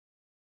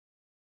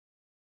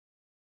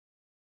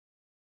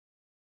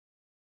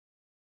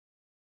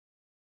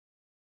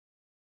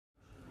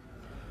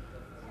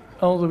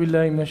أعوذ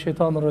بالله من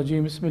الشيطان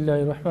الرجيم بسم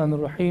الله الرحمن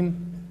الرحيم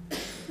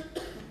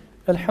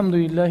الحمد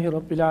لله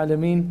رب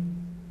العالمين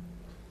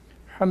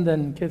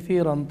حمدا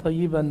كثيرا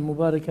طيبا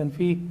مباركا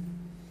فيه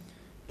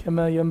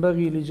كما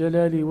ينبغي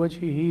لجلال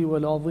وجهه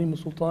والعظيم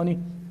سلطانه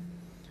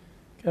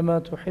كما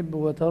تحب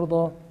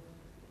وترضى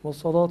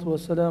والصلاة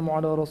والسلام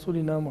على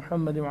رسولنا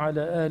محمد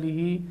وعلى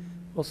آله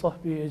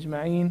وصحبه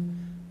أجمعين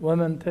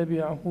ومن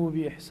تبعه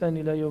بإحسان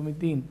إلى يوم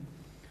الدين.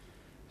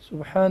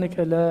 سبحانك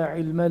لا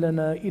علم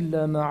لنا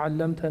إلا ما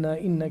علمتنا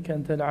إنك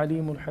أنت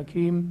العليم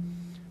الحكيم.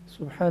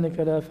 سبحانك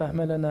لا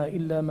فهم لنا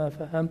إلا ما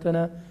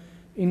فهمتنا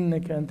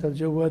إنك أنت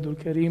الجواد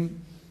الكريم.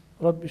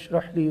 رب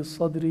اشرح لي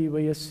صدري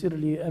ويسر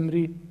لي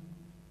أمري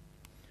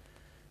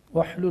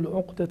واحلل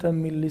عقدة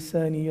من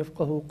لساني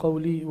يفقه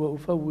قولي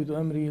وأفوض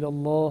أمري إلى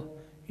الله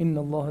إن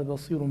الله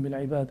بصير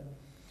بالعباد.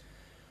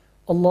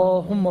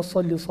 اللهم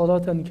صل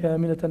صلاة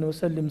كاملة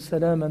وسلم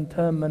سلاما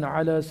تاما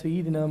على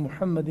سيدنا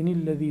محمد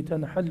الذي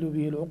تنحل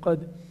به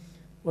العقد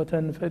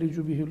وتنفرج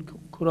به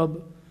الكرب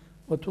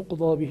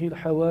وتقضى به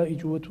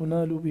الحوائج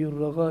وتنال به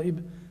الرغائب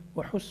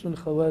وحسن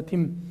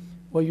الخواتم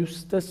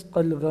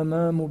ويستسقى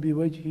الغمام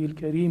بوجهه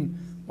الكريم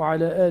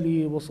وعلى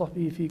آله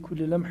وصحبه في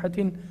كل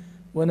لمحة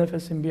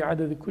ونفس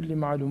بعدد كل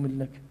معلوم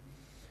لك.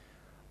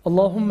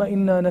 اللهم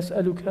إنا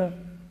نسألك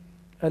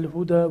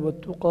الهدى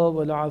والتقى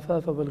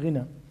والعفاف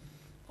والغنى.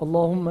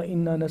 اللهم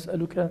إنا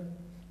نسألك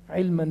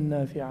علما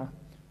نافعا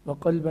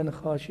وقلبا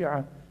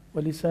خاشعا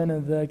ولسانا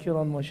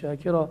ذاكرا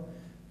وشاكرا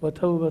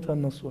وتوبة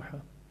نصوحا.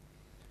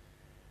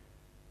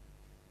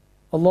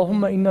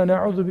 اللهم إنا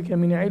نعوذ بك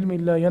من علم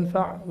لا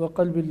ينفع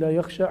وقلب لا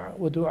يخشع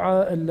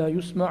ودعاء لا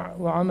يسمع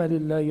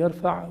وعمل لا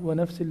يرفع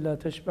ونفس لا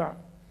تشبع.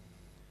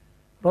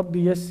 رب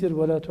يسر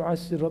ولا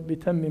تعسر، رب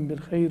تمم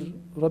بالخير،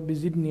 رب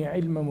زدني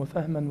علما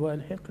وفهما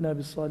وألحقنا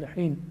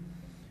بالصالحين.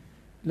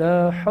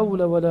 لا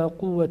حول ولا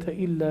قوة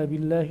إلا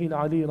بالله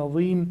العلي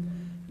العظيم.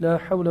 لا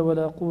حول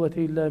ولا قوة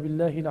إلا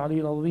بالله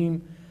العلي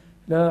العظيم.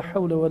 لا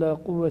حول ولا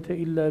قوة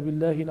إلا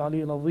بالله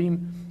العلي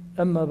العظيم.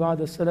 أما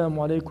بعد. السلام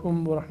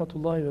عليكم ورحمة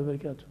الله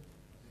وبركاته.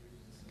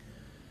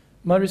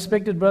 My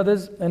respected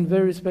brothers and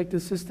very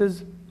respected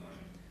sisters,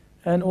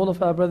 and all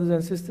of our brothers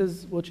and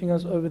sisters watching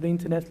us over the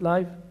internet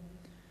live,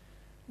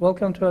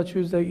 welcome to our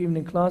Tuesday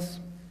evening class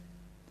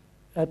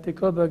at the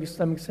Coburg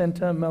Islamic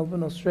Center,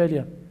 Melbourne,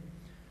 Australia.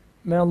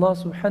 May Allah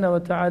subhanahu wa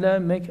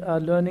ta'ala make our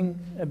learning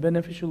a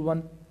beneficial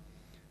one.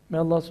 May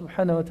Allah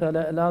subhanahu wa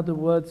ta'ala allow the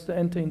words to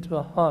enter into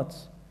our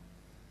hearts.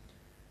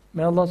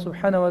 May Allah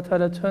subhanahu wa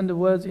ta'ala turn the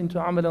words into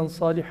amalan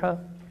salihah.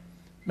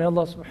 May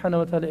Allah subhanahu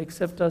wa ta'ala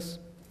accept us,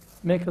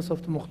 make us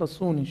of the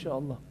mukhlasoon,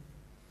 inshaAllah.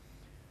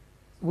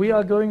 We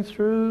are going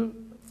through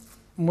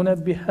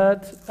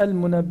Munabbihaat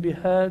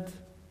al-Munabbihaat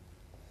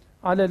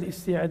Alaa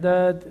al-Isti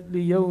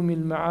li-yawmi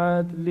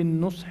al-Ma'ad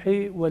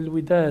lin-Nushi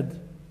wal-Widadi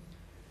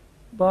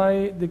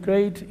by the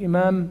great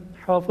Imam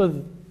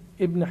Haafiz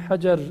Ibn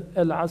Hajar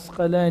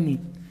al-Asqalaani,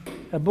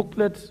 a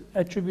booklet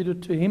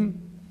attributed to him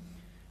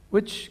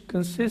which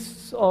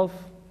consists of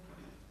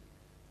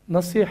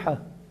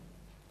nasiha,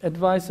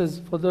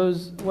 advices for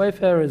those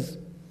wayfarers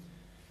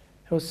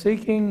who are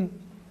seeking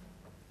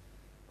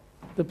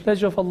the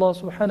pleasure of Allah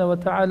subhanahu wa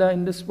ta'ala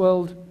in this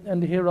world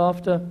and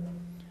hereafter,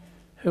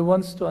 who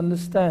wants to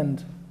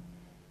understand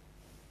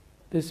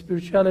the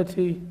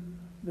spirituality,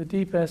 the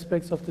deep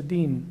aspects of the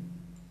deen.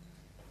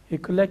 He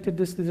collected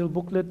this little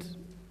booklet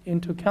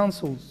into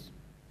counsels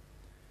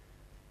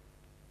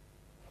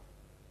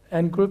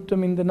and grouped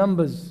them in the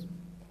numbers.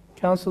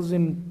 Counsels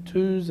in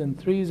 2s and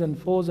 3s and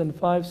 4s and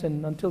 5s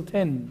and until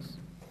 10s.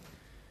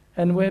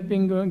 And we have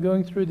been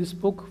going through this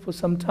book for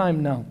some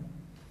time now.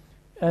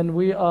 And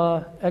we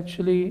are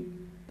actually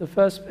the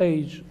first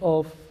page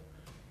of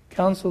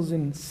counsels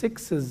in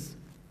 6s.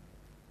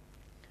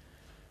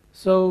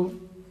 So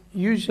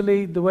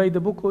usually the way the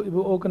book will be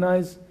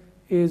organized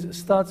is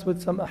starts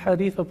with some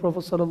hadith of Prophet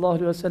sallallahu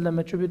alaihi wasallam,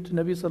 attributed to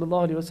Nabi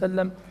sallallahu alaihi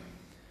wasallam,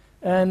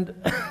 and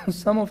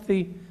some of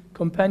the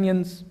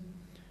companions,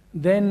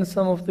 then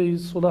some of the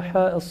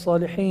sulaha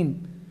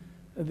al-salihin,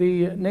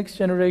 the next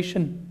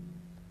generation,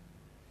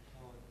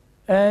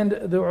 and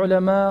the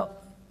ulama,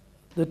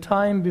 the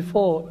time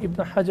before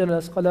Ibn Hajar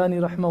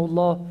al-Asqalaani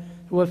rahmahullah,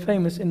 who were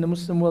famous in the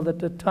Muslim world at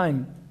that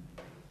time.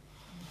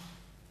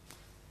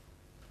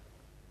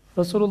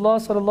 Rasulullah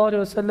sallallahu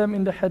alaihi wasallam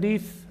in the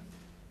hadith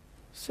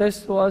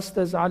says to us,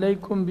 "Taz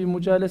alaykum bi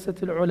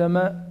mujalasati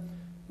al-ulama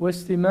wa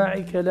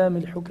istima'i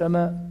kalam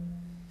al-hukama."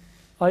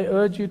 I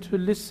urge you to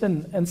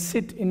listen and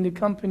sit in the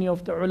company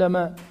of the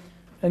ulama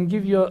and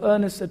give your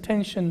earnest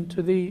attention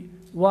to the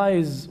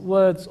wise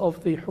words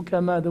of the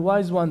hukama, the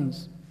wise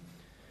ones.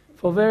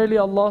 For verily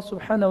Allah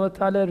subhanahu wa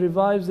ta'ala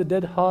revives the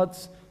dead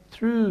hearts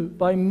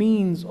by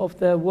means of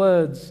their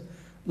words,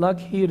 like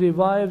He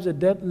revives a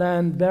dead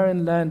land,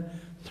 barren land,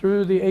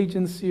 through the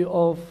agency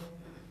of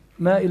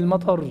ma'il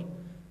matar,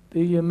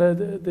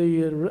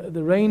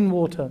 the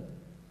rainwater.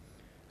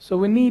 So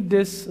we need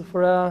this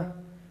for our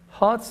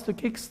hearts to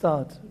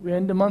kickstart. We are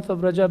in the month of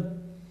Rajab,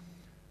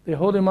 the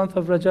holy month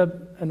of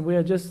Rajab, and we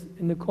are just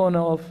in the corner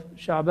of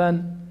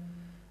Sha'ban.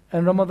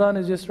 And Ramadan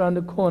is just around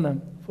the corner.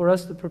 For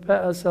us to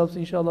prepare ourselves,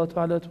 inshallah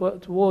ta'ala,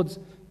 towards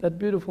that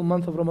beautiful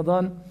month of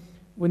Ramadan,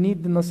 we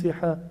need the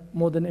nasiha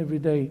more than every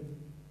day.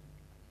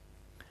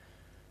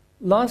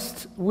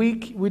 Last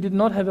week, we did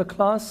not have a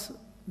class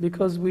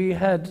because we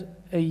had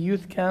a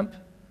youth camp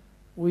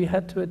we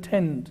had to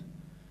attend.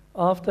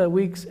 After a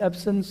week's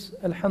absence,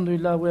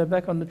 alhamdulillah, we are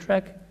back on the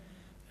track.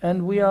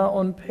 And we are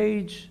on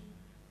page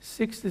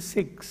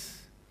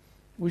 66.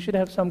 We should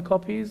have some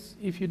copies.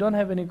 If you don't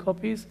have any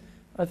copies,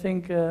 I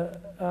think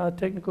our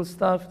technical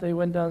staff, they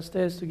went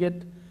downstairs to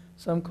get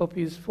some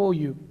copies for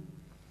you.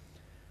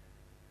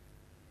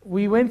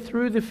 We went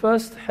through the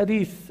first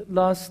hadith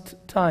last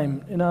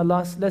time in our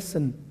last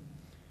lesson,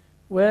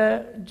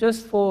 where,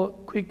 just for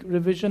quick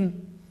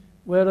revision,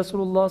 where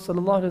Rasulullah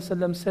sallallahu alaihi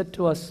wasallam said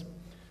to us,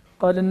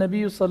 قال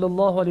النبي صلى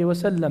الله عليه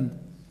وسلم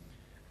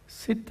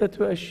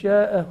ستة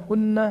أشياء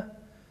هن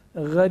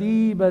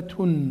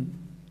غريبة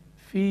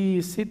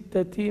في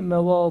ستة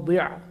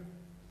مواضع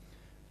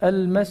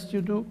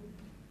المسجد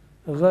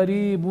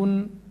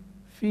غريب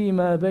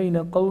فيما بين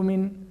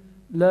قوم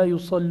لا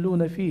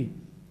يصلون فيه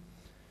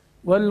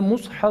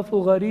والمصحف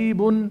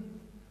غريب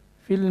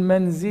في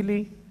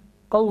المنزل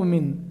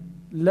قوم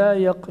لا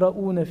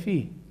يقرؤون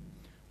فيه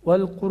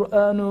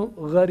والقرآن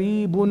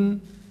غريب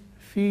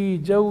في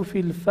جوف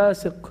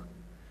الفاسق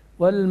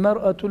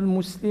والمرأة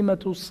المسلمة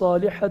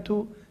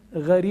الصالحة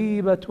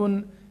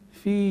غريبة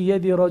في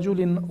يد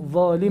رجل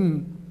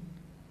ظالم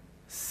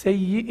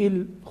سيء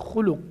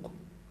الخلق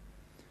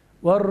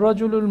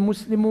والرجل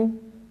المسلم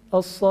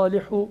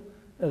الصالح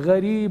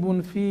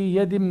غريب في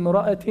يد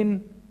امرأة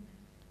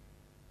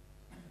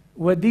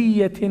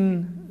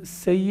ودية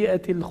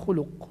سيئة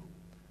الخلق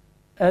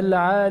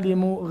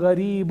العالم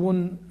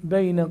غريب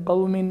بين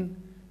قوم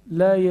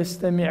لا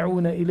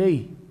يستمعون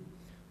إليه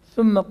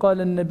ثم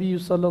قال النبي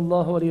صلى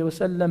الله عليه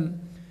وسلم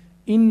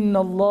إن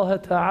الله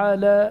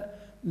تعالى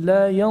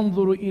لا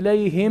ينظر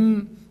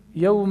إليهم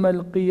يوم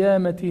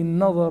القيامة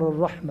نظر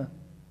الرحمة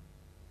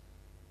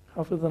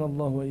حفظنا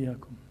الله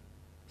وإياكم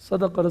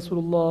صدق رسول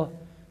الله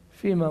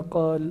فيما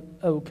قال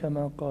أو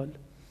كما قال.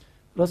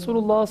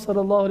 Rasulullah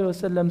sallallahu alaihi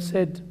wasallam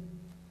said,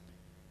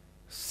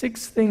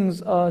 6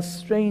 things are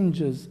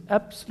strangers,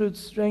 absolute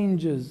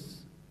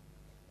strangers,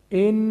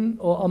 in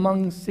or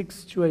among 6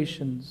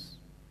 situations.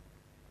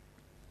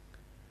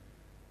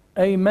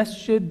 A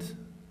masjid,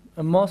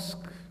 a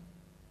mosque,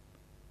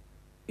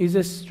 is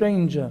a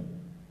stranger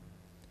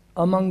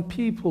among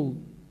people,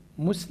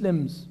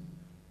 Muslims,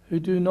 who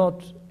do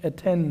not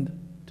attend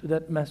to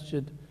that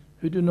masjid,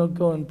 who do not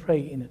go and pray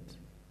in it.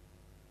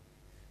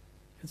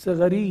 It's a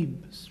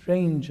gharib,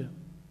 stranger.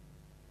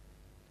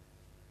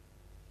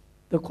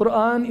 The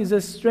Quran is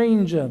a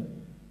stranger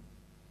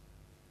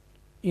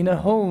in a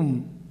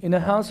home, in a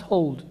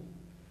household,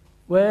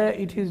 where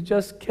it is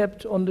just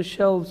kept on the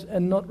shelves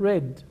and not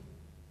read.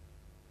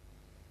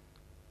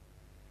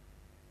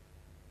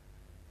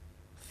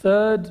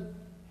 Third,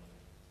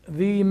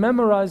 the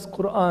memorized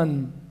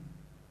Quran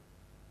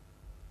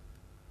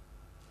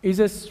is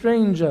a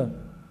stranger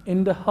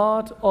in the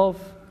heart of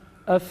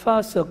a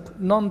fasiq,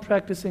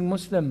 non-practicing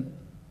Muslim.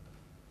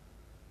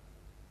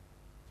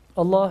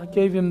 Allah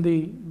gave him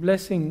the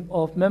blessing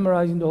of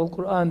memorizing the whole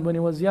Quran when he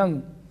was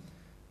young,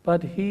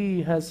 but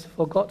he has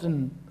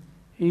forgotten.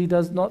 He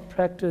does not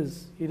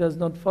practice, he does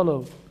not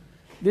follow.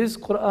 This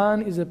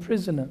Quran is a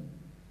prisoner,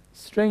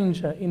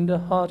 stranger in the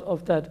heart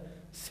of that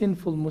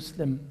sinful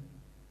Muslim.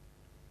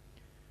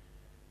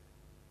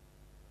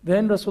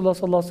 Then Rasulullah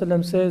sallallahu alaihi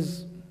wasallam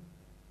says,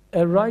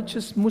 a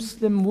righteous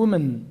Muslim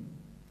woman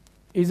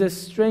is a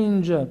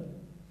stranger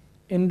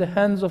in the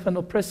hands of an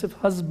oppressive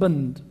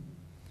husband,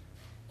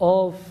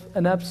 of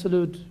an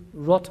absolute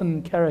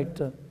rotten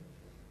character,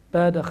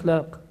 bad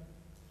akhlaq.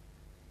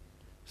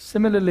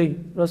 Similarly,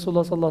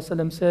 Rasulullah sallallahu alaihi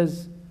wasallam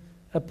says,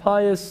 a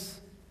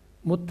pious,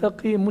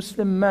 muttaqi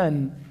Muslim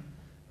man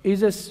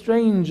is a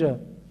stranger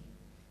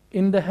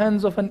in the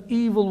hands of an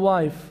evil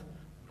wife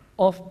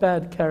of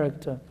bad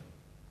character.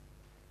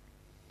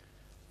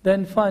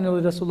 Then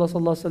finally, Rasulullah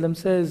sallallahu alaihi wasallam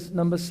says,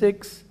 number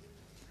 6,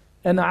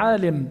 an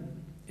alim,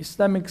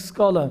 Islamic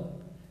scholar,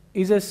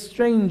 is a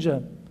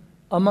stranger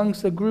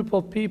amongst a group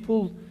of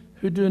people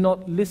who do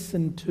not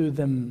listen to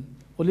them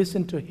or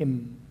listen to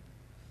him.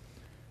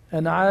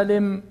 An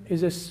alim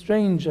is a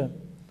stranger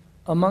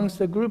amongst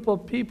a group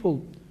of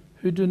people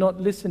who do not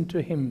listen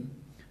to him.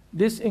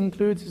 This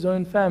includes his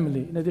own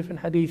family, in a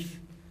different hadith,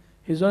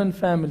 his own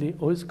family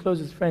or his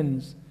closest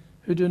friends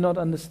who do not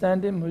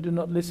understand him, who do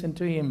not listen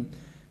to him,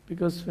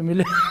 because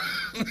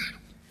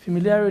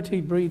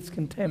familiarity breeds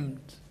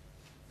contempt.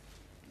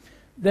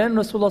 Then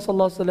Rasulullah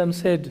sallallahu alaihi wasallam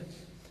said,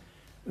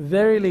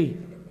 verily,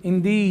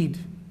 indeed,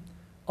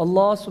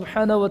 Allah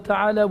subhanahu wa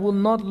ta'ala will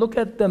not look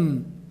at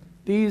them,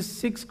 these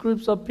 6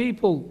 groups of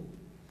people,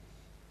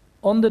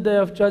 on the day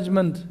of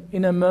judgment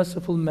in a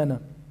merciful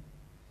manner.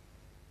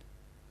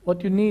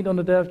 What you need on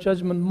the day of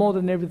judgment more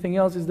than everything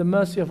else is the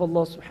mercy of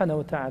Allah subhanahu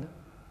wa ta'ala.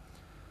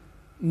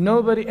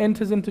 Nobody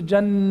enters into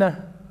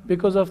Jannah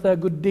because of their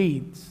good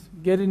deeds.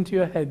 Get into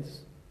your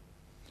heads.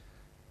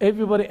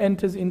 everybody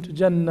enters into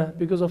Jannah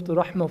because of the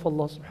rahmah of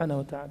Allah subhanahu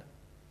wa ta'ala.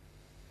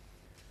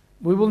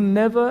 We will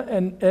never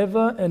and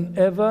ever and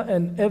ever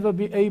and ever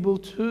be able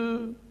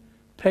to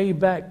pay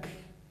back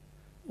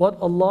what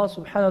Allah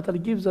subhanahu wa ta'ala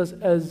gives us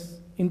as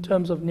in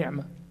terms of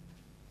ni'mah.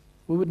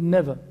 We would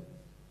never.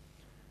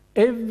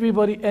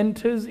 Everybody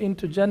enters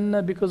into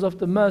Jannah because of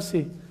the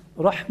mercy,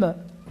 rahmah,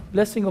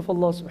 blessing of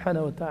Allah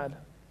subhanahu wa ta'ala.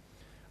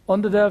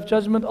 On the Day of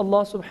Judgment,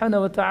 Allah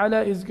subhanahu wa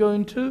ta'ala is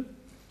going to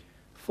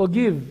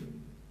forgive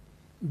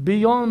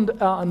beyond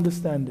our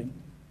understanding.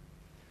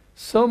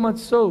 So much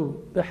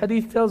so, the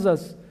hadith tells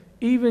us,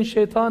 even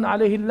shaitan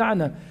alayhi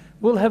la'na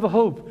will have a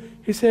hope.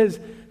 He says,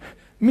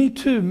 me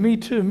too, me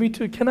too, me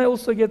too. Can I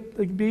also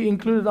be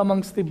included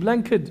amongst the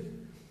blanket,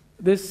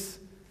 this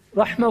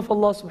rahmah of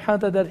Allah subhanahu wa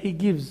ta'ala that He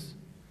gives?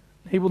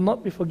 He will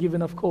not be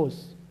forgiven, of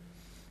course.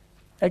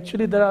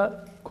 Actually, there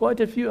are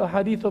quite a few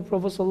hadith of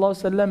Prophet sallallahu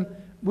alaihi wasallam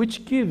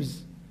which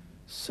gives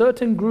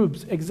certain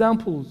groups,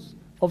 examples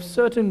of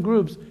certain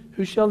groups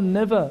who shall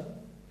never,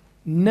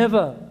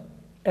 never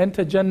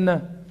enter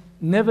Jannah,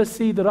 never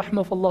see the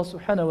rahmah of Allah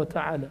subhanahu wa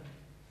ta'ala.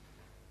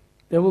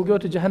 They will go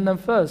to Jahannam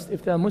first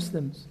if they are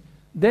Muslims,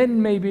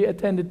 then maybe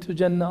attended to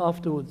Jannah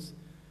afterwards.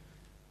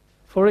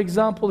 For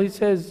example, he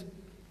says,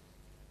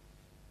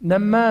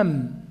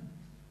 Nammam.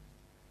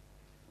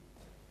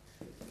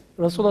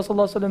 Rasulullah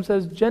sallallahu alaihi wasallam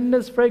says,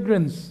 Jannah's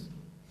fragrance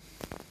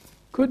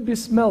could be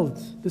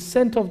smelled. The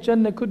scent of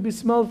Jannah could be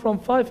smelled from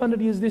 500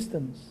 years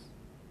distance.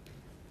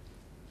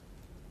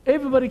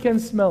 Everybody can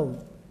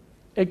smell,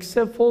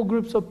 except 4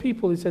 groups of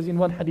people, he says in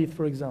one hadith,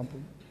 for example.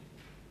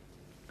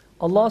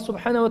 Allah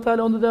subhanahu wa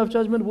ta'ala on the Day of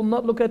Judgment will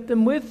not look at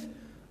them with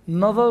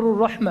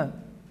Nadharul Rahmah,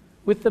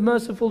 with the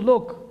merciful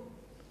look.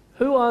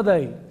 Who are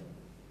they?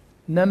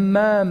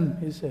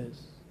 Nammam, he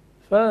says.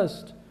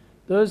 First,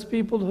 those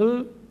people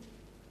who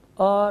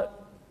are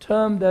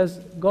termed as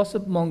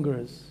gossip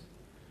mongers.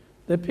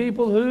 The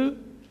people who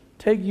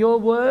take your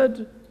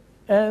word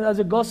and as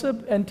a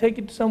gossip and take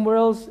it somewhere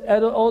else,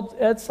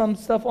 add some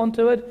stuff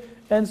onto it,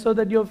 and so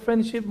that your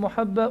friendship,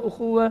 muhabba,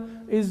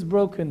 ukhuwa is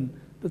broken.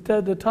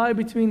 The tie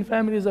between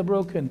families are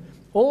broken.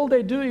 All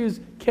they do is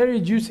carry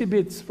juicy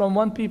bits from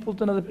one people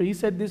to another. He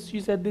said this,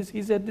 she said this,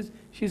 he said this,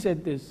 she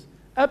said this.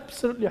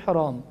 Absolutely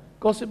haram.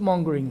 Gossip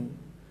mongering.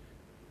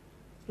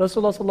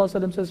 Rasulullah sallallahu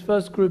alaihi wasallam says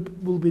first group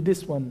will be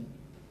this one.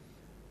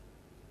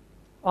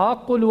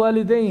 Aqul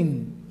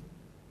walidain.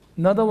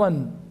 Another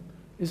one.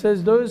 He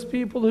says those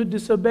people who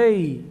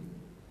disobey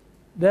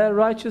their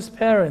righteous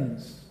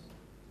parents.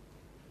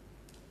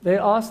 They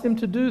ask them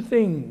to do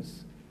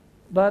things,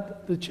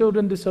 but the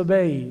children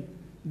disobey.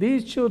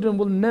 These children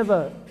will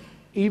never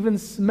even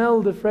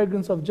smell the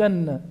fragrance of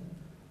Jannah,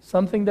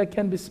 something that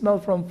can be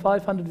smelled from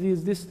 500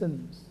 years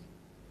distance.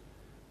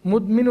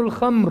 Mudminul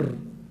khamr.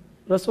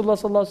 Rasulullah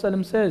sallallahu alaihi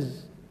wasallam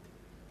says,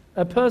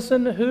 a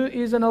person who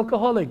is an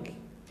alcoholic,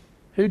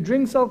 who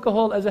drinks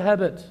alcohol as a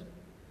habit,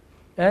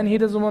 and he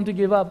doesn't want to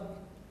give up.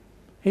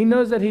 He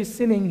knows that he's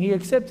sinning, he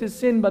accepts his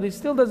sin, but he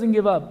still doesn't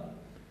give up.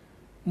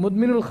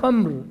 Mudminul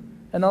khamr,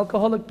 an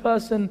alcoholic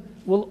person,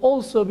 will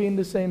also be in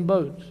the same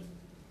boat.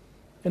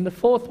 In the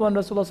 4th one,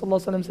 Rasulullah sallallahu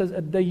alaihi wasallam says,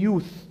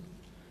 ad-dayyuth.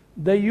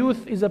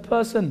 Dayyuth is a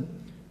person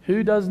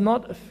who does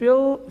not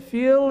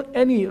feel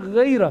any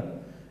ghaira,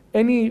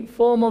 any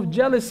form of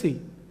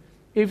jealousy.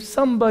 If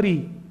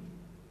somebody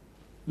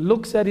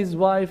looks at his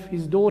wife,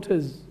 his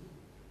daughters,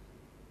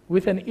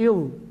 with an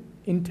ill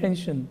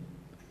intention,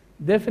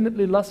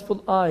 definitely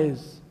lustful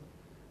eyes,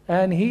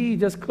 and he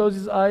just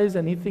closes his eyes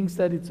and he thinks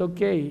that it's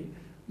okay,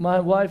 my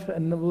wife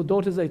and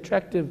daughters are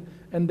attractive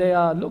and they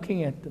are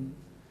looking at them.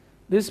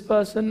 This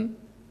person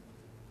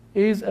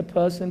is a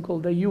person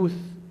called a youth,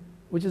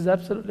 which is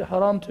absolutely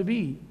haram to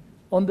be.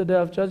 On the Day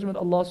of Judgment,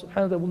 Allah subhanahu wa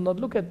ta'ala will not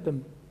look at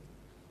them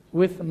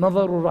with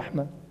nadharul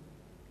rahmah.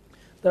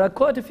 There are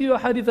quite a few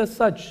hadith as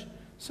such.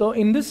 So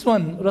in this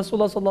one,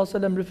 Rasulullah sallallahu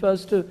alaihi wasallam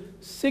refers to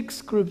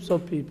 6 groups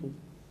of people.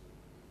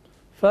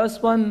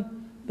 First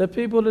one, the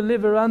people who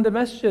live around the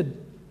masjid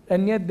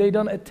and yet they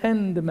don't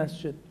attend the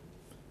masjid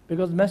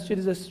because masjid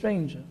is a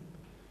stranger.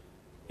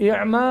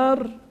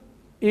 I'mar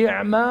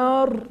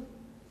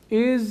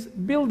is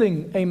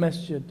building a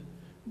masjid.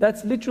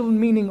 That's literal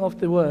meaning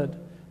of the word.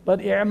 But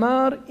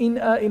i'mar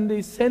in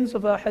the sense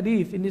of a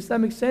hadith, in the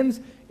Islamic sense,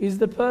 is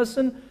the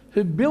person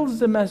who builds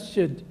the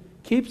masjid,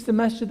 keeps the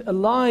masjid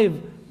alive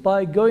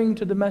by going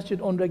to the masjid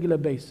on regular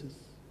basis.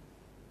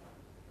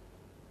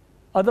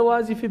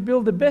 Otherwise, if you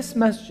build the best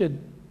masjid,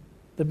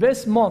 the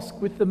best mosque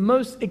with the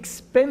most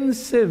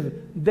expensive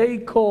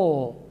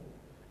decor,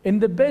 in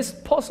the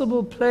best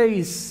possible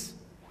place,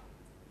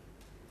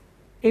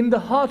 in the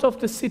heart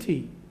of the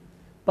city,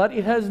 but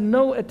it has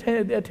no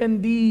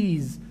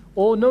attendees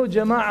or no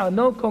jama'ah,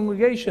 no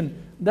congregation,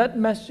 that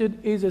masjid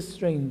is a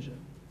stranger.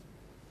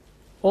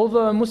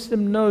 Although a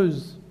Muslim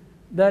knows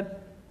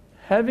that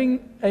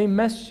having a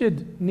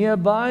masjid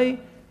nearby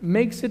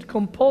makes it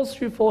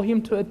compulsory for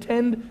him to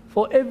attend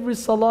for every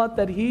salat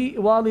that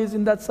while he's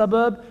in that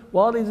suburb,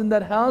 while he's in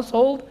that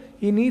household,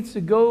 he needs to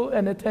go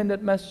and attend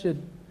that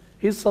masjid.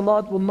 His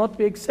salat will not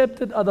be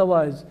accepted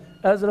otherwise.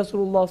 as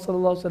Rasulullah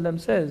sallallahu alaihi wasallam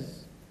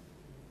says.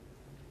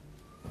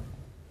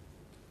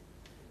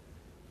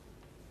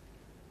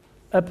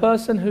 A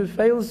person who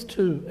fails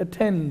to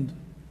attend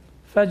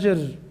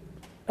Fajr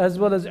as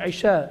well as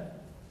Isha,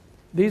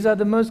 these are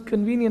the most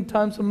convenient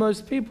times for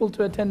most people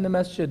to attend the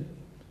masjid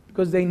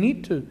because they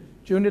need to.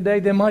 During the day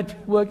they might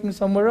be working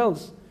somewhere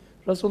else.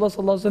 Rasulullah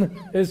sallallahu alaihi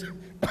wasallam says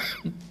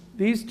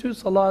these two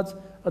salats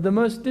are the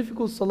most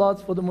difficult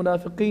salats for the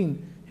munafiqeen,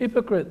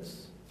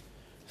 hypocrites.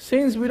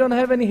 Since we don't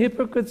have any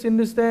hypocrites in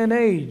this day and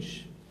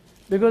age,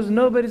 because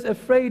nobody's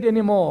afraid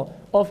anymore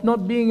of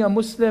not being a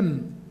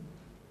Muslim.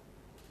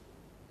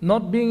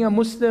 Not being a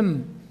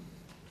Muslim.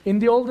 In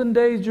the olden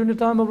days, during the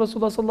time of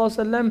Rasulullah sallallahu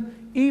alaihi wasallam,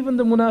 even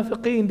the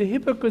munafiqeen, the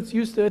hypocrites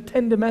used to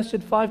attend the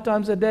masjid 5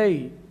 times a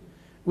day,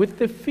 with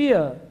the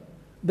fear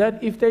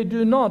that if they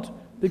do not,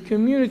 the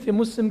community,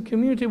 Muslim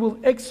community, will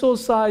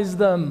exorcise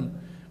them,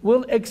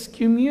 will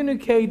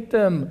excommunicate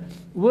them,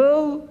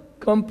 will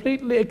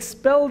completely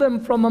expel them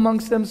from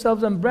amongst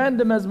themselves and brand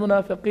them as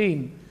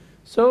munafiqeen.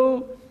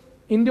 So,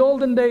 in the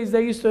olden days,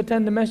 they used to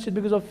attend the masjid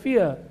because of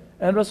fear.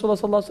 And Rasulullah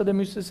sallallahu alaihi wasallam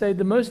used to say,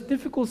 the most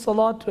difficult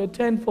salat to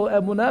attend for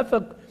a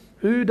munafiq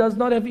who does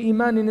not have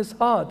iman in his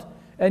heart,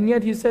 and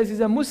yet he says he's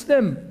a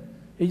Muslim,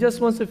 he just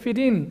wants to fit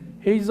in,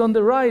 he's on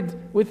the ride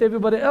with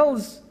everybody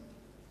else,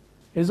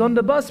 he's on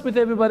the bus with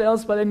everybody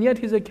else, but and yet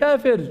he's a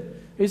kafir.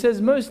 He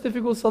says most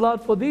difficult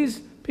salat for these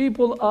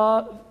people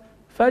are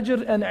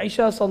Fajr and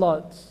Isha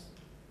salats.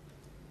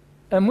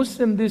 A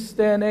Muslim this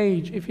day and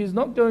age, if he's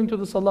not going to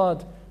the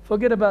salat,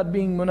 forget about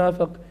being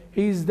munafiq,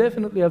 he's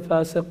definitely a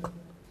fasiq,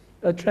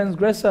 a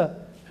transgressor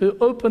who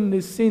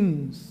openly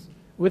sins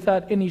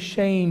without any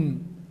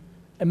shame.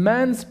 A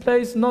man's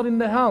place not in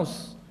the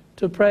house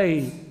to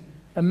pray.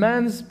 A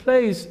man's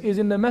place is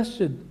in the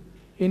masjid.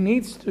 He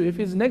needs to, if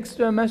he's next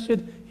to a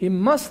masjid, he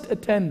must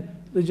attend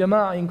the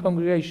jama'ah in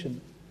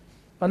congregation.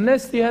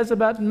 Unless he has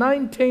about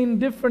 19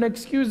 different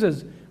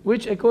excuses,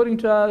 which according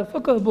to our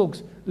fiqh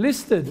books,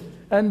 listed,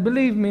 and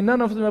believe me,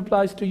 none of them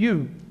applies to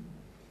you.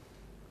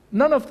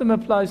 None of them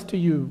applies to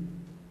you.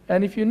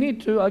 And if you need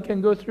to, I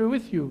can go through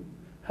with you.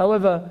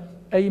 However,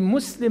 a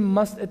Muslim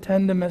must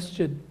attend the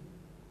masjid.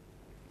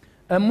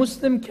 A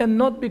Muslim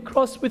cannot be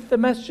cross with the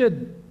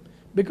masjid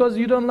because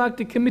you don't like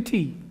the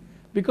committee,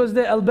 because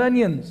they're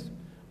Albanians,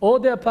 or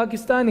they're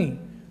Pakistani,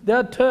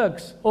 they're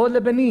Turks, or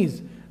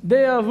Lebanese,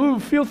 they are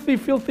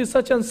filthy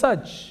such and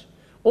such,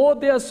 or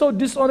they are so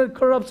dishonored,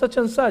 corrupt such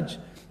and such.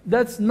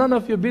 That's none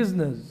of your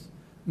business.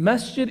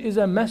 Masjid is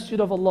a masjid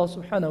of Allah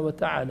subhanahu wa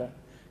ta'ala.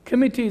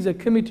 Committee is a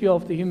committee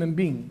of the human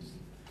beings.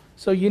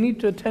 So you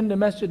need to attend the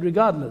masjid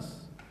regardless.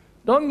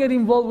 Don't get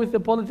involved with the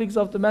politics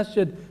of the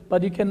masjid,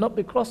 but you cannot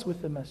be cross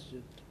with the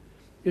masjid.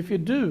 If you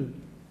do,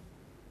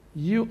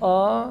 you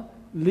are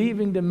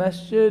leaving the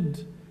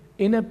masjid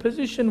in a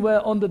position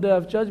where on the day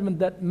of judgment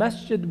that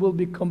masjid will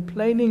be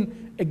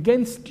complaining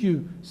against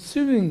you,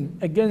 suing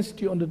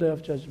against you on the day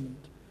of judgment.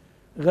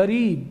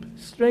 Ghareeb,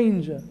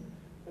 stranger,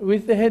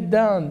 with the head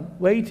down,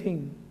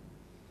 waiting.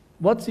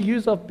 What's the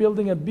use of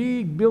building a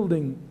big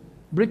building,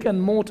 brick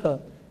and mortar,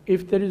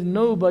 if there is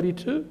nobody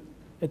to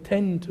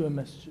attend to a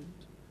masjid?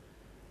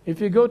 If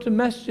you go to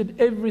masjid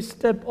every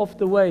step of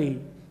the way,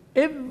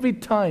 every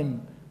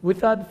time,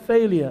 without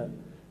failure,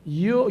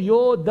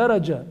 your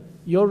daraja,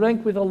 your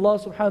rank with Allah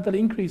subhanahu wa ta'ala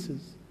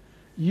increases.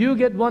 You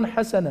get 1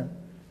 hasana.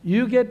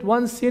 You get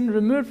 1 sin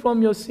removed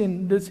from your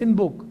sin, the sin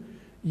book.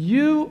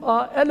 You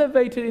are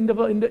elevated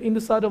in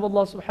the sight of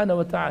Allah subhanahu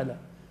wa ta'ala.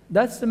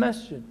 That's the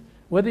masjid.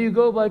 Whether you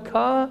go by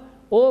car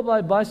or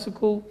by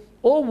bicycle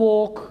or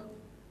walk,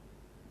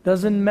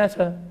 doesn't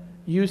matter.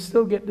 You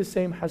still get the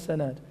same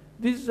hasanat.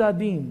 This is our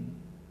deen.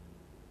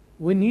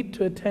 We need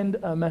to attend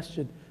our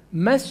masjid.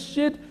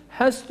 Masjid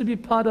has to be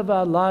part of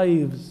our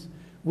lives.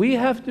 We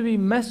have to be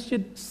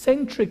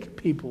masjid-centric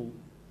people.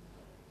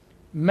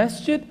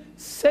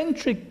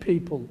 Masjid-centric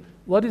people.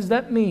 What does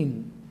that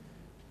mean?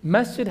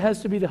 Masjid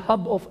has to be the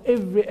hub of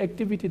every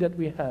activity that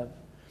we have.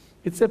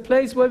 It's a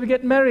place where we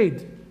get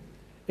married.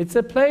 It's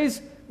a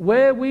place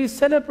where we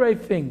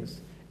celebrate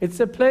things. It's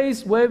a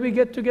place where we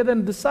get together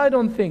and decide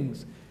on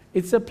things.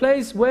 It's a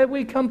place where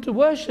we come to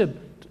worship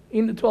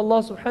to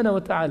Allah subhanahu wa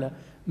ta'ala.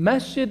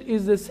 Masjid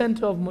is the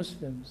center of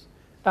Muslims.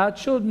 Our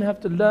children have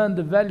to learn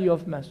the value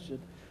of masjid.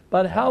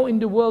 But how in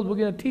the world we're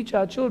going to teach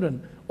our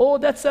children? Oh,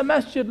 that's a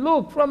masjid,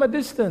 look, from a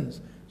distance.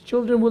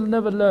 Children will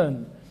never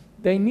learn.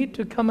 They need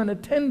to come and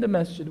attend the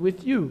masjid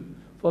with you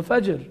for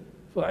Fajr,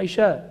 for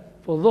Isha,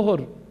 for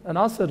Dhuhr and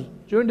Asr,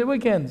 during the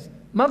weekends,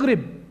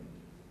 Maghrib,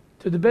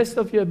 to the best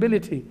of your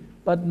ability.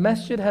 But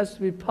masjid has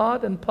to be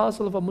part and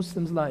parcel of a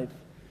Muslim's life.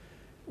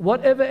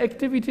 Whatever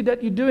activity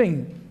that you're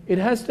doing, it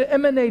has to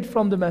emanate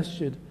from the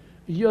masjid.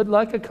 You're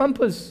like a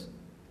compass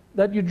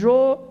that you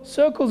draw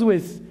circles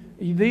with.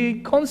 The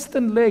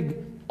constant leg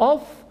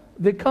of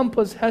the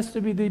compass has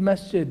to be the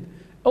masjid.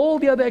 All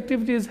the other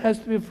activities has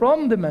to be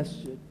from the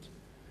masjid.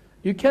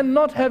 You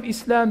cannot have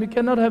Islam, you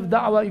cannot have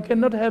da'wah, you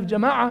cannot have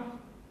jama'ah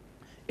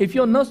if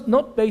you're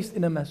not based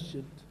in a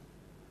masjid.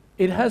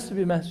 It has to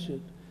be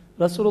masjid.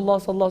 Rasulullah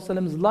sallallahu alaihi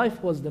wasallam's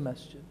life was the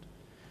masjid.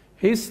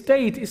 His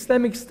state,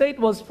 Islamic state,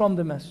 was from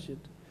the masjid.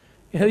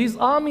 His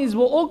armies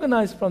were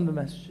organized from the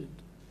masjid.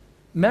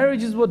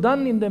 Marriages were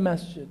done in the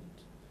masjid.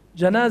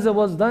 Janazah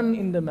was done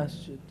in the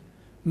masjid.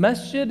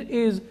 Masjid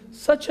is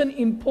such an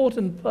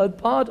important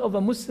part of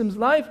a Muslim's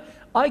life.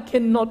 I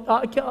can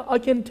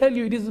tell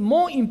you it is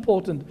more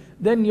important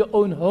than your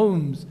own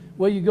homes,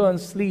 where you go and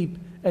sleep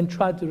and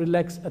try to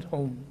relax at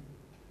home.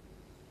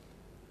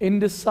 In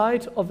the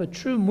sight of a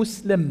true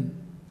Muslim,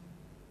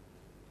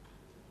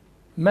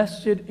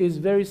 masjid is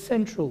very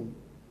central.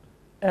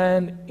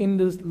 And in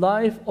the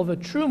life of a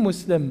true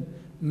Muslim,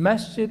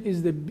 masjid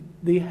is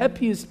the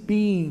happiest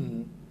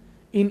being,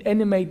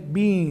 inanimate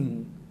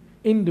being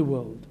in the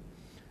world.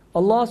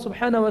 Allah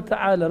subhanahu wa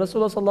ta'ala,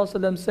 Rasulullah sallallahu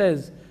alayhi wa sallam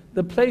says,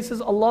 the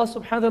places Allah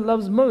subhanahu wa ta'ala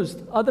loves most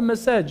are the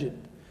masajid.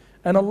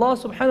 And Allah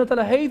subhanahu wa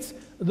ta'ala hates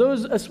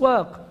those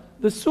aswaq,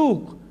 the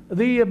souk,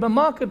 the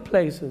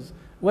marketplaces,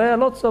 where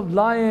lots of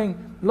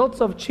lying,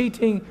 lots of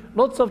cheating,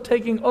 lots of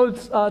taking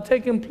oaths are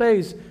taking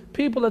place.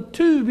 People are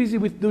too busy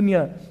with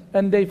dunya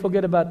and they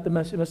forget about the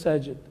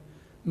masajid.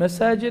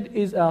 Masajid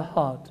is our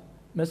heart.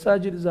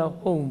 Masajid is our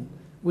home.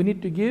 We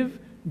need to give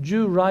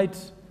due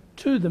rights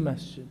to the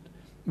masjid.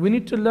 We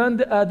need to learn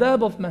the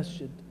adab of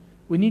masjid.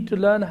 We need to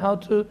learn how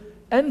to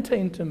enter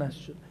into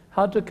masjid,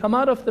 how to come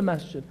out of the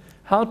masjid,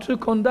 how to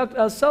conduct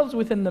ourselves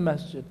within the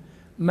masjid.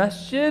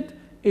 Masjid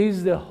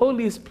is the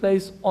holiest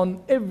place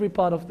on every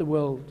part of the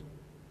world.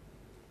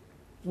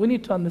 We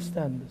need to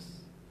understand this.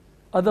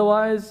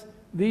 Otherwise,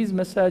 these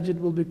masajid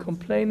will be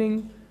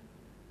complaining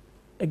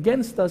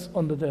against us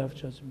on the Day of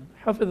Judgment.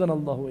 Hafidhan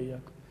Allah wa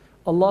iyyakum.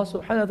 Allah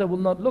subhanahu wa ta'ala will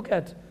not look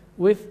at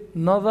with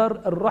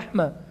nadar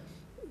al-rahmah,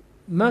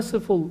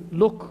 merciful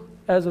look,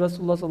 as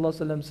Rasulullah sallallahu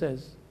alaihi wasallam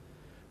says.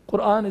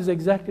 Quran is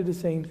exactly the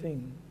same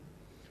thing.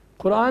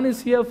 Quran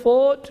is here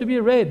for to be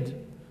read,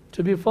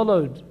 to be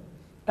followed,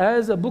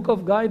 as a book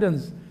of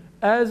guidance,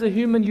 as a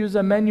human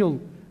user manual,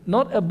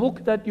 not a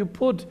book that you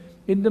put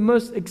in the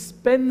most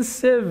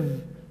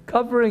expensive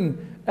covering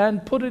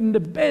and put it in the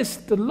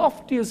best, the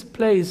loftiest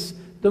place,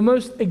 the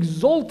most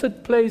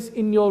exalted place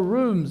in your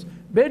rooms,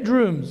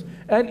 bedrooms.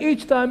 And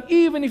each time,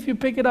 even if you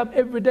pick it up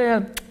every day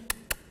and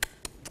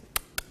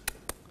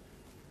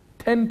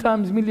 10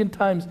 times, million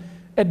times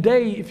a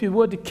day, if you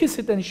were to kiss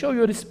it and show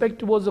your respect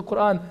towards the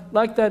Quran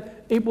like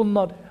that, it will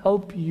not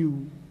help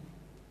you.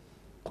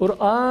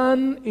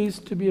 Quran is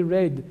to be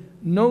read.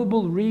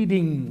 Noble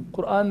reading.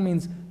 Quran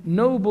means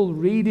noble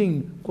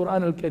reading.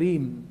 Quran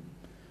al-Kareem.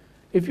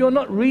 If you're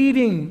not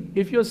reading,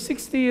 if you're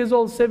 60 years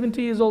old,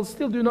 70 years old,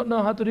 still do not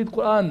know how to read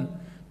Quran,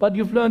 but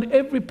you've learned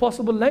every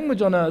possible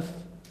language on earth,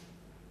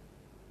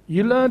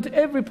 you learned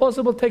every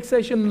possible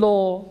taxation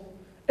law,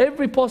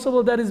 every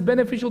possible that is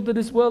beneficial to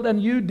this world,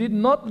 and you did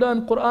not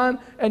learn Quran,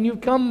 and you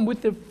come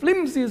with the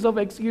flimsiest of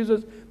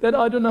excuses that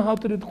I don't know how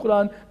to read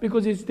Quran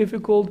because it's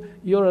difficult,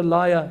 you're a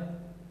liar.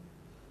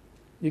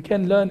 You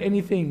can learn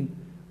anything.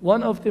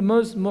 One of the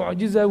most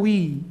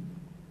mu'jizawi,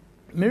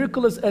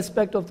 miraculous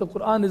aspect of the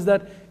Quran is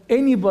that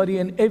anybody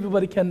and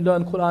everybody can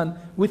learn Quran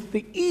with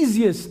the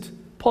easiest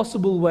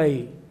possible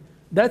way.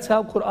 That's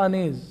how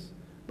Quran is.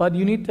 But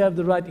you need to have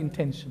the right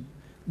intention.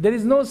 There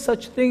is no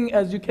such thing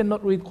as you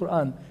cannot read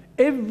Quran.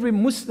 Every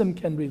Muslim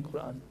can read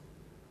Quran.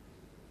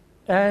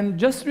 And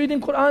just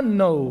reading Quran,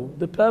 no.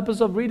 The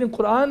purpose of reading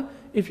Quran,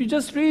 if you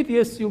just read,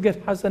 yes, you'll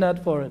get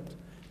hasanat for it.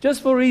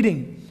 Just for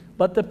reading.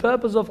 But the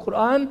purpose of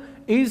Quran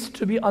is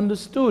to be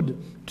understood,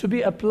 to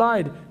be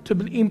applied, to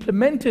be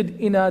implemented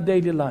in our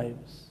daily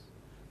lives.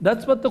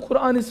 That's what the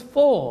Quran is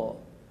for.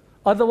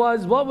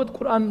 Otherwise, why would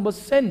Quran was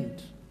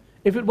sent?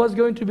 If it was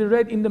going to be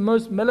read in the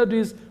most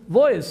melodious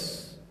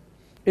voice.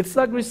 It's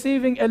like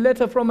receiving a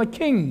letter from a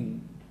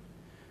king.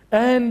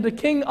 And the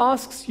king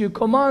asks you,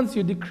 commands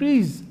you,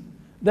 decrees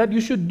that you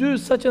should do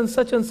such and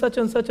such and such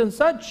and such and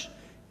such.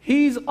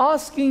 He's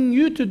asking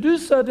you to do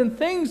certain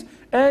things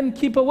and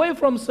keep away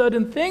from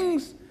certain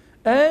things.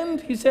 And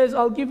he says,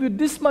 I'll give you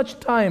this much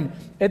time.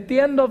 At the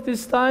end of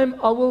this time,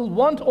 I will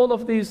want all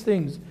of these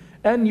things.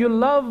 And you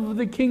love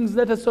the king's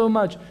letter so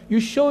much. You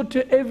show it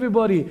to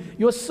everybody.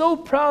 You're so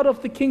proud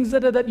of the king's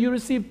letter that you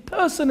receive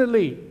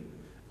personally.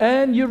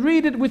 And you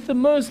read it with the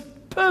most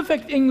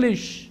perfect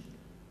English,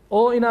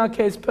 or in our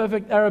case,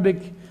 perfect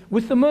Arabic,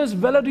 with the most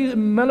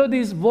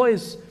melodious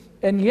voice.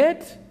 And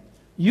yet,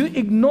 you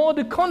ignore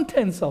the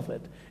contents of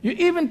it. You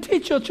even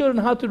teach your children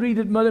how to read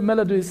it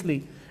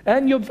melodiously.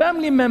 And your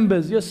family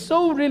members, you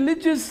so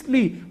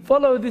religiously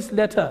follow this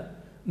letter.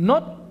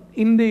 Not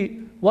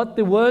in what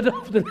the word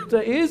of the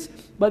letter is,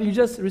 but you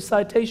just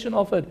recitation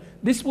of it.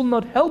 This will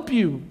not help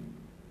you.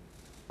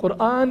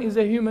 Quran is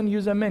a human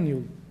user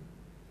manual.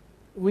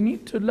 We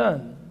need to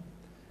learn.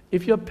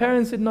 If your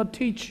parents did not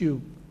teach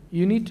you,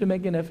 you need to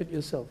make an effort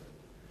yourself.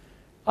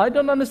 I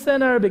don't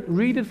understand Arabic.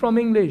 Read it from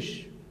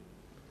English.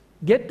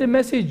 Get the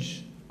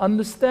message.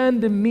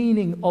 Understand the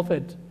meaning of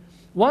it.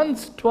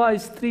 Once,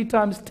 twice, 3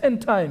 times, 10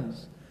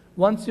 times.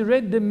 Once you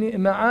read the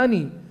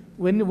ma'ani,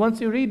 once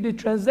you read the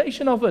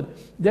translation of it,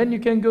 then you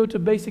can go to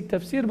basic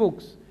tafsir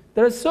books.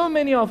 There are so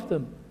many of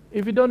them.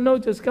 If you don't know,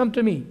 just come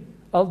to me.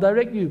 I'll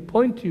direct you,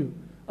 point you.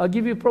 I'll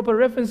give you proper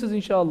references,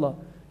 inshallah.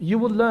 You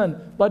will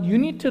learn. But you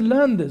need to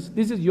learn this.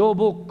 This is your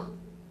book.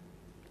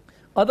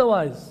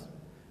 Otherwise,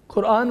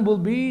 Quran will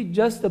be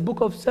just a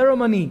book of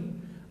ceremony,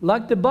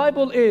 like the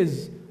Bible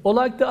is, or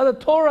like the other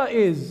Torah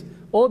is,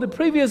 or the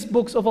previous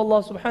books of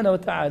Allah subhanahu wa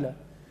ta'ala.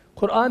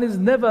 Quran is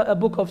never a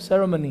book of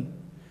ceremony.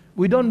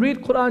 We don't read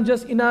Quran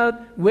just in our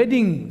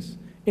weddings,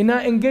 in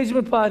our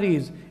engagement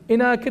parties, in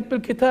our kitb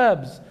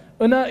al-kitabs,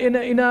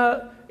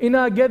 in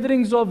our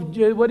gatherings of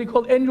what you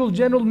call annual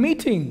general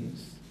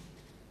meetings.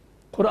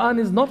 Quran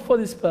is not for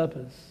this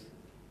purpose.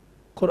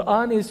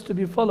 Quran is to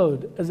be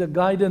followed as a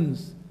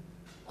guidance.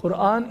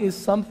 Quran is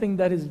something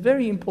that is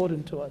very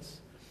important to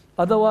us.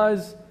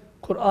 Otherwise,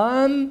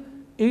 Quran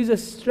is a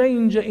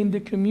stranger in the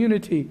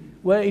community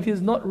where it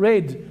is not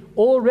read,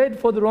 or read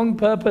for the wrong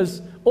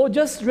purpose, or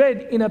just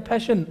read in a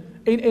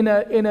passion, in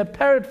a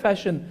parrot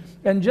fashion,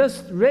 and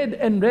just read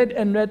and read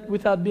and read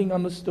without being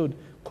understood.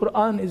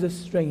 Quran is a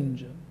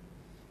stranger.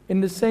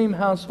 In the same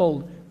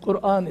household,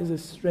 Quran is a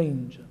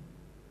stranger.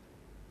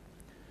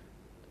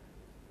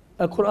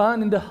 A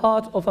Quran in the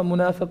heart of a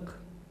munafiq,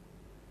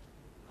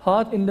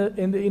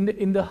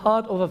 in the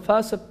heart of a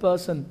fasiq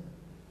person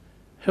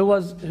who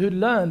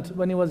learned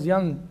when he was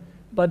young,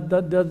 but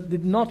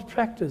did not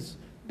practice,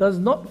 does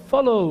not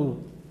follow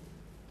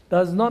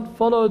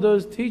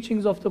those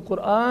teachings of the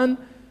Quran,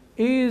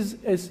 is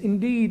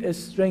indeed a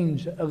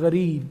stranger, a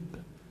ghareeb.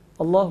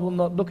 Allah will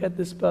not look at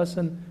this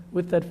person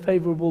with that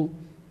favorable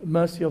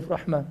mercy of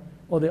rahmah,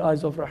 or the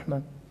eyes of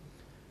rahmah.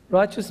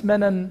 Righteous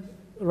men and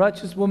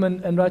righteous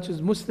woman and righteous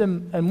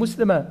Muslim and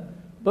Muslimah,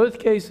 both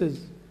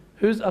cases,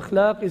 whose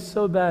akhlaq is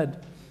so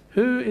bad,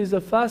 who is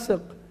a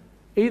fasiq,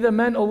 either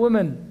man or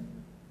woman,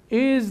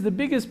 is the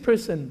biggest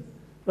person.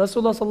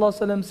 Rasulullah sallallahu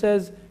alaihi wasallam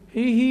says,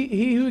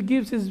 he who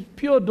gives his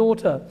pure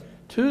daughter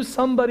to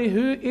somebody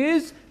who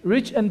is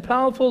rich and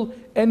powerful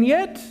and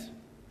yet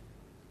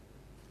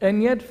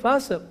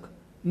fasiq,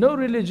 no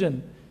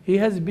religion, he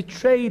has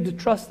betrayed the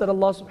trust that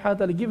Allah subhanahu wa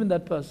ta'ala given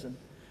that person.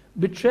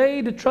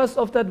 Betrayed the trust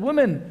of that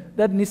woman,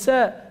 that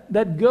nisa,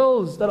 that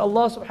girls that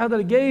Allah subhanahu wa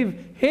ta'ala gave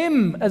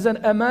him as an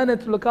amanah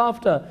to look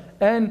after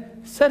and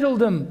settle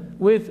them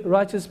with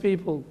righteous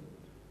people.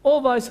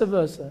 Or vice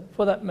versa,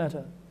 for that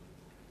matter.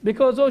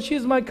 Because, oh,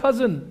 she's my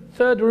cousin,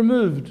 third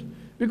removed.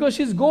 Because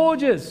she's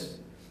gorgeous.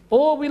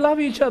 Oh, we love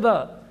each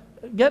other.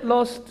 Get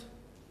lost.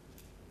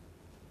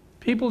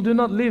 People do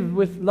not live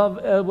with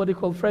love, what you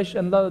call fresh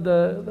and love,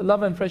 the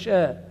love and fresh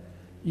air.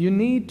 You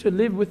need to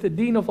live with the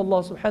deen of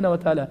Allah subhanahu wa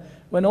ta'ala.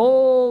 When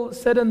all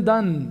said and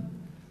done,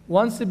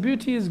 once the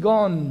beauty is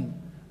gone,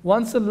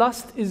 once the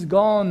lust is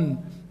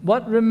gone,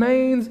 what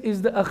remains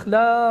is the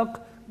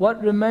akhlaq,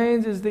 what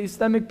remains is the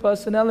Islamic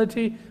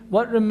personality,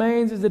 what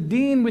remains is the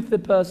deen with the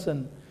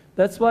person.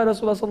 That's why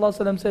Rasulullah sallallahu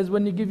alaihi wasallam says,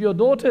 when you give your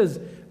daughters,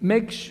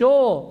 make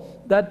sure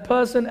that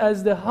person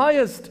has the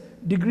highest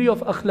degree of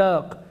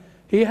akhlaq.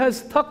 He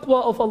has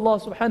taqwa of Allah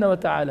subhanahu wa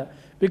ta'ala.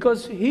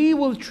 Because he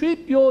will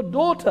treat your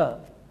daughter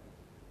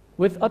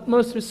with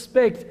utmost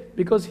respect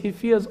because he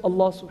fears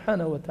Allah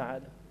subhanahu wa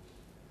ta'ala.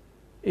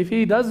 If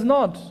he does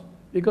not,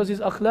 because his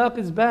akhlaq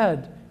is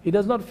bad, he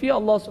does not fear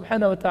Allah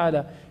subhanahu wa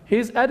ta'ala,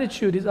 his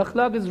attitude, his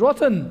akhlaq is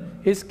rotten,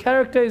 his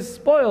character is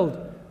spoiled,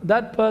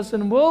 that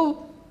person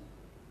will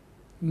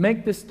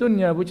make this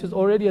dunya, which is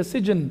already a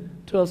sijn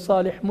to a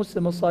salih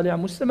Muslim, a salih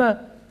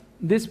Muslimah,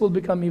 this will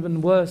become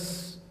even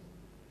worse.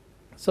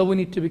 So we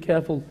need to be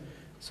careful.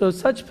 So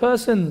such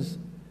persons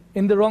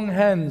in the wrong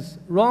hands,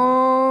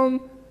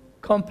 wrong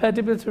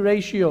compatibility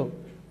ratio,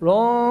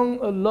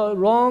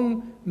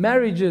 wrong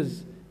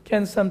marriages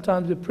can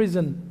sometimes be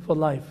prison for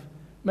life.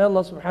 May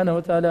Allah subhanahu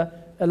wa ta'ala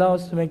allow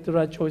us to make the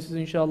right choices,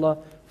 inshallah,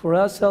 for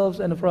ourselves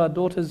and for our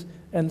daughters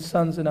and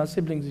sons and our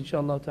siblings,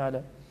 inshallah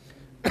ta'ala.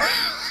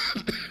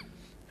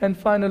 And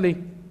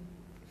finally,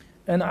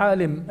 an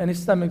alim, an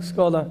Islamic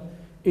scholar,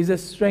 is a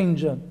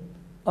stranger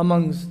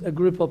amongst a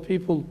group of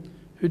people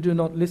who do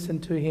not listen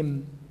to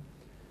him.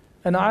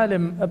 An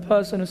alim, a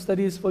person who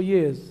studies for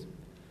years.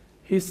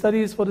 He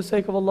studies for the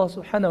sake of Allah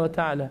subhanahu wa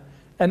ta'ala.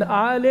 An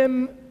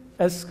alim,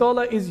 a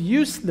scholar, is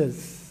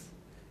useless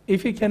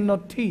if he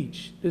cannot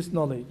teach this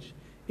knowledge,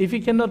 if he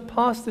cannot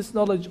pass this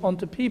knowledge on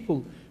to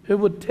people who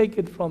would take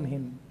it from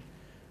him.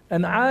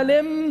 An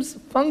alim's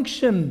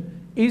function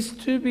is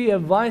to be a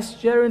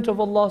vicegerent of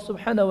Allah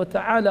subhanahu wa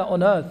ta'ala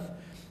on earth.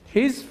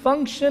 His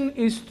function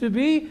is to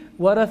be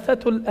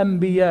warathatul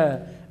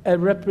anbiya, a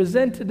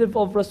representative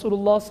of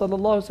Rasulullah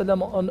sallallahu alaihi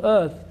wasallam on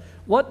earth.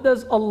 What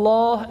does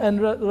Allah and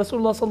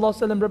Rasulullah sallallahu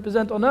alaihi wasallam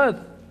represent on earth?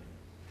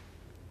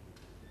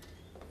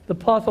 The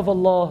path of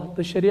Allah,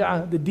 the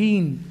Sharia, the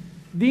Deen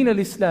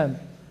al-Islam.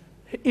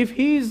 If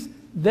he's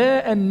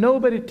there and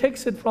nobody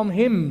takes it from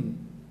him,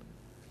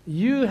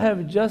 you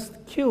have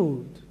just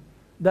killed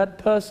that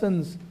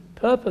person's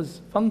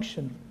purpose,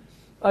 function.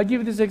 I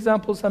give this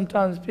example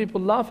sometimes,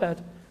 people laugh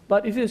at,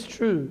 but it is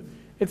true.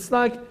 It's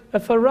like a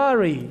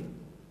Ferrari,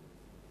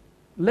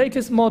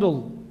 latest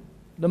model,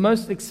 the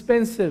most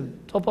expensive,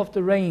 top of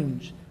the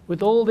range,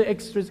 with all the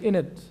extras in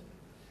it,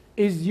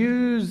 is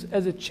used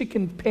as a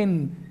chicken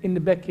pen in the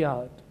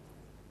backyard.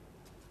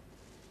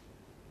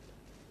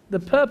 the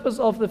purpose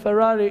of the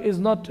Ferrari is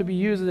not to be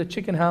used as a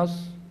chicken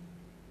house.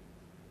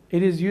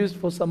 It is used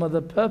for some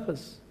other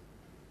purpose.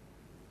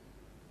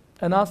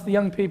 And ask the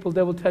young people,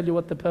 they will tell you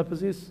what the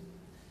purpose is.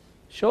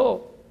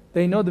 Sure,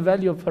 they know the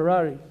value of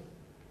Ferrari.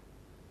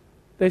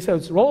 They say,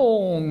 it's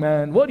wrong,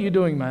 man. What are you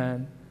doing,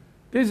 man?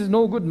 This is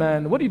no good,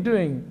 man. What are you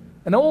doing?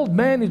 An old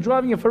man is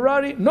driving a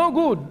Ferrari? No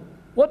good.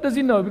 What does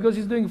he know? Because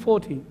he's doing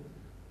 40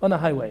 on a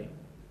highway.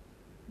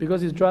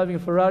 Because he's driving a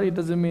Ferrari, it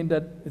doesn't mean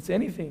that it's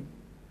anything.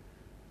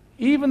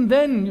 Even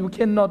then, you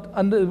cannot,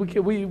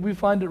 we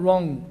find it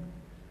wrong.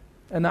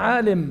 An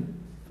alim,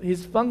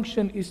 his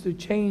function is to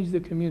change the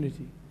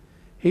community.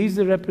 He's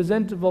the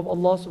representative of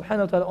Allah subhanahu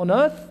wa ta'ala on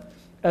earth,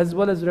 as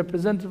well as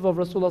representative of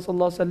Rasulullah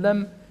sallallahu alaihi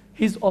wasallam.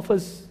 His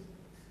office,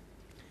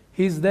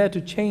 he's there to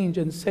change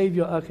and save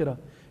your akhirah.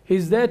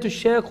 He's there to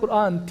share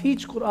Quran,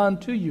 teach Quran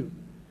to you.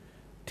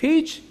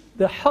 Teach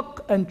the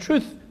haqq and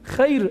truth,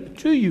 khair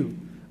to you.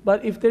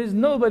 But if there is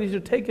nobody to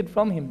take it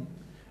from him,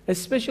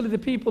 especially the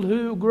people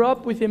who grew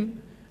up with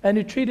him and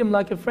who treat him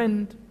like a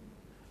friend,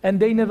 and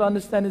they never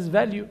understand his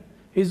value,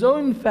 his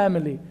own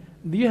family,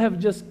 you have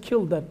just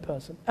killed that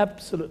person,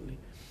 absolutely.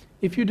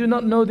 If you do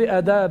not know the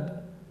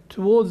adab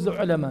towards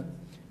the ulama,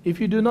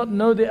 if you do not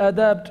know the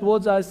adab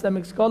towards our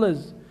Islamic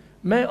scholars,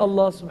 may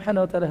Allah subhanahu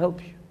wa ta'ala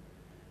help you.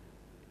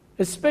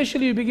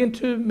 Especially you begin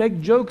to make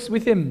jokes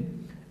with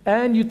him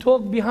and you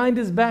talk behind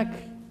his back,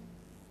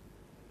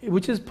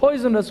 which is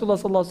poison, Rasulullah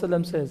sallallahu alaihi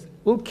wasallam says,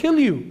 will kill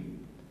you.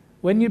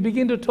 When you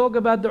begin to talk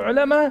about the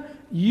ulama,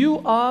 you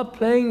are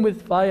playing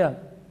with fire.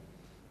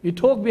 You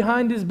talk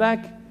behind his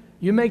back,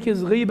 you make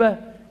his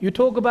ghibah, you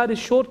talk about his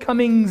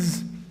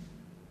shortcomings,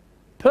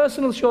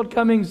 personal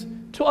shortcomings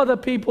to other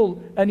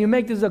people, and you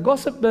make this a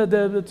gossip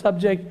the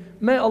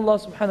subject. May Allah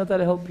subhanahu wa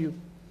ta'ala help you.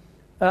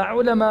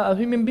 Ulama are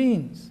human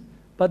beings,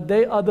 but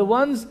they are the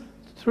ones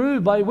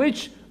by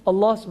which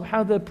Allah subhanahu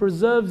wa ta'ala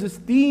preserves this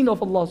deen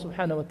of Allah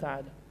subhanahu wa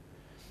ta'ala.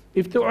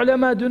 If the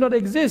ulama do not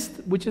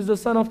exist, which is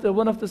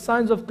one of the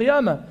signs of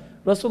Qiyamah,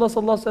 Rasulullah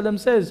sallallahu alaihi wasallam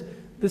says,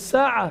 the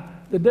sa'ah,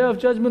 the day of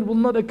judgment will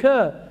not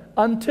occur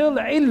until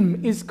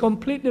ilm is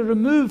completely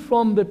removed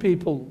from the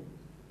people.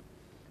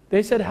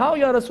 They said, how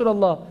ya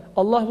Rasulullah?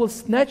 Allah will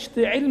snatch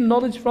the ilm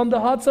knowledge from the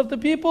hearts of the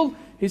people?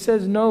 He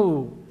says,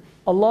 no.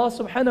 Allah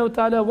subhanahu wa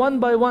ta'ala one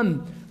by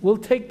one will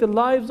take the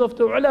lives of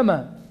the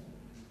ulama,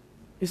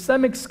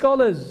 Islamic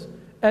scholars,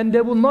 and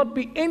there will not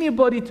be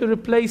anybody to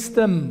replace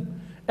them.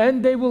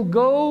 And they will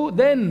go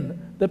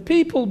then, the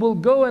people will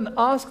go and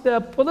ask their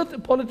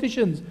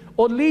politicians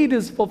or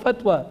leaders for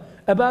fatwa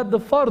about the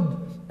fard,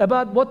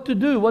 about what to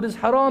do, what is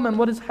haram and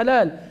what is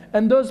halal.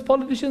 And those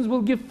politicians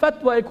will give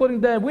fatwa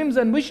according to their whims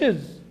and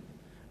wishes.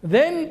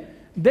 Then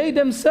they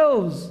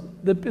themselves,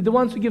 the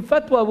ones who give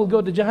fatwa, will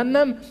go to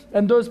Jahannam,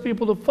 and those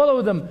people who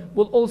follow them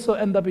will also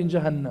end up in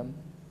Jahannam.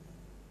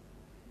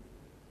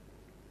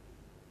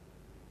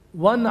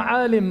 One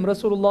alim,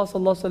 Rasulullah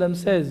sallallahu alaihi wasallam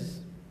says,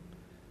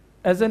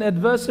 as an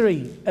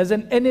adversary, as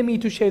an enemy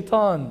to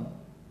shaitan,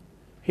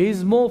 he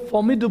is more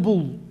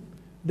formidable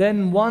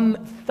than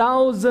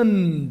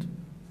 1,000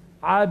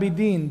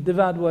 abidin,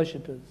 devout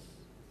worshippers.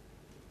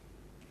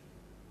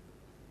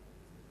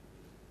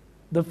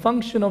 The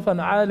function of an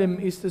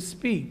alim is to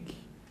speak.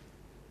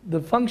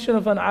 The function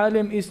of an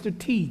alim is to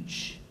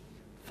teach.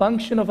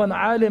 Function of an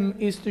alim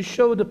is to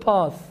show the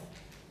path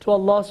to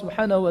Allah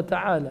subhanahu wa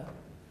ta'ala.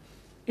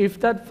 If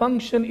that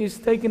function is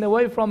taken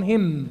away from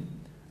him,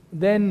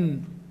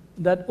 then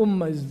that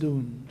ummah is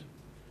doomed.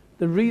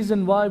 The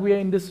reason why we are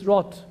in this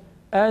rot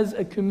as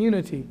a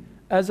community,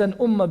 as an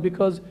ummah,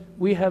 because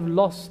we have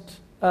lost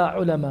our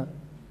ulama.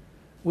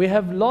 We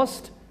have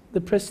lost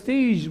the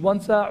prestige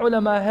once our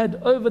ulama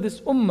had over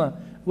this ummah,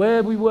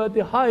 where we were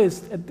the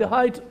highest, at the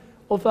height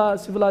of our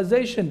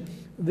civilization.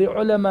 The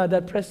ulama,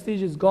 that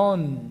prestige is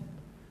gone.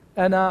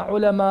 And our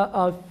ulama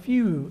are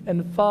few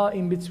and far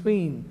in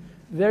between,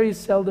 very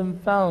seldom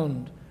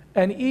found.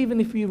 And even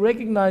if we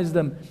recognize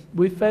them,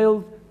 we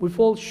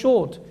fall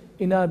short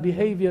in our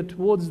behavior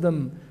towards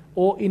them,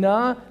 or in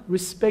our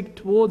respect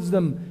towards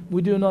them.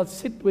 We do not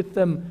sit with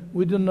them,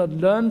 we do not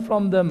learn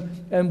from them,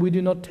 and we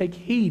do not take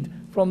heed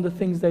from the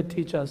things they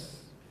teach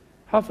us.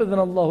 Hafidhan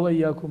Allahu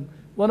ayyakum.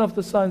 One of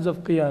the signs of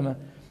Qiyamah.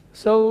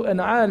 So an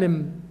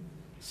alim,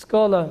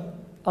 scholar,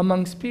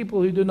 amongst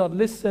people who do not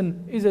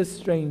listen is a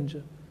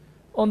stranger.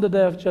 On the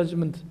day of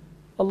judgment,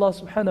 Allah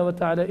subhanahu wa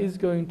ta'ala is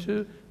going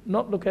to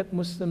not look at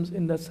Muslims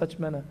in that such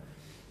manner.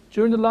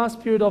 During the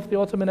last period of the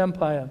Ottoman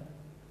Empire,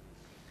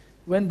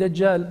 when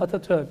Dajjal,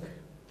 Ataturk,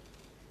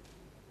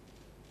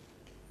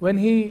 when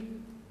he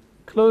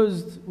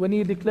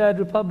declared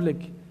republic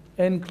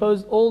and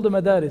closed all the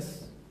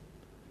madaris,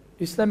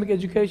 Islamic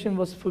education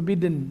was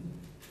forbidden.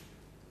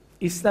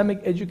 Islamic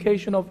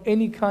education of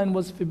any kind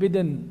was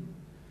forbidden.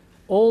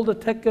 All the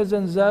tekkas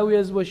and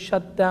zawiyas were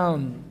shut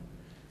down.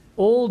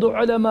 All the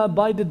ulama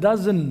by the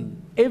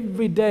dozen,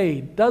 every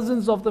day,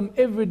 dozens of them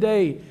every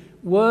day,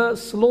 were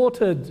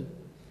slaughtered.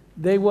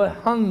 They were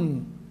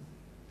hung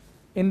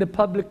in the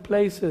public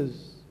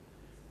places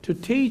to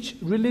teach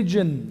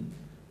religion,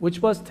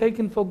 which was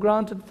taken for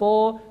granted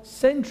for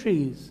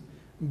centuries.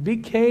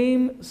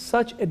 became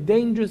such a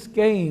dangerous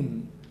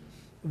game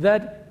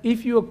that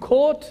if you are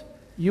caught,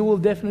 you will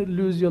definitely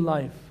lose your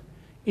life.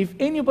 If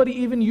anybody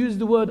even used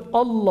the word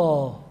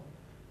Allah,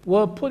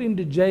 were put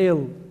into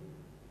jail.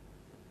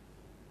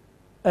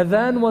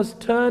 Adhan was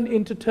turned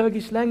into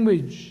Turkish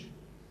language.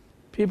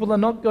 People are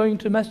not going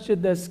to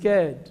masjid, they're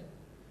scared.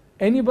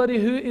 Anybody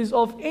who is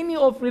of any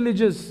of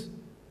religious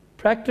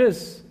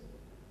practice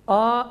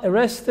are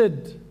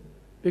arrested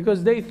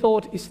because they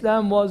thought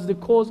Islam was the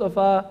cause of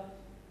our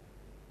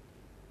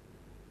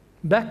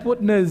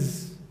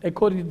backwardness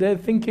according to their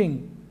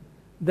thinking.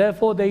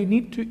 Therefore, they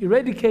need to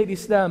eradicate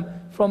Islam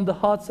from the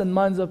hearts and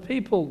minds of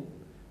people.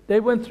 They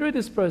went through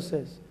this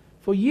process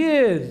for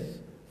years,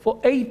 for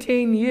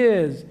 18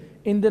 years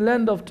in the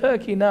land of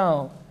Turkey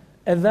now.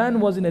 Adhan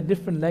was in a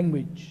different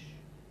language.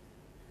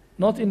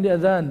 Not in the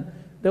Adhan.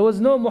 There was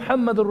no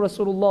Muhammadur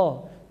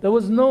Rasulullah. There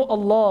was no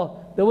Allah.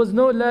 There was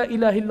no La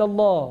ilaha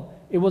illallah.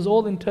 It was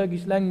all in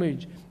Turkish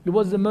language. It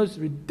was the most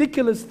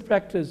ridiculous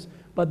practice,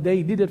 but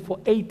they did it for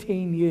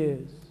 18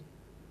 years.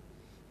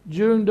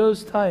 During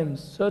those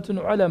times, certain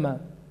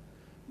ulama,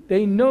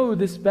 they know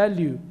this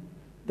value.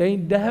 They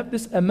have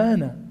this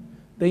amana.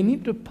 They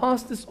need to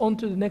pass this on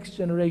to the next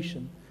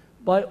generation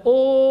by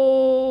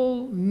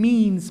all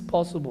means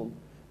possible,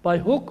 by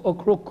hook or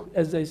crook,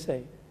 as they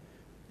say.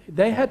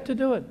 They had to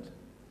do it.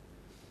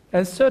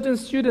 And certain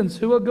students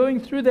who are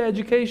going through their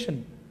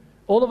education,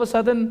 all of a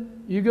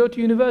sudden, you go to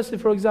university,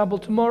 for example,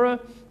 tomorrow,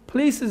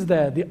 police is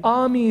there, the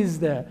army is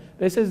there.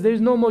 They says,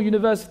 there's no more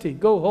university,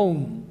 go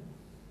home.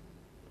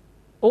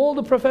 All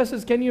the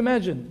professors, can you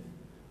imagine?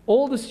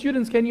 All the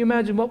students, can you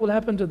imagine what will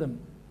happen to them?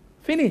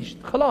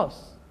 Finished, khalas.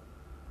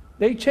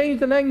 They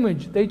changed the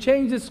language, they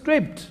changed the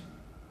script.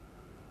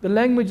 The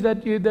language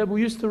that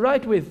we used to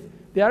write with,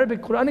 the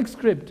Arabic Quranic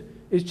script,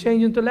 is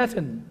changed into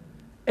Latin.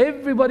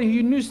 Everybody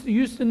who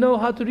used to know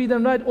how to read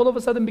and write all of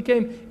a sudden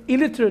became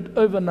illiterate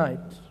overnight.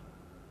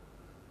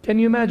 Can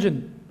you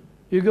imagine?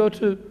 You go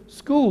to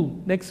school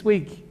next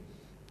week,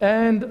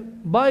 and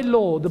by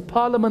law, the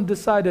parliament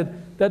decided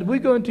that we're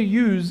going to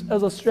use,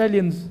 as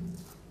Australians,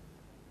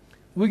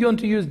 we're going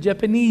to use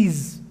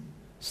Japanese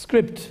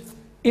script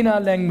in our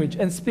language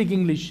and speak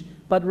English,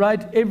 but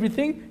write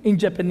everything in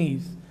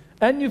Japanese.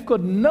 And you've got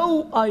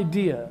no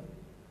idea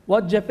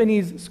what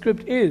Japanese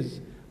script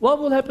is. What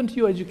will happen to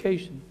your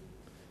education?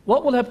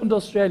 What will happen to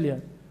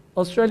Australia?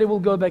 Australia will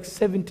go back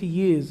 70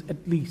 years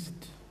at least.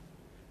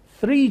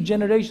 3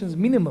 generations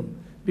minimum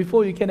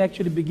before you can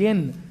actually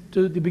begin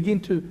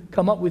to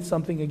come up with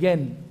something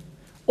again.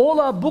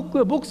 All our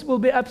books will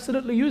be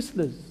absolutely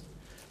useless.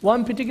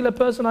 One particular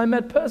person I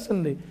met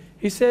personally,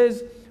 he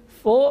says,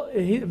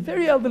 a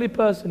very elderly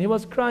person, he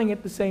was crying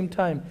at the same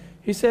time.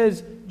 He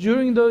says,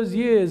 during those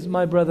years,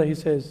 my brother, he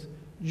says,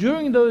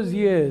 during those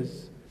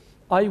years,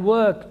 I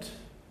worked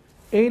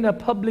in a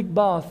public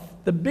bath,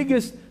 the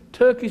biggest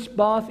Turkish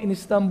bath in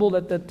Istanbul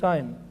at that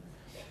time,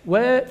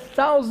 where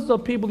thousands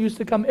of people used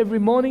to come every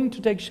morning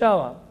to take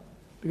shower,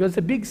 because it's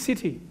a big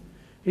city.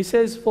 He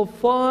says, for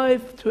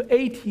 5 to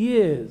 8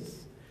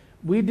 years,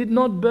 we did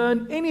not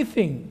burn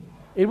anything.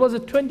 It was a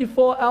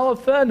 24-hour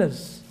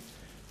furnace.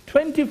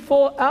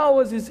 24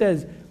 hours, he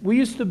says, we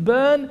used to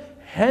burn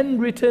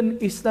handwritten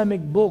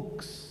Islamic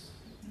books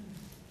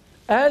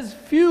as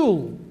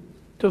fuel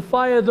to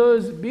fire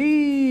those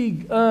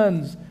big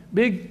urns,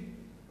 big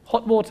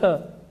hot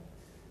water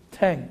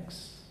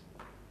tanks.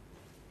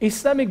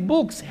 Islamic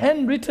books,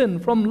 handwritten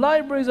from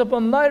libraries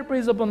upon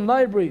libraries upon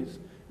libraries.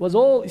 It was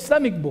all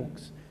Islamic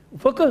books,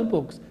 fiqh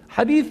books,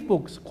 hadith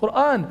books,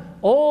 Quran,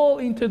 all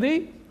into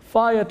the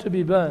fire to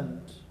be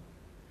burned.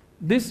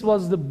 This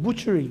was the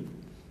butchery.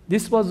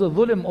 This was the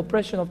dhulm,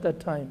 oppression of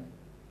that time.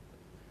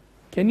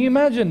 Can you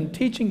imagine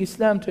teaching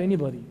Islam to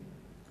anybody?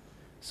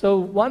 So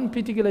one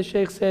particular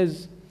sheikh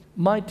says,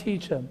 my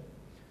teacher,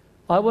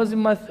 I was in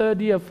my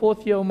 3rd year,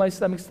 4th year of my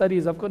Islamic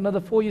studies. I've got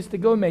another 4 years to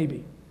go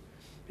maybe.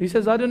 He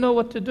says, I don't know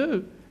what to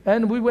do.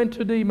 And we went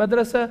to the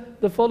madrasa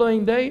the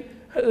following day.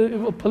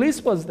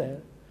 Police was there.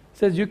 He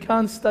says, you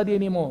can't study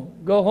anymore.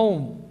 Go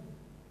home.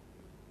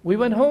 We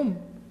went home.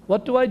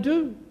 What do I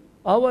do?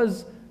 I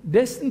was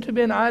destined to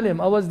be an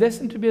alim. I was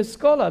destined to be a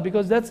scholar,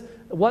 because that's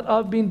what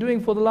I've been doing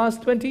for the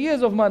last 20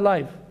 years of my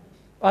life.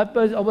 I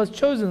was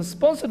chosen,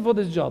 sponsored for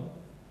this job.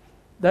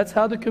 That's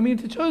how the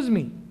community chose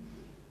me.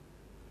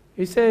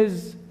 He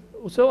says,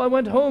 so I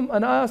went home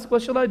and I asked,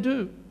 what shall I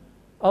do?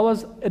 I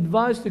was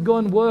advised to go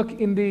and work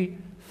in the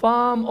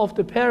farm of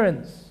the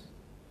parents.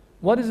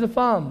 What is the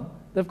farm?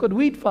 They've got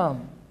wheat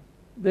farm.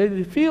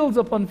 The fields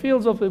upon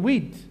fields of the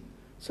wheat.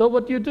 So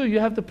what do? You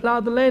have to plow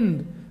the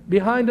land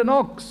behind an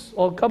ox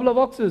or a couple of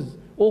oxes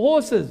or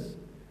horses,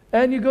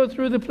 and you go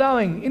through the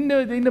plowing in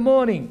the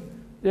morning,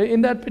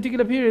 in that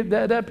particular period,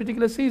 that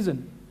particular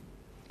season.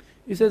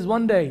 He says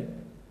one day,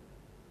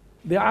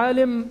 the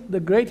alim, the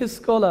greatest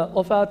scholar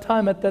of our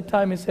time at that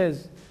time, he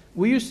says,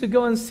 we used to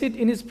go and sit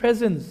in his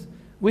presence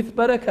with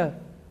barakah,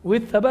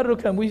 with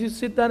tabarrukah. We used to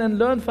sit down and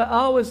learn for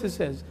hours, he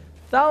says.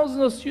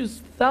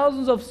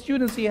 Thousands of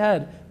students he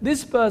had.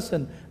 This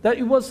person, that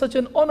it was such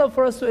an honor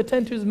for us to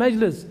attend to his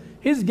majlis.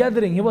 His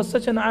gathering, he was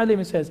such an alim,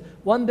 he says.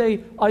 One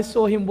day I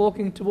saw him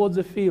walking towards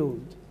a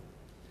field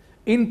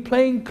in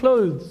plain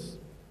clothes.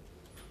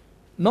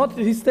 Not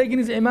he's taking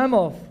his imam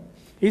off.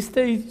 He's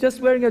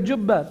just wearing a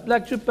jubbah,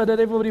 black jubbah that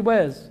everybody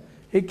wears.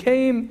 He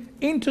came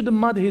into the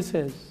mud, he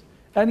says,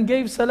 and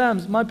gave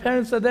salams. My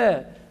parents are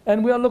there,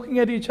 and we are looking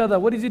at each other.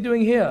 What is he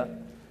doing here?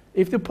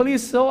 If the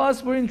police saw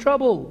us, we're in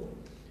trouble.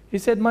 He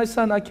said, my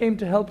son, I came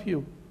to help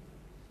you.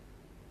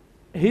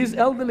 He's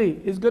elderly,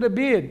 he's got a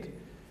beard.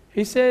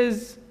 He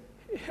says,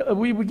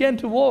 we began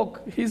to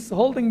walk. He's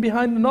holding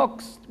behind an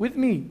ox with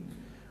me.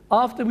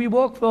 After we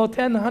walked for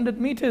 10,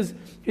 100 meters,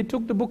 he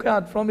took the book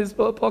out from his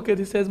pocket.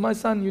 He says, my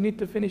son, you need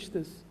to finish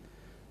this.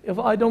 If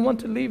I don't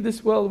want to leave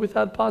this world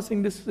without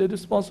passing this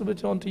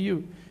responsibility on to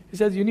you. He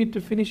says, you need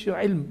to finish your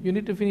ilm. You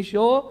need to finish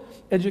your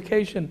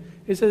education.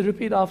 He says,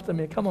 repeat after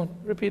me. Come on,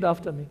 repeat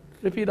after me.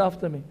 Repeat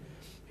after me.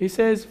 He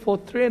says, for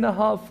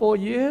 3.5, 4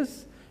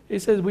 years, he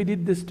says, we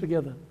did this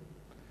together.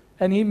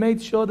 And he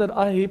made sure that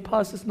he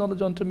passed this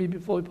knowledge on to me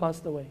before he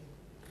passed away.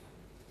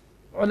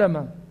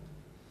 Ulama.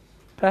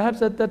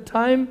 Perhaps at that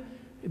time,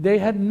 they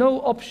had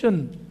no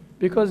option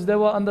because they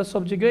were under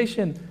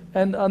subjugation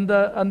and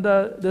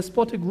under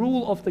despotic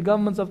rule of the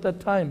governments of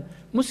that time.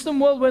 Muslim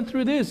world went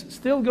through this,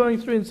 still going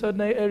through in certain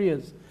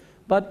areas.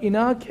 But in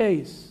our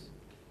case,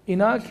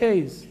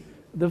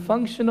 the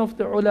function of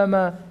the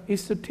ulama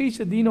is to teach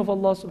the deen of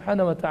Allah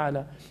subhanahu wa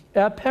ta'ala.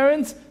 Our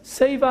parents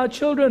save our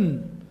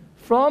children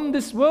from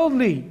this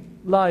worldly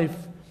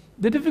life,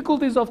 the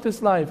difficulties of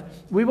this life.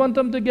 We want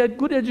them to get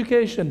good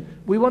education.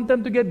 We want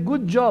them to get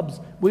good jobs.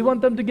 We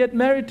want them to get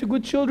married to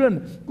good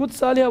children, good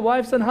salihah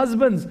wives and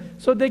husbands,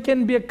 so they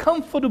can be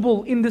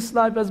comfortable in this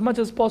life as much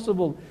as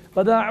possible.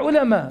 But our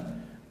ulama,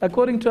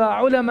 according to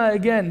our ulama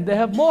again, they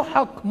have more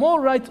haqq, more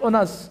right on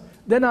us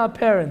than our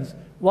parents.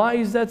 Why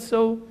is that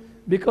so?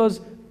 Because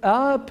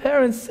our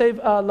parents save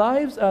our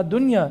lives, our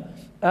dunya.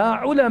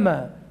 Our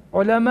ulama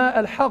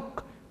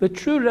al-haqq, the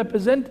true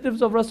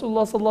representatives of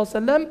Rasulullah sallallahu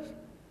alaihi wasallam,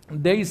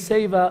 they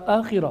save our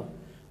akhirah.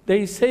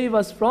 They save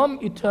us from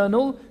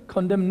eternal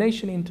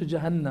condemnation into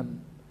Jahannam.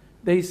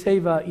 They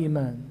save our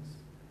imans.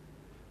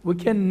 We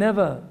can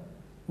never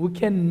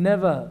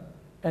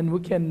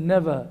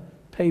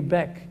pay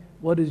back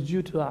what is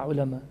due to our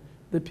ulama,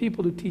 the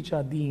people who teach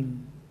our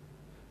deen.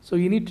 So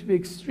you need to be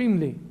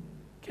extremely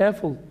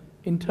careful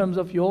in terms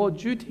of your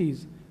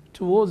duties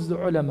towards the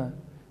ulama.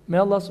 May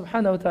Allah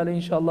subhanahu wa ta'ala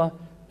inshallah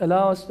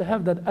allow us to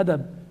have that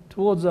adab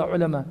towards our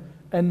ulama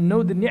and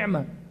know the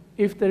ni'mah.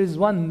 If there is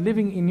one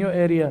living in your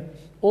area,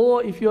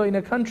 or if you're in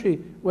a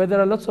country where there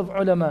are lots of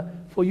ulama,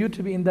 for you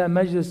to be in their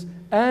majlis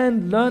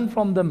and learn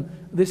from them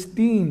this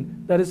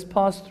deen that is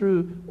passed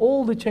through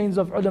all the chains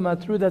of ulama,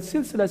 through that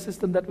silsila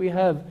system that we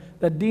have,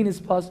 that deen is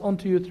passed on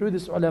to you through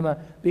this ulama,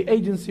 the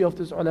agency of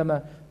this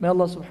ulama. May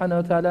Allah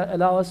subhanahu wa ta'ala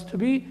allow us to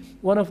be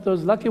one of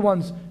those lucky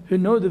ones who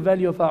know the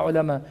value of our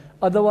ulama.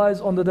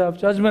 Otherwise, on the day of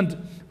judgment,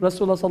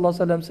 Rasulullah sallallahu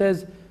alaihi wasallam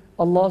says,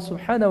 Allah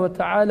subhanahu wa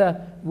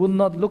ta'ala will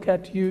not look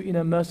at you in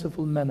a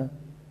merciful manner.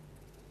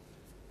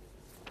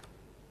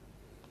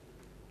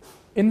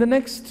 In the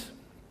next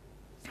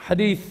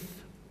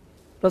hadith,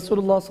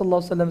 Rasulullah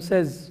sallallahu alaihi wasallam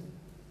says,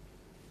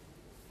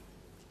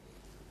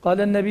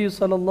 قال النبي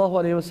صلى الله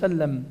عليه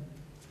وسلم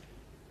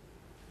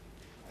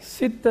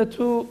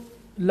ستة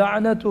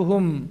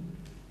لعنتهم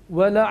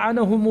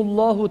ولعنهم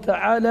الله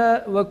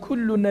تعالى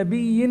وكل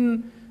نبي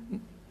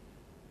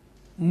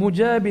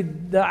مجاب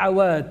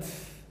الدعوات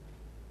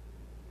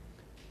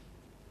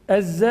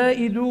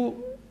الزائد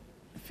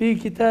في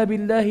كتاب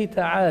الله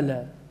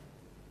تعالى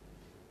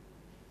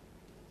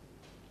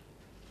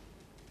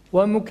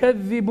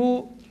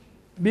ومكذب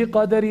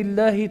بقدر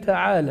الله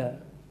تعالى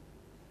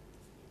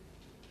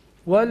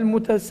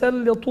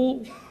والمتسلط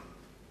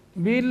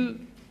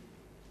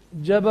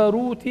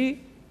بالجبروت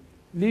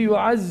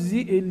ليعز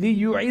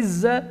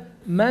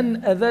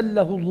من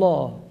أذله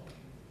الله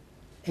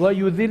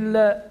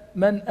ويذل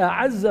من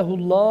أعزه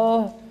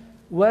الله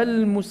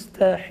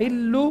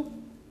والمستحل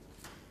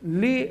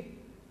لحرم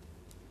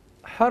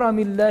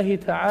الله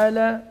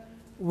تعالى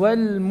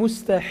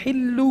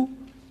والمستحل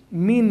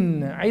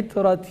من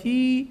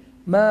عترتي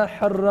ما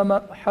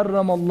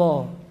حرم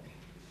الله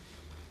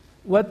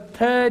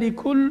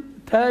والتارك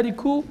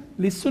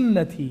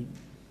لسنتي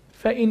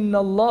فإن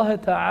الله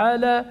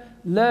تعالى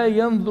لا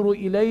ينظر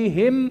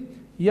إليهم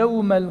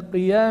يوم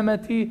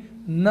القيامة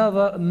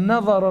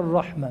نظر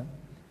الرحمة.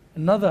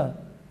 Another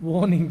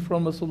warning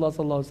from Rasulullah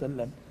sallallahu alaihi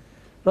wasallam.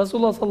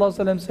 Rasulullah sallallahu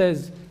alaihi wasallam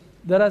says,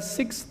 there are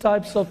 6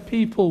 types of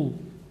people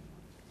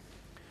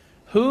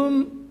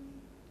whom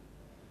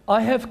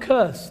I have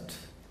cursed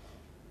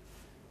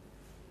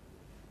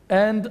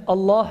and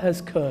Allah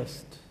has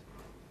cursed.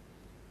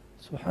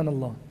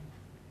 Subhanallah.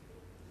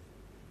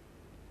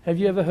 Have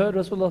you ever heard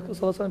Rasulullah sallallahu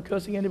alaihi wasallam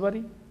cursing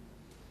anybody?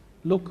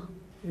 Look,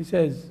 he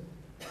says,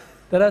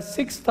 there are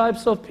 6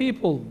 types of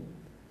people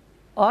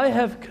I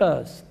have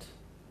cursed.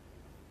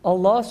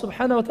 Allah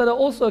subhanahu wa ta'ala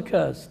also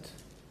cursed.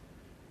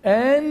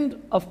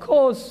 And of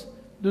course,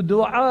 the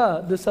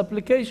dua, the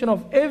supplication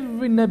of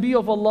every Nabi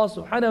of Allah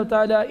subhanahu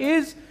wa ta'ala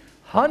is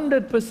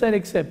 100%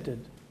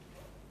 accepted.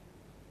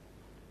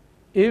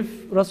 If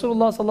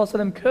Rasulullah sallallahu alaihi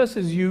wasallam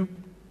curses you,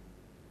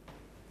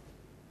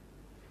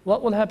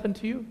 what will happen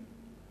to you?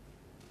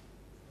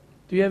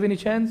 Do you have any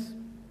chance?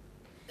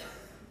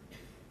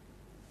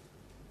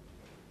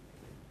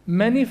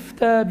 Man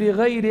ifta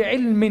bighayri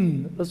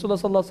ilmin, Rasulullah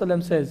sallallahu alaihi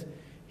wasallam says,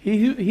 he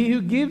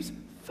who gives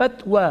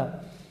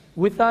fatwa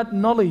without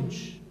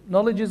knowledge.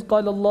 Knowledge is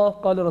قال Allah,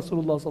 قال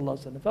Rasulullah sallallahu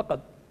alaihi wasallam.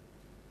 فقط.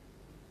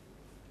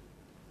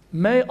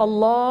 May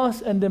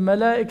Allah's and the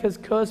malaika's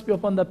curse be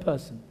upon that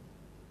person.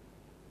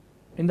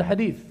 In the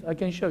hadith, I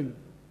can show you.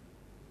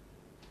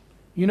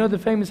 You know the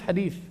famous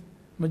hadith,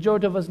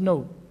 majority of us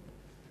know.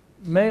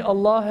 May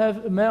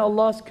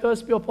Allah's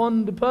curse be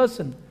upon the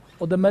person,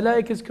 or the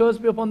malaika's curse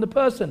be upon the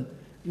person.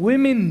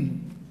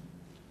 Women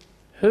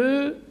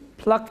who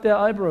pluck their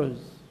eyebrows,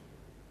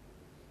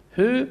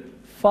 who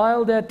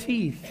file their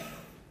teeth,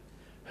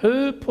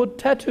 who put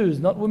tattoos,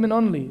 not women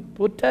only,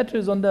 put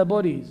tattoos on their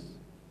bodies.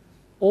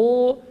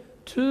 Or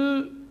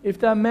if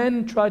they are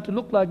men, try to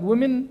look like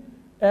women,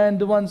 and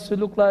the ones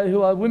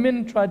who are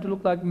women try to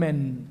look like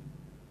men.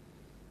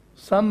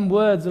 Some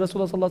words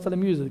Rasulullah sallallahu alaihi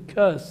wasallam uses,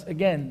 curse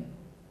again,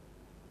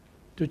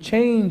 to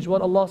change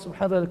what Allah subhanahu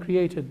wa ta'ala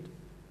created.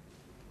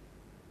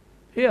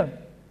 Here,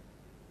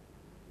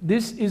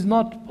 this is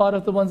not part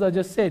of the ones I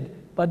just said,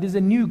 but this is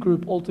a new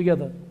group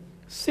altogether.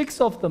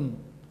 6 of them.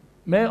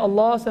 May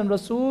Allah's and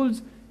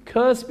Rasul's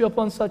curse be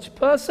upon such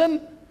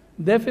person.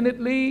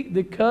 Definitely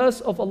the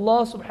curse of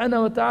Allah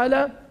subhanahu wa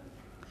ta'ala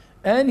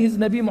and His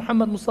Nabi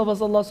Muhammad Mustafa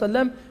sallallahu alaihi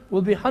wasallam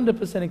will be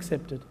 100%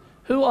 accepted.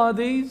 Who are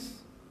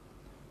these?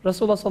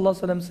 Rasulullah sallallahu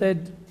alaihi wasallam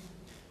said,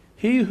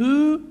 he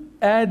who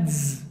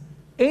adds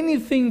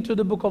anything to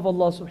the book of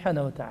Allah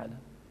subhanahu wa ta'ala.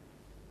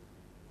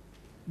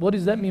 What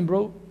does that mean,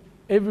 bro?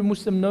 Every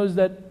Muslim knows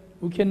that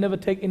we can never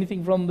take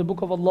anything from the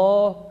book of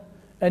Allah,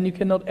 and you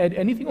cannot add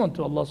anything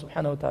onto Allah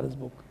subhanahu wa ta'ala's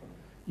book.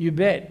 You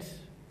bet.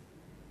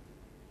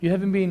 You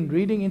haven't been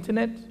reading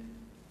internet?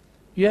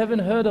 You haven't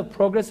heard of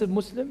progressive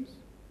Muslims?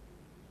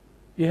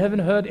 You haven't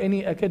heard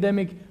any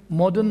academic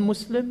modern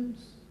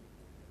Muslims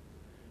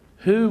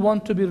who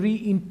want to be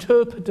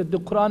reinterpreted? The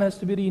Quran has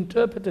to be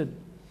reinterpreted.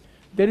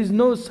 There is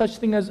no such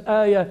thing as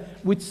ayah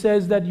which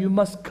says that you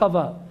must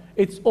cover.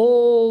 It's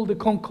all the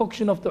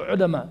concoction of the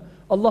ulama.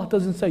 Allah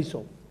doesn't say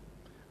so.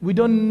 We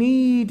don't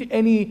need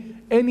any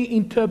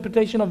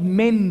interpretation of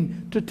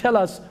men to tell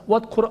us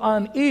what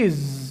Quran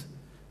is.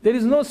 There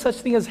is no such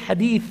thing as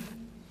hadith.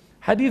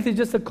 Hadith is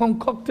just a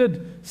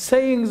concocted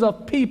sayings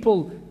of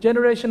people,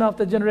 generation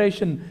after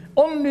generation.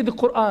 Only the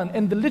Quran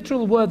and the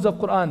literal words of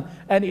Quran.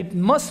 And it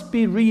must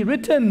be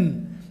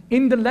rewritten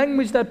in the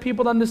language that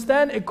people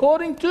understand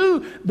according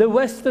to the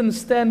Western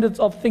standards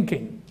of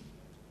thinking.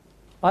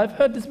 I've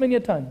heard this many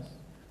times.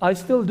 I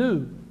still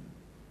do.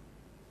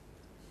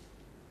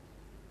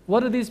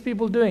 What are these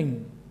people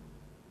doing?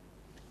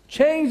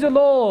 Change the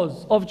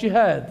laws of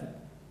jihad.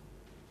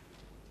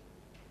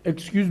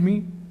 Excuse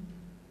me?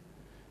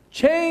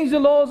 Change the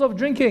laws of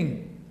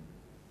drinking.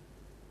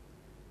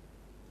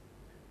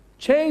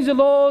 Change the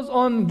laws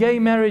on gay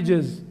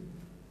marriages.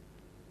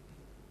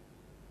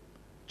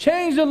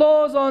 Change the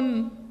laws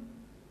on,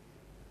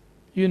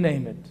 you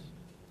name it.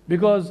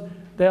 Because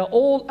they are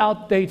all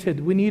outdated.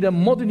 We need a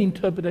modern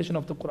interpretation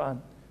of the Quran.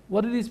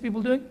 What are these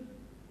people doing?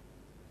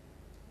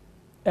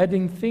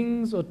 Adding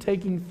things or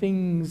taking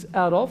things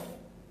out of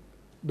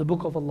the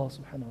book of Allah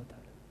subhanahu wa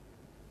ta'ala.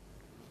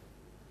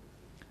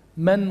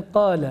 Man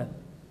qala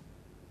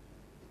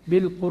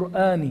bil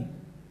Qur'ani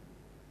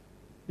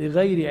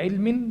bighayri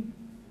ilmin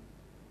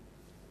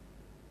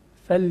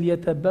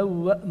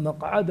falyatabawwa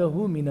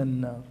maq'adahu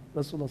minan nar.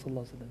 Rasulullah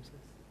sallallahu alaihi wasallam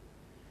says,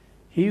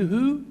 he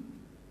who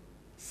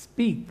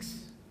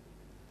speaks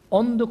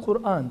on the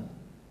Quran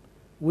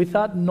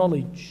without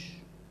knowledge,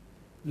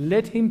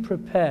 let him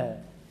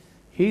prepare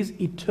his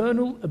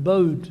eternal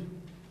abode,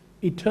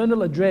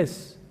 eternal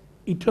address,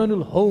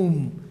 eternal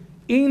home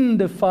in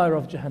the fire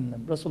of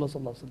Jahannam. Rasulullah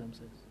sallallahu alaihi wasallam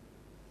says.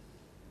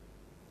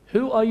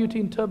 Who are you to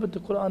interpret the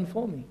Quran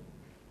for me?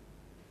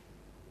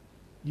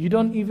 You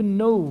don't even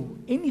know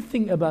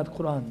anything about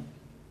Quran.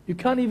 You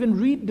can't even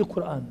read the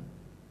Quran.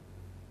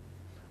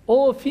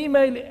 Or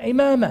female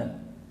imama,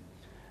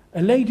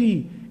 a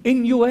lady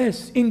in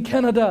US, in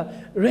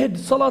Canada, read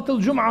Salat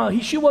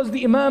al-Jum'ah. She was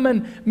the imam,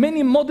 and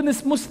many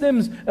modernist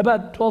Muslims,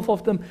 about 12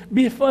 of them,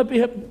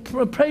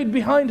 prayed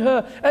behind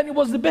her, and it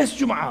was the best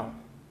Jum'ah.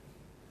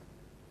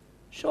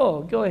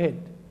 Sure, go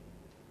ahead.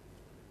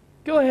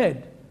 Go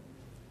ahead.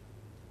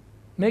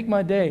 Make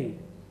my day.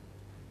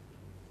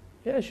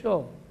 Yeah,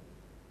 sure.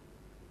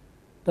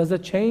 Does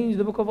that change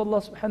the book of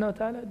Allah subhanahu wa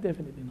ta'ala?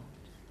 Definitely not.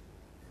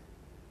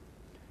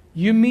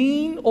 You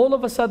mean all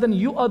of a sudden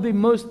you are the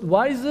most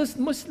wisest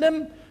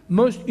Muslim,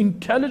 most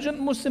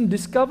intelligent Muslim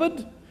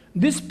discovered?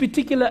 This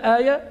particular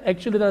ayah,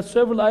 actually there are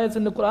several ayahs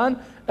in the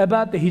Quran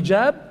about the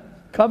hijab,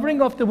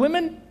 covering of the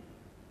women,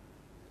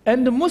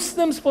 and the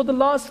Muslims for the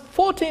last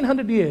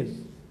 1400 years,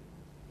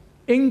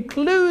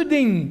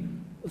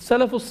 including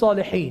Salafus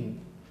Salihin,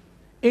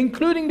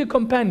 including the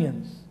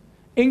companions,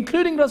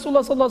 including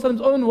Rasulullah sallallahu alaihi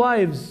wasallam's own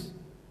wives,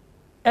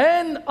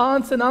 and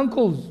aunts and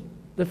uncles,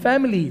 the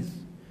families,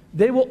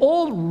 They were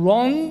all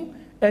wrong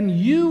and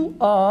you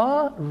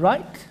are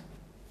right.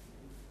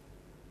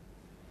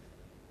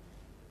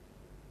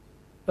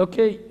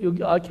 Okay,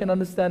 I can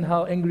understand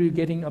how angry you're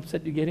getting,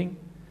 upset you're getting.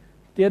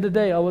 The other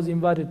day I was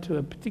invited to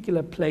a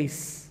particular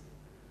place,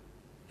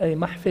 a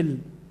mahfil,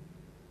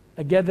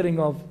 a gathering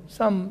of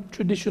some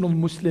traditional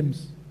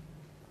Muslims.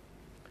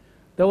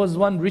 There was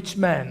one rich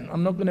man,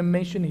 I'm not going to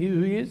mention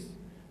who he is,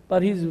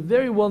 but he's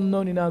very well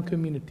known in our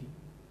community.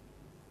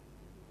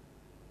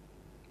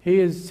 He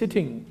is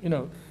sitting,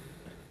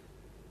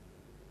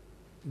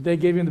 they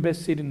gave him the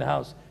best seat in the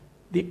house.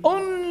 The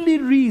only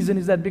reason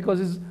is that because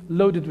he's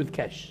loaded with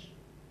cash.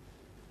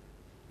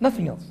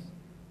 Nothing else.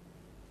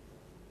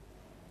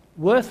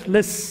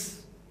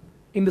 Worthless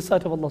in the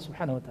sight of Allah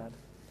subhanahu wa ta'ala.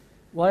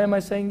 Why am I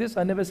saying this?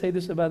 I never say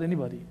this about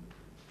anybody.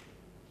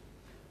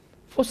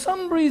 For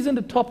some reason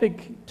the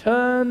topic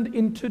turned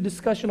into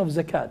discussion of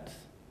zakat.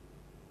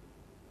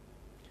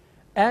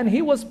 And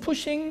he was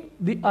pushing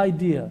the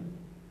idea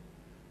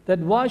that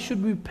why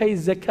should we pay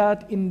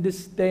zakat in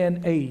this day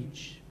and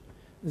age?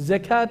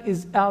 Zakat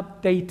is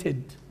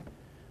outdated.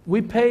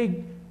 We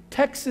pay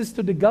taxes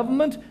to the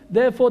government,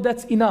 therefore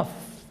that's enough.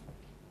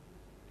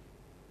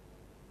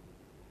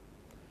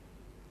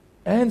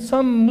 And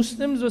some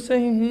Muslims were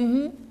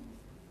saying,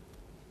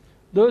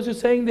 Those who are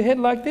saying the head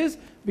like this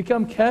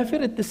become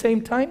kafir at the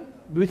same time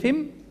with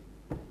him.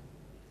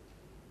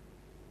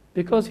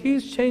 Because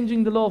he's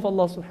changing the law of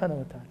Allah subhanahu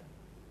wa ta'ala.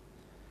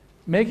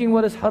 Making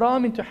what is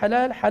haram into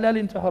halal, halal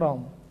into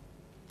haram.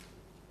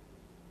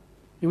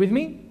 You with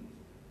me?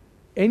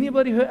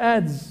 Anybody who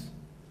adds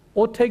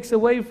or takes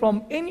away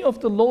from any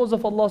of the laws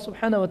of Allah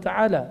subhanahu wa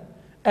ta'ala,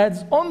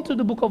 adds on to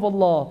the book of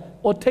Allah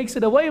or takes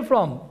it away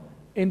from,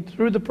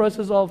 through the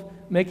process of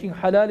making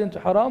halal into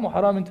haram or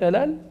haram into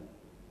halal,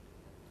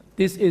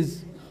 this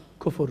is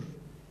kufr.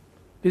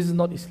 This is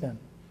not Islam.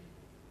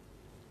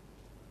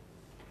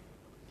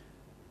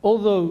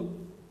 Although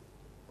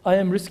I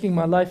am risking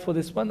my life for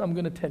this one, I'm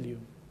going to tell you.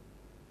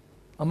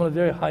 I'm on a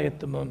very high at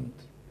the moment.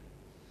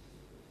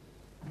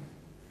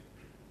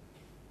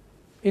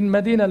 In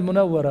Medina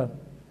al-Munawwara,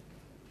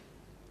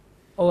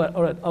 all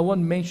right, I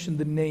won't mention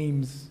the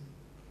names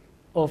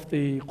of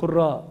the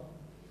Qurra.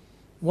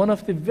 One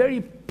of the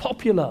very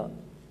popular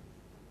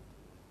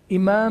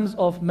Imams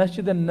of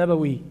Masjid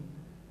al-Nabawi,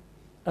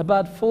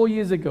 about 4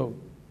 years ago,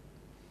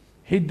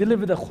 he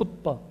delivered a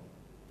khutbah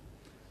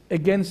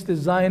against the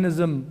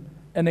Zionism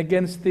and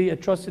against the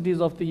atrocities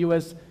of the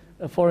US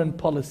foreign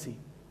policy.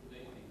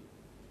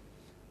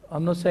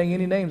 I'm not saying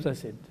any names, I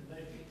said.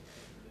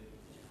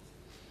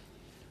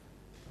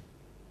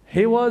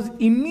 He was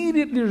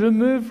immediately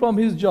removed from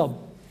his job.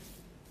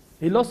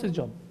 He lost his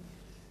job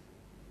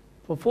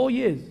for 4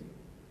 years.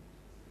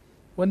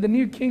 When the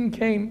new king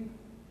came,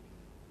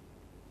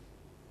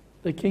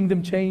 the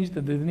kingdom changed,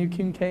 the new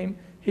king came,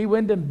 he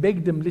went and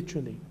begged them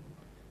literally.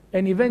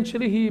 And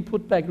eventually he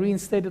put back,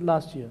 reinstated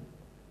last year.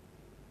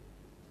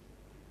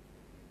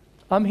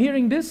 I'm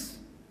hearing this,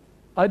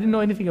 I didn't know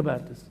anything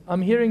about this.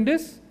 I'm hearing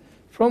this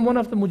from one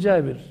of the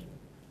Mujawir,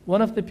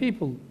 one of the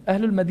people,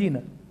 Ahlul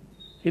Medina.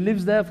 He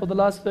lives there for the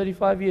last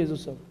 35 years or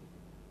so.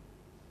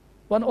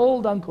 One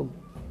old uncle.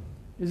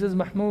 He says,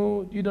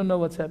 Mahmud, you don't know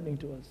what's happening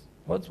to us.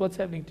 What's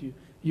happening to you?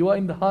 You are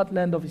in the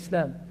heartland of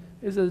Islam.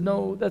 He says,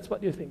 no, that's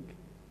what you think.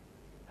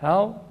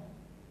 How?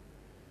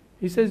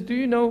 He says, do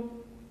you know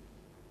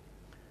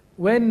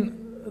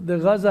when the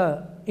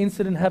Gaza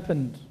incident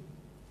happened,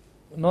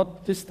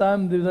 not this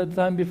time, the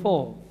time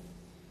before,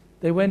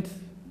 the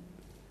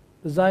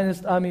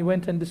Zionist army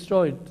went and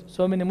destroyed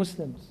so many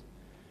Muslims.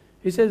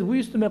 He says, we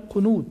used to make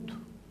qunut,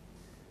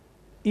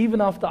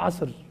 even after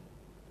Asr,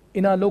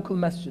 in our local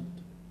masjid,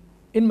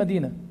 in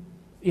Medina.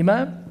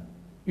 Imam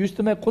used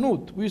to make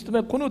qunut. We used to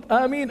make qunut,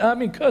 Ameen,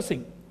 Ameen,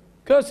 cursing.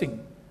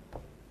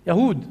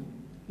 Yahud,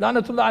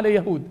 La'natullah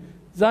alayhi Yahud,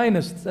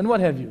 Zionists, and what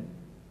have you.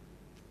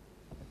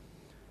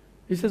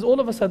 He says, all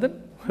of a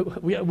sudden,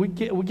 we're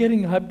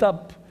getting hyped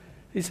up.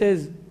 He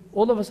says,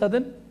 all of a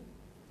sudden,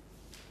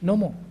 no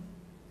more.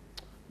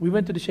 We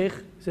went to the Sheikh.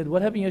 He said,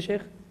 what happened, ya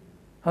Sheikh?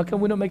 How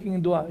come we're not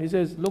making dua? He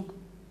says, look,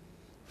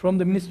 from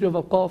the Ministry of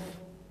Awqaf,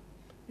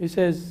 he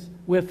says,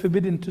 we're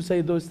forbidden to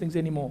say those things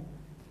anymore.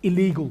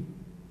 Illegal.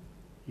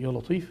 Ya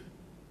Latif.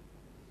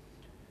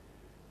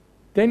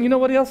 Then you know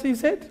what else he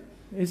said?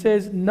 He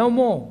says, no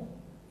more.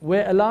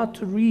 We're allowed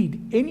to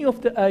read any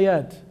of the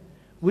ayat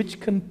which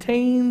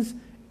contains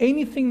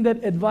anything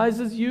that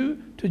advises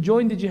you to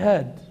join the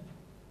jihad.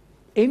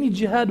 Any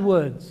jihad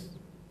words.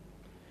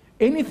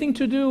 Anything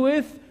to do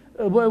with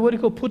what do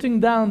you call putting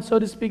down, so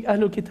to speak,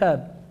 Ahlul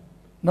Kitab,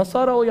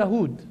 Nasara or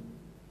Yahud.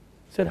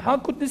 Said, how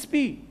could this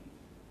be?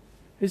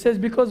 He says,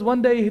 because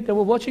one day they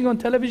were watching on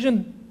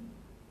television.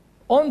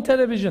 On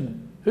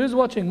television. Who's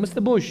watching?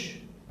 Mr. Bush,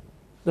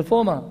 the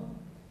former.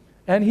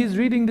 And he's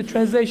reading the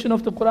translation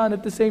of the Quran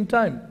at the same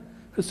time.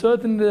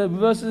 Certain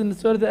verses in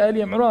Surah Ali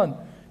Imran.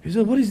 He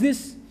said, what is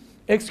this?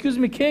 Excuse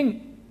me,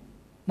 King,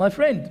 my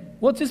friend,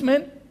 what's this,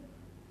 man?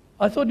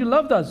 I thought you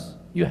loved us.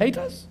 You hate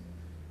us?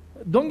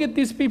 Don't get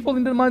these people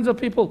in the minds of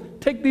people.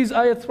 Take these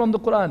ayats from the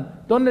Quran.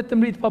 Don't let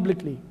them read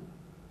publicly.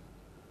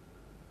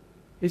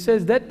 He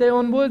says that day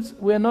onwards,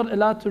 we are not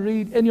allowed to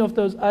read any of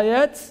those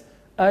ayats,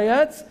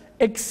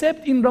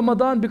 except in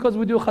Ramadan because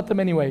we do khatam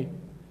anyway.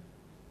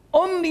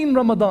 Only in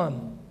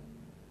Ramadan,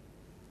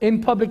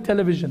 in public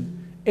television.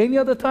 Any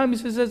other time, he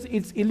says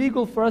it's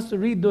illegal for us to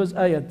read those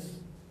ayats.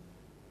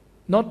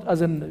 Not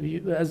as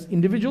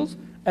individuals,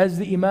 as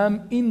the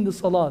Imam in the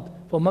Salat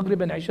for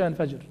Maghrib and Isha and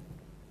Fajr.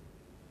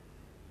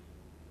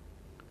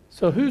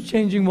 So who's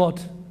changing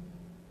what?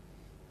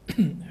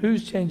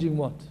 Who's changing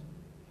what?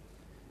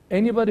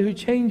 Anybody who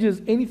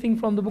changes anything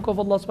from the book of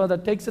Allah subhanahu wa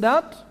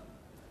ta'ala,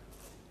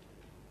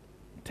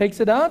 takes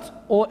it out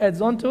or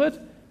adds on to it,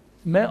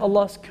 may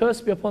Allah's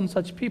curse be upon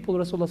such people,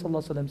 Rasulullah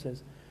sallallahu alaihi wasallam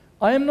says.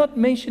 I am not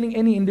mentioning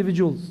any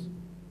individuals.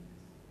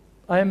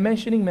 I am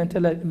mentioning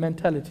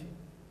mentality.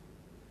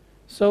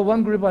 So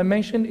one group I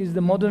mentioned is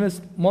the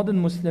modern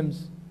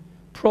Muslims.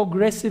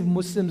 Progressive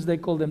Muslims, they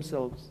call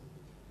themselves.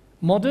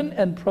 Modern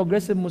and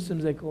progressive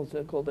Muslims, they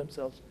call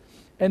themselves.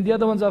 And the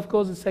other ones, of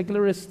course, the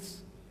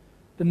secularists,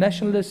 the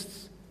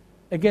nationalists.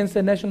 Against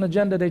their national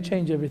agenda, they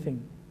change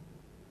everything.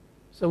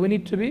 So we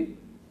need to be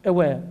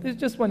aware. This is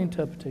just one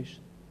interpretation.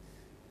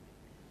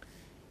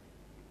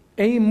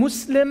 A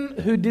Muslim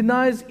who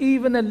denies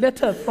even a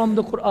letter from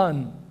the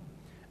Quran,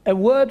 a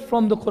word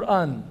from the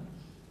Quran,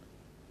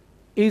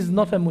 is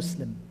not a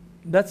Muslim.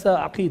 That's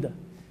our aqidah.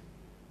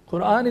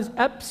 Quran is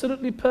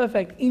absolutely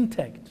perfect,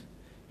 intact.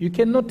 You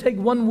cannot take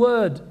one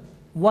word,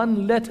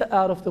 one letter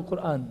out of the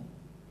Quran.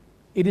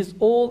 It is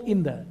all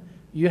in there.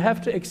 You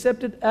have to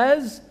accept it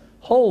as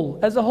a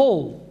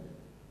whole,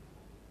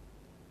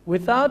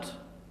 without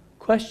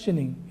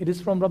questioning. It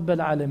is from Rabbil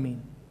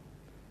Alameen.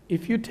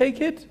 If you take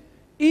it,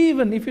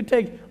 even if you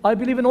take, I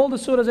believe in all the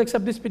surahs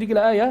except this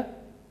particular ayah,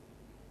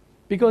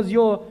 because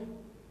your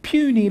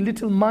puny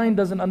little mind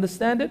doesn't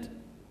understand it,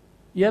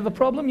 you have a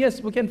problem, yes,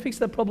 we can fix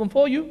that problem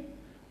for you.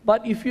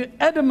 But if you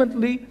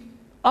adamantly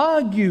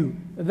argue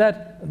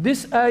that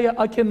this ayah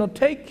I cannot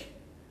take,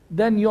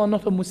 then you are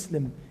not a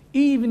Muslim.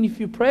 Even if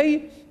you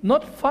pray,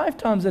 not 5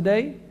 times a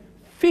day,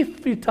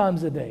 50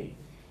 times a day,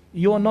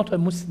 you are not a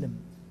Muslim.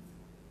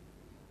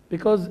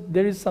 Because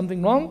there is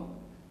something wrong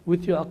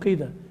with your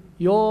aqidah.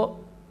 Your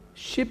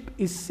ship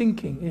is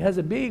sinking. It has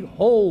a big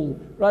hole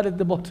right at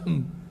the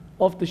bottom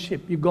of the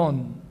ship. You're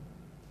gone.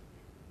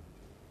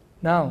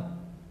 Now,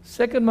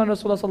 second one,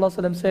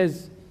 Rasulullah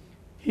says,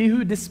 he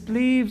who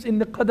disbelieves in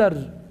the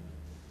qadr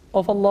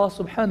of Allah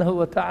subhanahu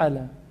wa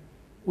ta'ala.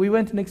 We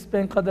went and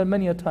explained qadr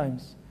many a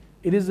times.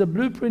 It is a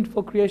blueprint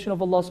for creation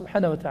of Allah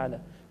subhanahu wa ta'ala.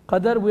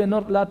 Qadr we are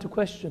not allowed to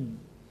question.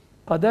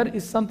 Qadr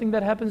is something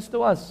that happens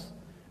to us.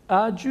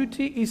 Our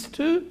duty is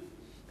to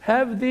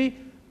have the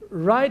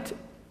right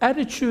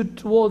attitude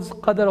towards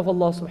qadr of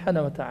Allah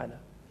subhanahu wa ta'ala.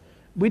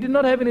 We did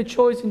not have any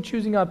choice in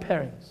choosing our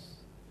parents.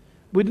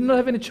 We did not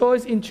have any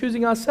choice in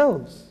choosing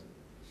ourselves.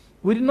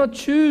 We did not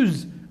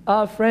choose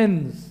our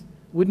friends.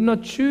 We did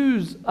not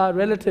choose our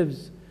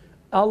relatives.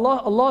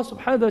 Allah subhanahu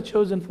wa ta'ala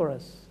chosen for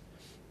us.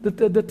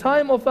 The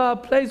time of our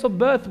place of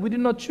birth, we did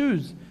not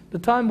choose. The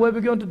time where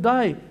we're going to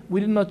die, we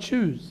did not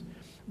choose.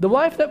 The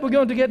wife that we're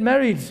going to get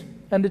married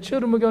and the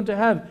children we're going to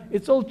have,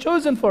 it's all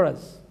chosen for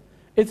us.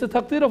 It's a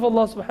taqdeer of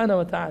Allah subhanahu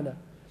wa ta'ala.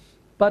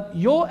 But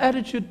your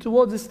attitude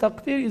towards this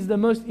taqdeer is the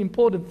most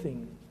important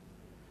thing.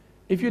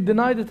 If you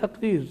deny the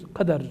taqdeer,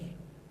 qadar,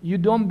 you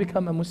don't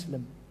become a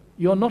Muslim.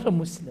 You're not a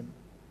Muslim.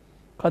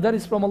 Qadar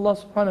is from Allah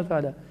subhanahu wa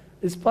ta'ala.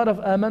 It's part of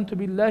amantu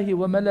billahi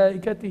wa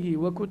malaikatihi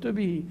wa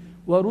kutubihi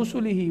wa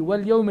rusulihi wal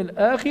yawmi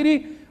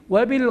al-akhiri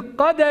wa bil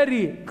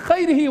qadari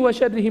khayrihi wa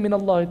sharrihi min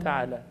Allah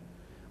ta'ala.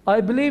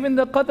 I believe in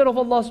the qadr of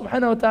Allah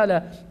subhanahu wa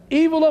ta'ala.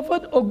 Evil of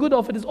it or good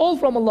of it is all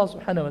from Allah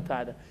subhanahu wa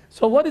ta'ala.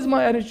 So what is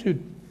my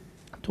attitude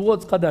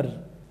towards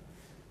qadar?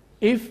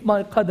 If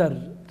my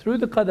qadar, through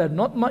the qadar,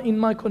 not in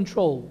my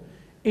control,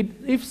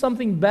 if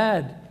something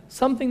bad,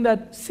 something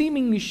that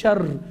seemingly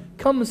shar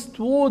comes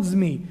towards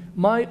me,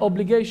 my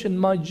obligation,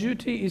 my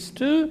duty is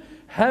to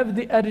have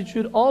the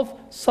attitude of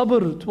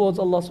sabr towards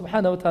Allah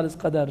subhanahu wa ta'ala's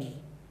qadar.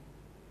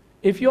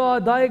 If you are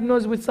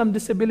diagnosed with some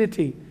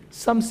disability,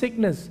 some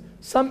sickness,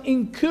 some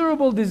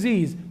incurable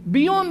disease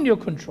beyond your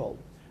control,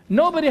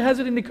 nobody has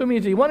it in the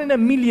community, 1 in a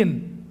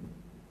million,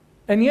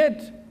 and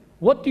yet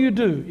what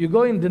do? You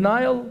go in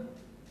denial.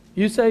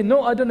 You say,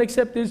 no, I don't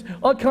accept this.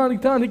 It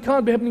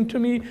can't be happening to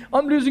me.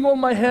 I'm losing all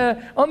my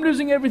hair. I'm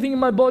losing everything in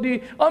my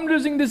body. I'm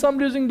losing this, I'm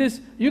losing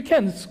this. You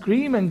can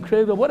scream and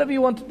crave or whatever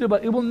you want to do,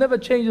 but it will never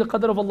change the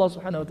qadr of Allah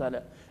subhanahu wa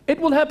ta'ala. It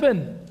will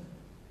happen.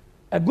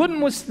 A good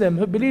Muslim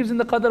who believes in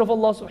the qadr of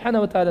Allah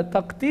subhanahu wa ta'ala,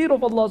 taqdeer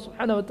of Allah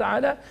subhanahu wa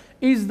ta'ala,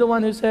 is the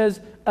one who says,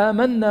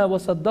 amanna wa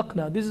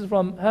saddaqna. This is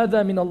from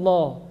hada min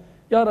Allah.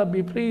 Ya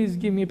Rabbi, please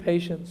give me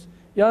patience.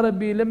 Ya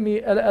Rabbi,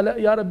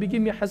 Ya Rabbi,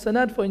 give me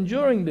hasanat for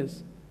enduring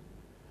this.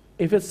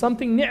 If it's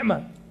something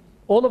ni'mah,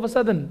 all of a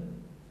sudden,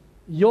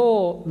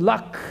 your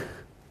luck,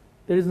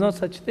 there is no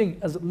such thing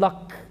as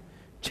luck,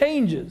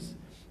 changes,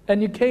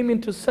 and you came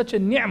into such a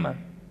ni'mah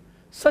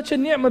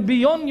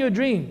beyond your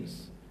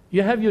dreams.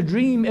 You have your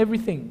dream,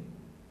 everything.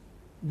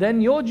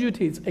 Then your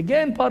duty is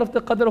again part of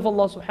the qadr of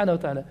Allah subhanahu wa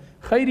ta'ala.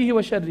 Khayrihi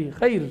wa sharrihi,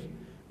 khayr.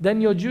 then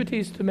your duty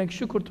is to make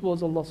shukr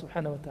towards Allah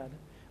subhanahu wa ta'ala.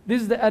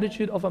 This is the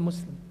attitude of a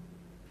Muslim.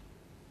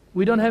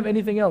 We don't have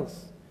anything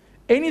else.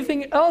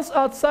 Anything else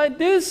outside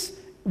this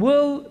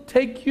will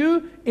take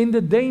you in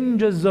the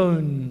danger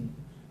zone.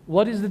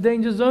 What is the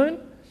danger zone?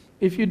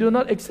 If you do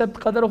not accept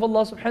qadar of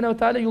Allah subhanahu wa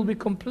ta'ala, you'll be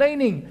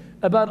complaining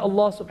about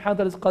Allah subhanahu wa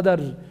ta'ala's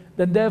qadar.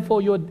 Then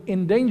therefore you're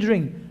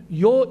endangering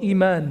your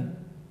iman,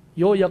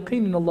 your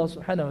yaqeen in Allah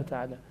subhanahu wa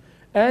ta'ala.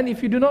 And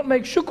if you do not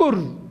make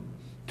shukr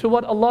to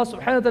what Allah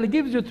subhanahu wa ta'ala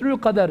gives you through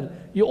qadar,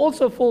 you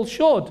also fall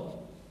short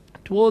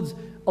towards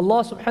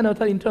Allah subhanahu wa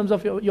ta'ala in terms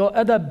of your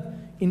adab,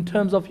 in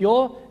terms of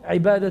your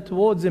ibadah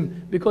towards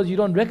Him, because you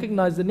don't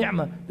recognize the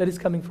ni'mah that is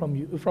coming from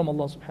you, from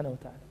Allah subhanahu wa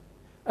ta'ala.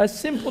 As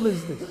simple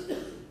as this.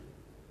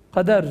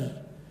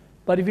 Qadar.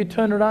 But if you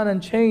turn around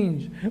and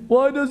change,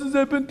 why does this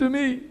happen to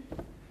me?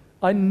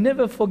 I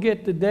never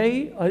forget the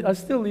day, I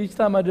still, each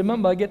time I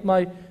remember, I get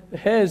my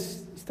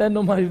hairs stand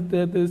on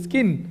the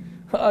skin.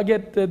 I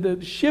get the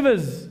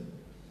shivers.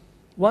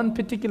 One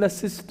particular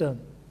sister,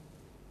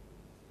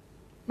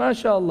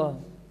 MashaAllah,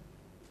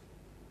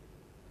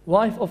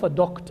 wife of a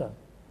doctor.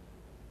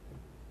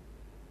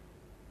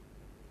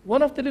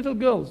 One of the little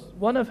girls,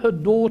 one of her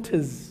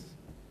daughters,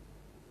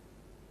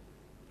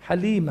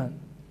 Halima.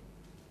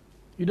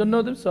 You don't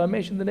know them, so I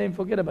mentioned the name,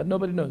 forget about it,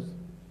 nobody knows.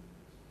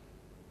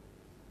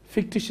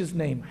 Fictitious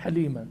name,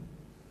 Halima.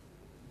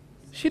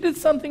 She did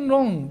something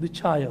wrong, the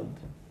child.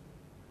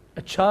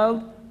 A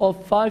child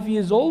of 5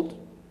 years old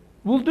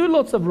will do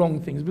lots of wrong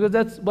things because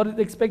that's what is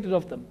expected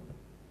of them.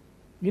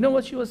 You know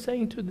what she was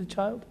saying to the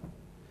child?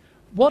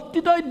 What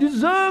did I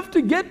deserve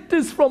to get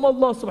this from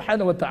Allah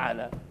subhanahu wa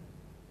ta'ala?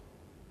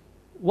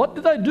 What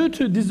did I do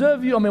to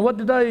deserve you? I mean, what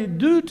did I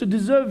do to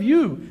deserve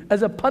you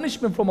as a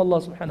punishment from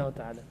Allah subhanahu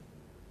wa ta'ala?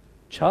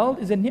 Child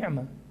is a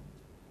ni'mah.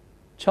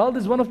 Child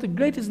is one of the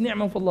greatest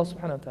ni'mah of Allah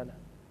subhanahu wa ta'ala.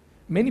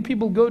 Many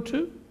people go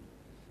to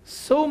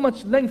so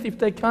much length if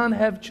they can't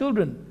have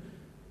children.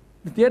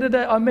 The other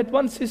day I met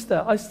one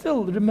sister, I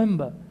still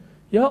remember.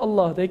 Ya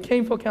Allah, they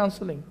came for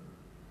counseling.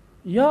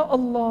 Ya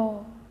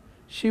Allah,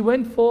 she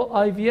went for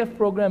IVF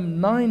program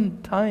 9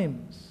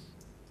 times.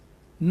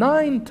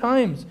 9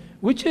 times,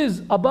 which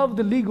is above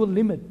the legal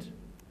limit.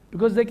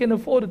 Because they can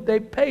afford it, they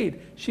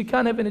paid. She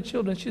can't have any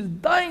children, she's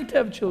dying to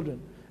have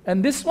children.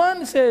 And this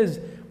one says,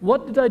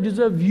 what did I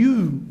deserve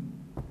you?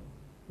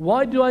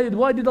 Why did Allah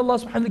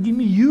subhanahu wa ta'ala give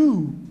me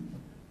you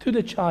to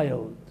the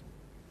child?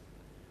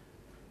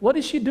 What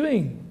is she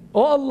doing?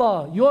 Oh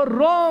Allah, you are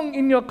wrong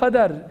in your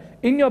qadar,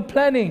 in your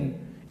planning,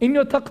 in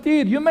your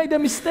taqdeer. You made a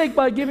mistake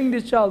by giving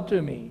this child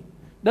to me.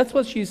 That's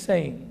what she's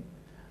saying.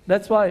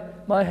 That's why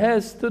my hair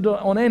stood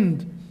on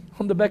end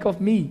on the back of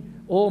me,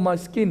 or my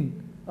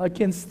skin. I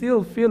can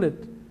still feel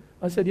it.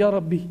 I said, Ya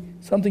Rabbi,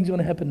 something's going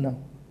to happen now.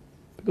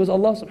 Because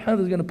Allah subhanahu wa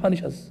ta'ala is going to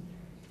punish us.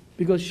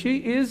 Because she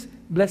is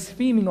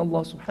blaspheming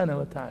Allah subhanahu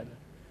wa ta'ala.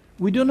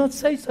 We do not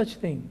say such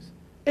things.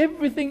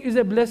 Everything is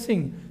a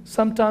blessing.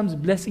 Sometimes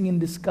blessing in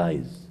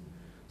disguise.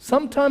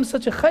 Sometimes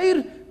such a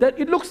khair that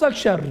it looks like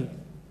shar.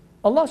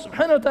 Allah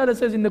subhanahu wa ta'ala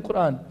says in the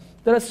Quran,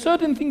 there are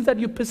certain things that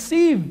you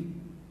perceive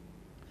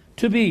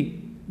to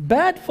be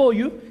bad for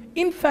you,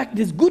 in fact it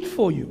is good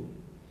for you.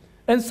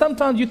 And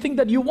sometimes you think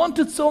that you want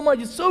it so much,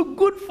 it's so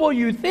good for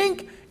you.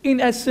 Think in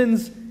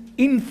essence,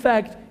 in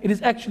fact, it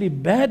is actually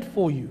bad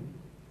for you.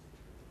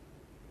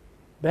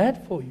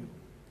 Bad for you.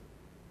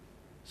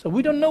 So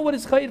we don't know what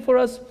is khair for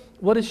us,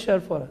 what is shar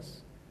for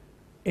us.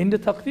 In the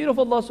taqdeer of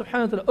Allah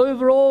subhanahu wa ta'ala,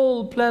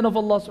 overall plan of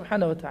Allah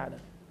subhanahu wa ta'ala,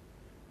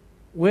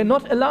 we're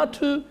not allowed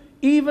to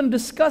even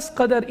discuss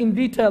qadar in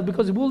detail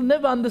because we'll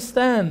never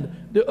understand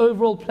the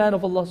overall plan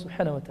of Allah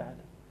subhanahu wa ta'ala.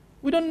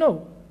 We don't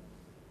know.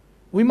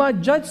 We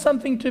might judge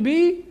something to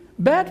be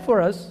bad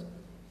for us,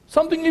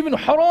 something even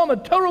haram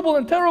and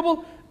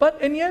terrible,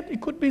 and yet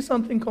it could be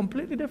something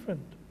completely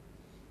different.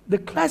 The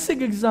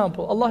classic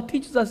example, Allah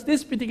teaches us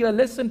this particular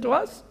lesson to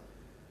us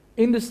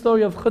in the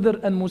story of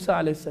Khidr and Musa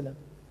alayhi salam.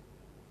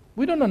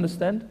 We don't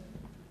understand.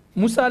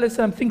 Musa alayhi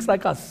salam thinks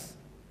like us.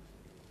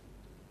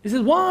 He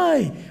says,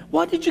 why?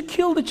 Why did you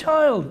kill the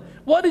child?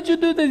 Why did you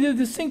do this?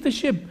 You sink the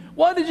ship?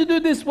 Why did you do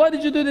this? Why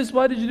did you do this?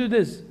 Why did you do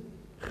this?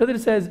 Khidr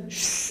says,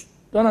 shh,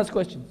 don't ask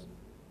questions.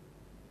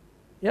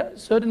 Yeah,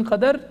 certain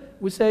qadar,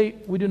 we say,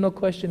 we do not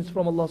questions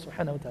from Allah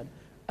subhanahu wa ta'ala.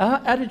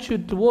 Our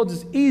attitude towards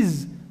us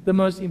is the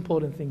most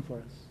important thing for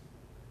us.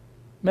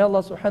 May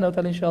Allah subhanahu wa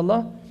ta'ala,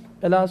 inshallah,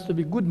 allow us to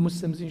be good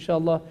Muslims,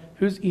 inshallah,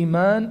 whose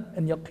iman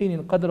and yaqeen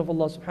in qadr of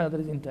Allah subhanahu wa ta'ala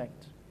is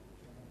intact.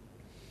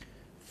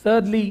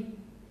 Thirdly,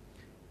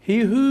 he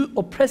who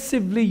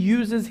oppressively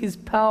uses his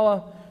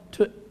power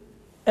to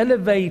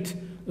elevate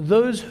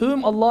those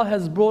whom Allah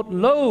has brought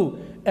low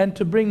and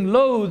to bring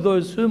low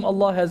those whom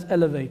Allah has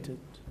elevated.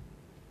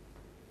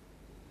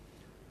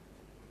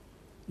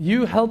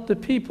 You help the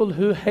people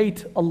who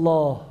hate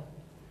Allah.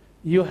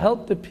 You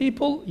help the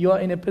people, you are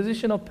in a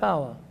position of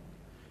power.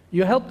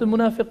 You help the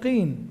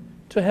munafiqeen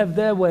to have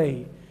their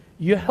way.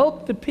 You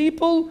help the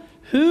people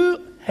who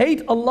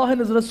hate Allah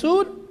and His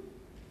Rasul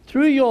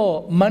through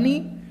your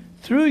money,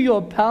 through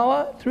your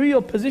power, through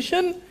your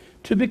position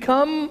to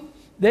become,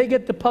 they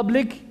get the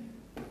public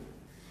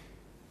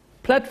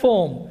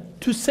platform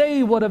to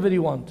say whatever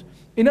you want.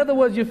 In other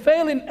words, you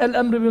fail in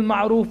al-amr bil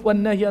ma'roof wa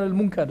nahy anil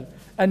munkar,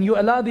 and you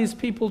allow these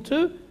people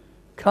to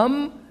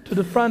come to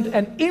the front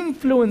and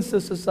influence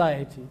the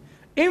society,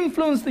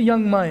 influence the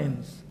young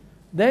minds.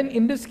 Then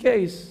in this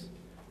case,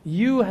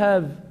 you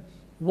have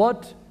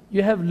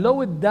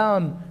lowered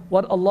down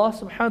what Allah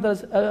subhanahu wa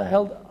ta'ala has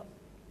held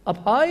up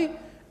high,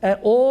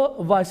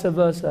 or vice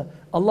versa.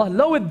 Allah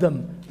lowered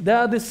them. They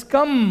are the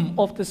scum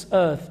of this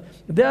earth.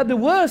 They are the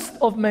worst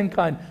of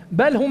mankind.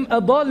 Bal hum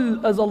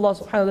adal, as Allah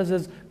subhanahu wa ta'ala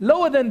says,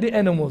 lower than the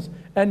animals.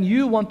 And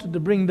you wanted to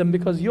bring them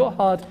because your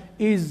heart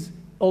is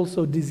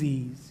also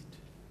diseased.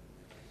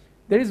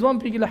 There is one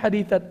particular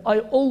hadith that I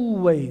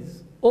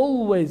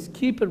always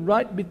keep it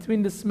right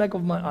between the smack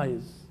of my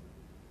eyes.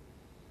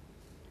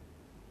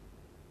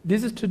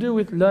 This is to do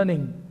with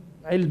learning,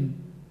 ilm.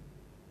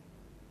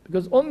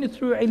 Because only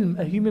through ilm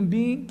a human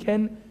being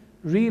can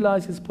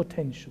realize his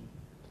potential.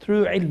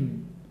 Through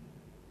ilm.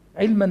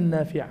 Ilman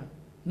nafi'a.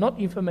 Not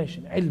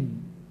information,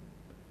 ilm.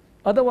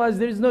 Otherwise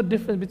there is no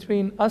difference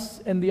between us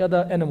and the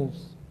other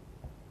animals.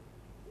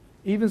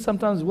 Even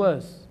sometimes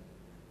worse.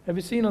 Have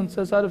you seen on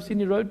the side of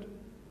Sydney Road?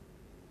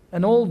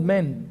 An old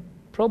man.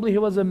 Probably he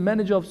was a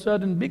manager of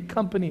certain big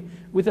company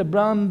with a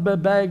brown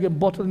bag, a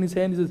bottle in his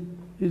hand. He says,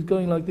 he's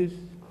going like this.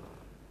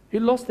 He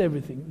lost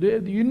everything.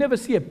 You never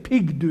see a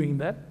pig doing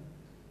that.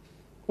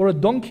 Or a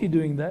donkey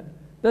doing that.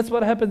 That's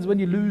what happens when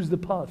you lose the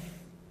path.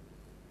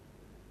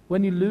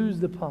 When you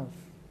lose the path.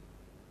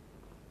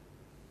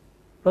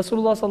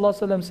 Rasulullah sallallahu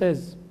alaihi wasallam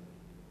says,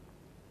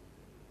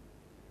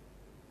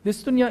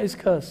 this dunya is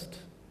cursed.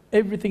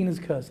 Everything is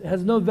cursed. It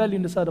has no value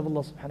in the sight of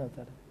Allah subhanahu wa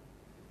ta'ala.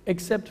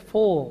 Except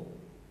 4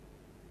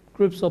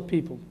 groups of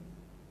people.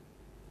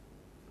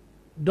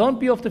 Don't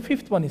be of the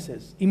 5th one, he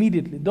says,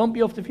 immediately. Don't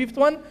be of the 5th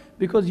one,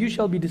 because you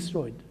shall be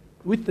destroyed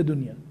with the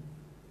dunya.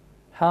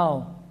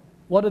 How?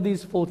 What are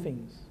these 4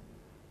 things?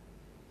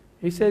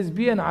 He says,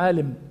 be an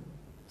alim,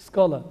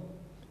 scholar.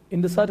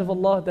 In the sight of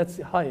Allah, that's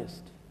the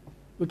highest.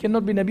 We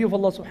cannot be Nabi of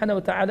Allah subhanahu wa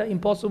ta'ala,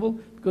 impossible,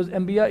 because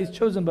Anbiya is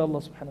chosen by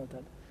Allah subhanahu wa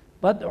ta'ala.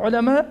 But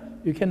ulama,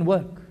 you can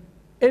work.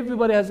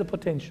 Everybody has a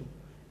potential.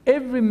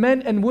 Every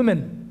man and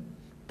woman.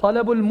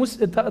 طلب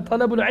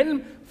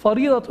العلم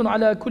فريضة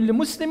على كل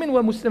مسلم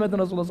ومسلمة,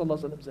 Rasulullah sallallahu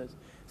alaihi wasallam says.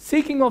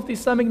 Seeking of the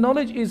Islamic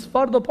knowledge is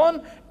fard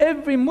upon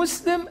every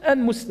Muslim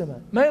and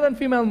Muslimah, male and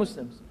female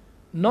Muslims.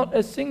 Not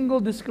a single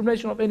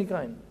discrimination of any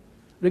kind,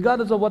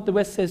 regardless of what the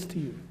West says to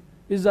you.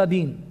 This is our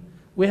deen.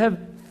 We have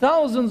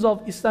thousands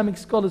of Islamic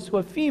scholars who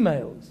are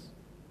females,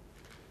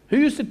 who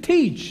used to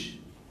teach,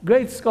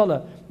 great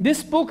scholar.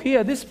 This book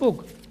here, this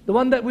book, the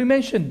one that we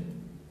mentioned,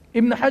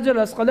 Ibn Hajar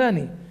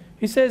Asqalaani,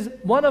 he says,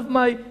 one of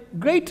my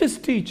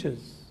greatest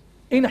teachers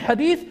in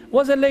hadith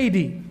was a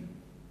lady,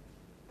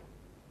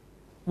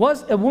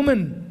 was a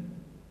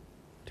woman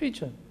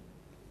teacher.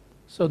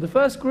 So the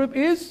first group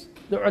is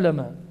the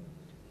ulama,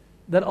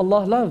 that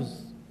Allah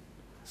loves.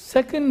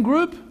 Second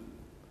group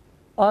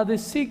are the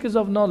seekers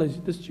of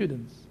knowledge, the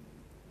students.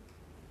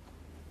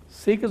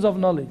 Seekers of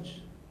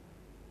knowledge.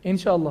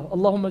 Inshallah.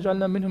 Allahumma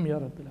ja'alna minhum ya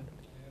Rabbil Alamin.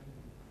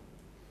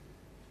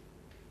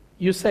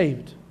 You're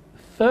saved.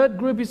 Third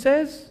group, he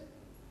says,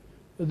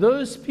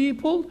 those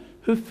people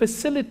who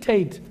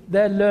facilitate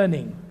their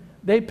learning.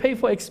 They pay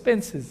for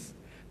expenses.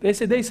 They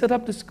say they set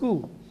up the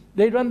school.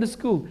 They run the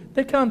school.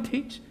 They can't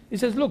teach. He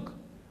says, look,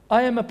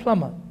 I am a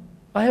plumber.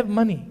 I have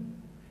money.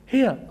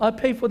 Here, I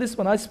pay for this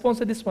one. I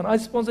sponsor this one. I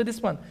sponsor this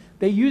one.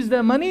 They use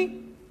their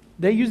money.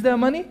 They use their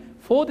money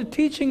for the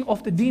teaching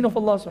of the deen of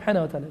Allah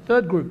subhanahu wa ta'ala.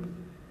 Third group.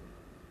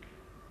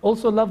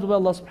 Also loved by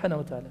Allah subhanahu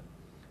wa ta'ala.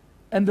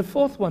 And the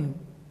fourth one,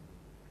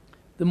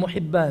 the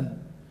muhibban.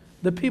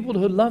 The people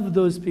who love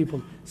those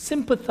people.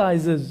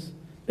 Sympathizers.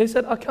 They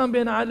said, I can't be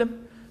an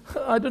alim.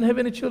 I don't have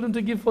any children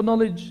to give for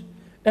knowledge.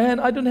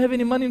 And I don't have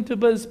any money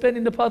to spend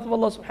in the path of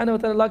Allah subhanahu wa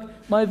ta'ala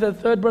like my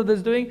third brother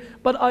is doing.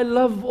 But I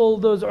love all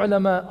those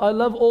ulama. I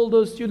love all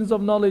those students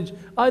of knowledge.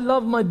 I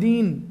love my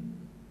deen.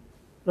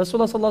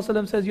 Rasulullah sallallahu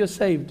alaihi wasallam says, you're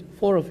saved.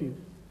 4 of you.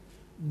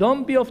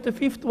 Don't be of the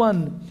 5th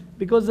one.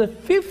 Because the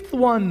 5th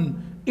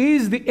one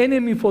is the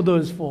enemy for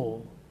those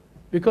 4.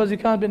 Because you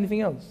can't be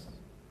anything else.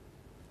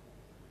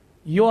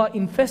 You are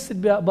infested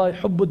by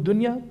hubbud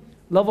dunya,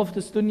 love of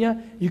this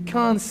dunya. You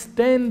can't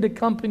stand the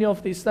company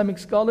of the Islamic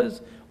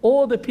scholars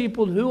or the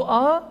people who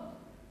are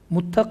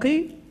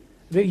muttaqi.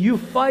 You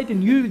fight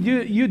and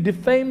you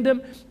defame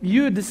them,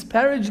 you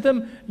disparage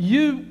them,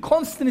 you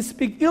constantly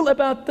speak ill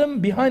about them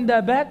behind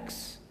their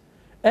backs,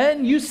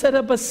 and you set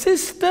up a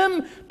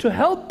system to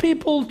help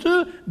people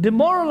to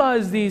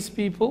demoralize these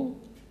people.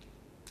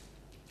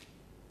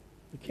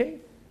 Okay?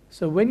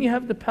 So when you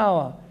have the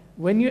power,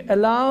 when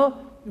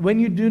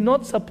you do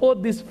not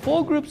support these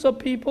 4 groups of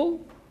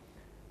people,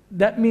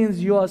 that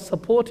means you are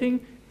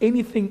supporting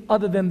anything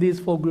other than these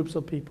 4 groups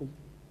of people.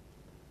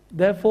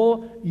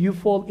 Therefore, you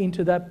fall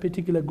into that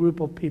particular group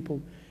of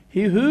people.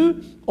 He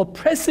who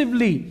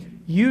oppressively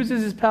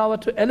uses his power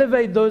to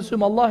elevate those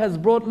whom Allah has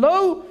brought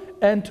low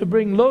and to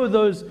bring low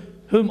those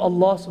whom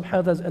Allah subhanahu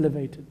wa ta'ala has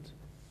elevated.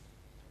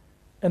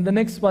 And the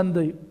next one,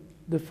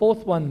 the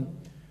 4th one,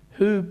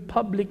 who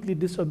publicly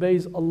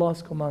disobeys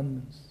Allah's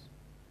commandments.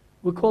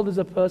 We call this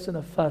a person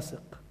a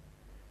fasiq.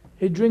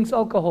 He drinks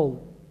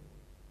alcohol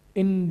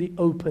in the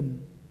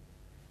open.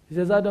 He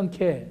says, I don't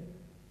care.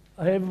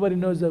 Everybody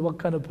knows that what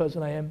kind of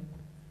person I am.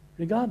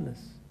 Regardless.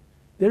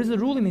 There is a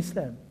rule in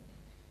Islam.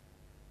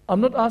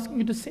 I'm not asking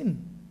you to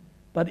sin.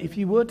 But if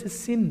you were to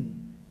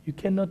sin, you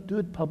cannot do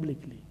it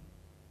publicly.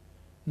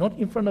 Not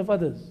in front of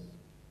others.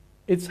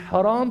 It's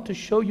haram to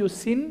show your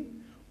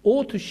sin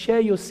or to share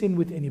your sin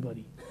with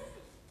anybody.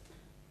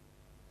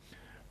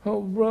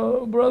 Oh,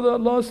 brother,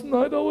 last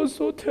night I was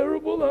so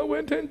terrible. I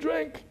went and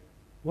drank.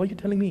 Why are you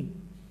telling me?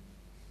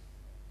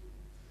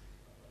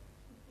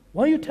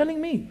 Why are you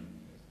telling me?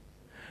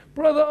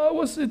 Brother, I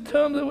was in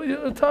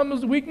a time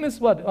of weakness.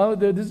 What? Oh,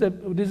 this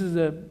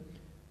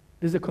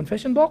is a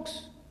confession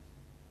box?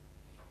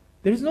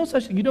 There is no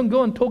such thing. You don't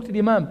go and talk to the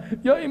Imam.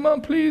 Yeah, Imam,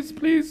 please,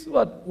 please.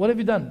 What? What have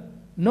you done?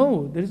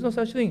 No, there is no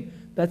such thing.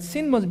 That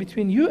sin was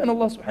between you and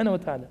Allah subhanahu wa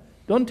ta'ala.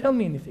 Don't tell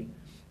me anything.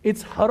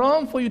 It's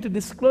haram for you to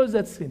disclose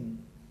that sin.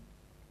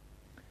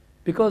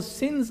 Because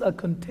sins are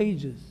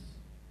contagious.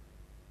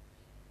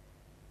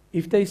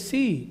 If they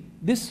see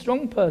this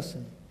strong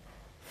person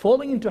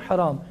falling into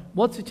haram,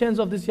 what's the chance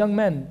of this young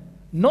man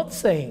not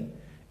saying,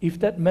 if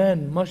that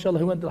man, mashallah,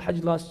 who went to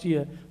Hajj last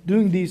year,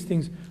 doing these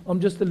things, I'm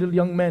just a little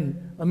young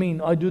man,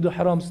 I do the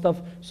haram stuff,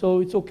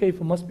 so it's okay,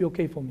 must be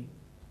okay for me.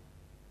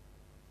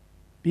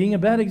 Being a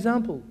bad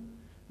example.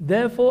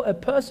 Therefore, a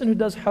person who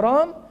does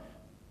haram,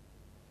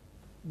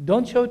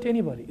 don't show it to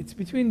anybody. It's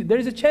between, there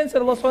is a chance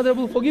that Allah subhanahu wa ta'ala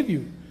will forgive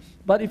you.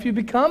 But if you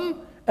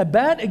become a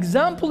bad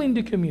example in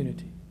the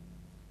community,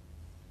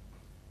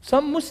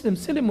 some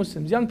Muslims, silly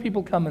Muslims, young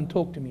people come and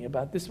talk to me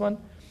about this one.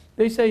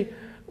 They say,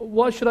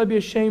 why should I be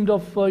ashamed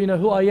of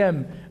who I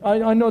am?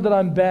 I know that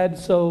I'm bad,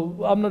 so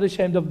I'm not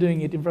ashamed of doing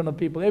it in front of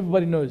people.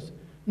 Everybody knows.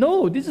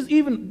 No, this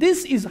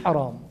is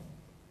haram.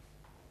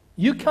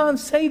 You can't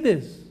say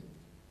this.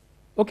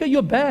 Okay,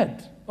 you're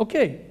bad.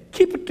 Okay,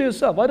 keep it to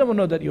yourself. I don't want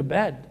to know that you're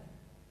bad.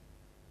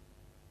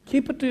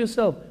 Keep it to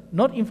yourself,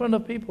 not in front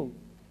of people.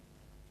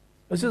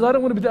 It says, I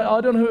don't want to be that. I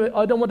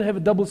don't want to have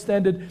a double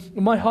standard.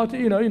 In my heart,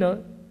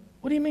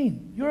 What do you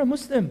mean? You're a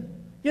Muslim.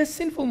 You're a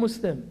sinful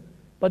Muslim.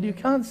 But you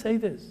can't say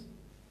this.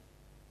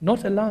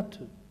 Not allowed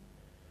to.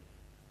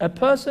 A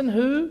person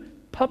who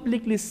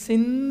publicly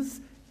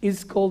sins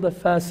is called a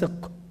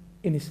fasiq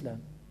in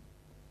Islam.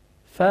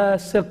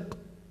 Fasiq.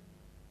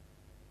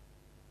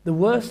 The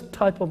worst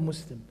type of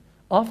Muslim.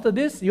 After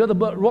this, you're the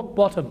rock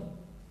bottom.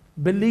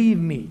 Believe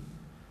me.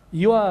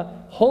 You are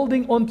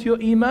holding onto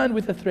your iman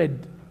with a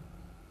thread.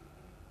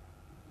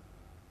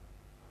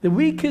 The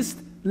weakest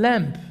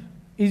lamp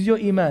is your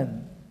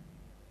iman.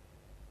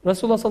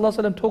 Rasulullah sallallahu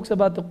alaihi wasallam talks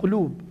about the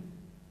qulub,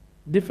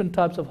 different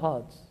types of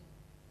hearts.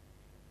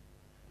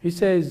 He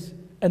says,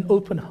 an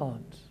open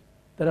heart.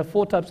 There are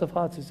 4 types of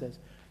hearts, he says.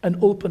 An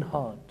open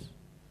heart,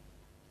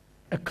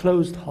 a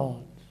closed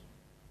heart,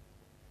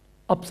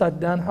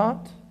 upside down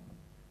heart,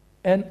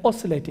 and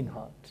oscillating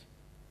heart,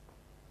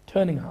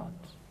 turning heart.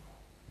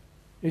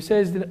 He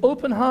says the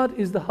open heart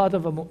is the heart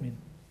of a mu'min.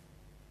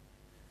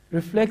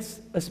 Reflects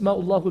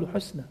Asma'ullahul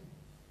Husna.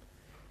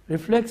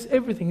 Reflects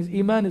everything. His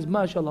iman is,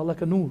 mashallah,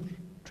 like a noor,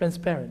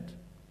 transparent.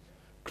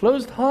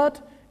 Closed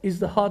heart is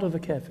the heart of a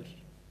kafir.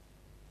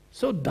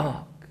 So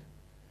dark.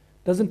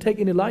 Doesn't take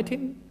any light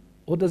in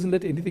or doesn't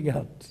let anything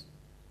out.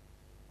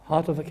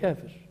 Heart of a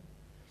kafir.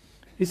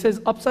 He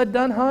says upside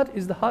down heart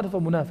is the heart of a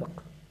munafiq.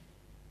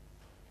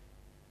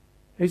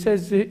 He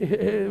says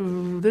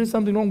there is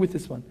something wrong with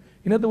this one.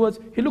 In other words,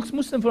 he looks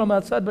Muslim from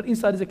outside but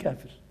inside is a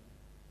kafir.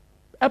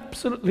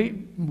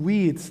 Absolutely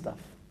weird stuff.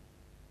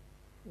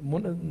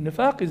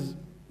 Nifaq is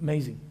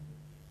amazing.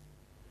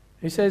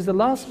 He says the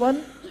last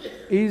one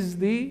is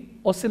the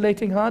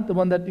oscillating heart, the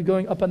one that you're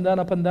going up and down,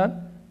 up and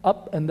down,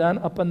 up and down,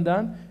 up and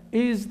down,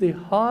 is the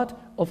heart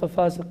of a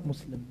fasiq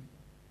Muslim.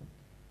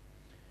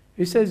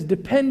 He says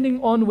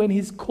depending on when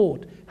he's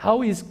caught,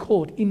 how he's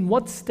caught, in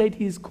what state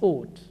he's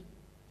caught,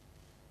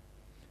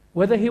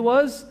 whether he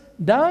was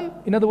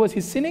down, in other words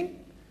he's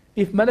sinning,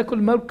 if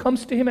Malakul Maut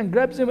comes to him and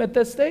grabs him at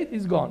that state,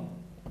 he's gone.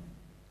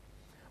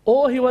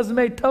 Or he was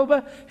made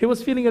tawbah, he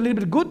was feeling a little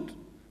bit good,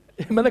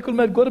 Malakul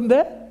Maut got him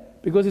there,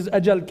 because his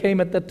ajal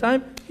came at that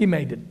time, he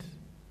made it.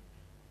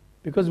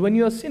 Because when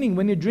you are sinning,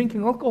 when you're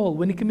drinking alcohol,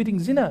 when you're committing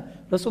zina,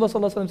 Rasulullah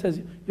sallallahu alaihi wasallam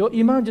says, your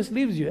iman just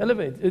leaves you,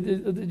 elevates,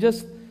 it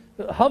just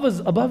hovers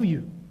above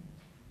you.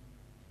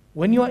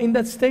 When you are in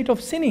that state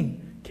of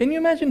sinning, can you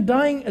imagine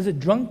dying as a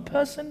drunk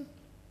person?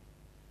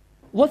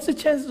 What's the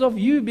chances of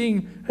you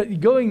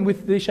going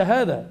with the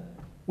shahada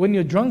when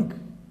you're drunk?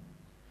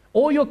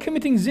 Or you're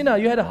committing zina,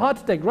 you had a heart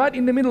attack right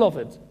in the middle of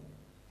it.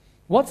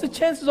 What's the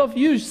chances of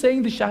you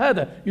saying the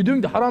shahada? You're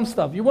doing the haram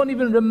stuff. You won't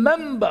even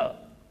remember.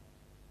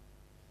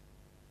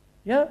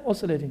 Yeah,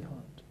 oscillating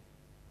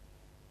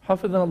heart.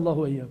 Hafidhan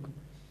Allahu ayyakum.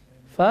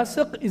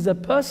 Fasiq is a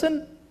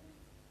person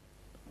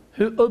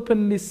who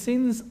openly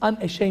sins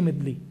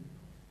unashamedly.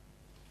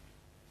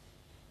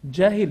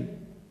 Jahil,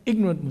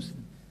 ignorant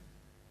Muslim.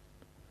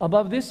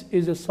 Above this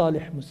is a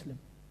salih Muslim.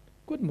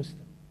 Good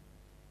Muslim.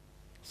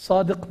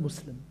 Sadiq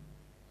Muslim.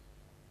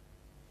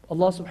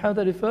 Allah subhanahu wa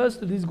ta'ala refers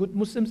to these good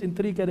Muslims in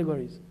 3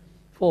 categories.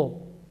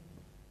 4.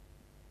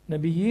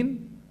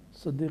 Nabiyyin,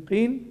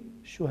 Siddiqeen,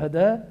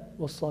 Shuhada,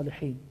 wa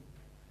Salihin.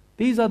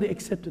 These are the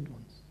accepted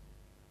ones.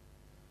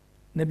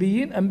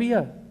 Nabiyyin,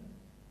 Anbiya.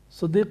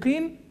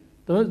 Siddiqeen,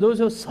 those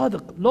who are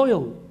sadiq,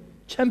 loyal,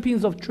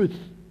 champions of truth.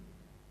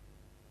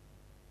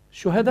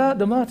 Shuhada,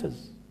 the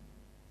martyrs.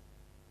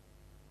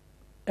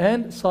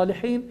 And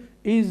Salihin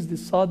is the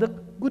sadiq,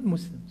 good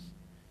Muslims.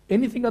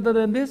 Anything other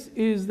than this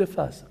is the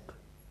fasiq.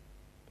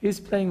 He's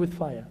playing with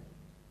fire.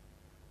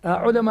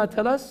 Our ulama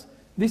tell us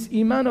this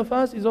iman of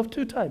us is of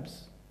 2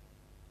 types.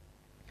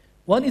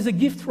 One is a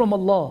gift from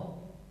Allah.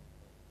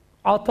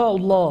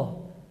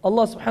 Ata'ullah.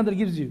 Allah subhanahu wa ta'ala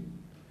gives you.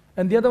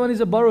 And the other one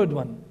is a borrowed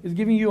one. He's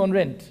giving you on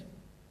rent.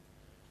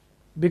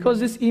 Because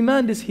this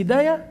iman, this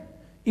hidayah,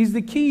 is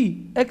the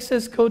key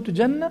access code to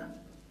Jannah.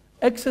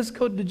 Access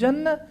code to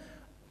Jannah.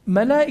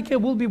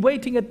 Malaika will be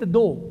waiting at the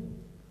door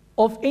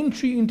of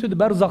entry into the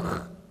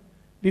barzakh.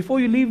 Before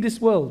you leave this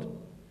world,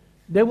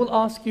 they will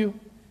ask you,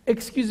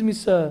 excuse me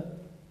sir,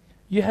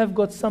 you have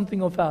got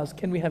something of ours,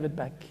 can we have it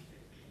back?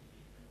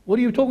 What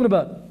are you talking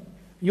about?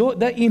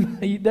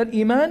 That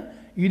iman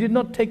you did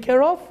not take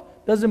care of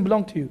doesn't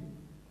belong to you.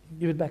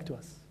 Give it back to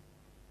us.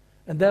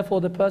 And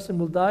therefore the person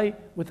will die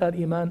without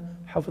iman.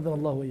 Hafidhan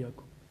Allah wa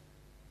iyyakum.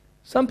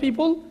 Some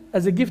people,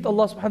 as a gift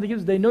Allah subhanahu wa ta'ala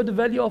gives, they know the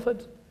value of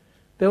it.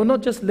 They were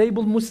not just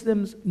labeled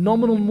Muslims,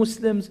 nominal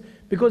Muslims,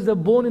 because they're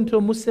born into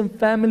a Muslim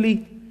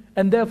family,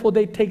 and therefore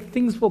they take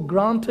things for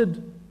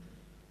granted.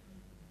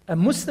 A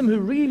Muslim who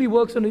really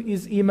works on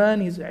his iman,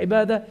 his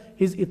ibadah,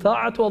 his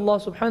ita'ah to Allah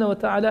subhanahu wa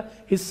ta'ala,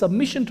 his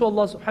submission to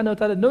Allah subhanahu wa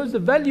ta'ala, knows the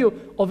value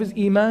of his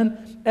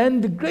iman,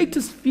 and the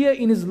greatest fear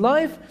in his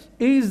life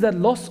is that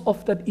loss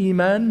of that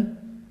iman.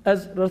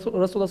 As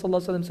Rasulullah sallallahu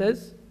alaihi wasallam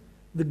says,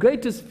 the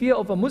greatest fear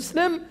of a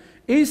Muslim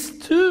is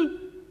to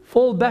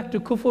fall back to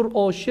kufr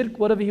or shirk,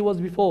 whatever he was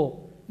before.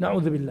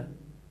 Na'udhu billah.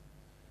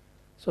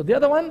 So the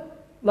other one,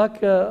 like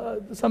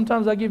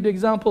sometimes I give the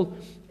example,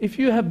 if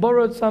you have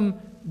borrowed some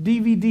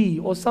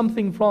DVD or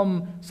something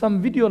from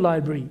some video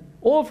library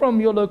or from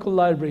your local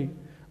library,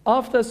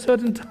 after a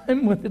certain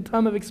time, when the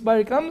time of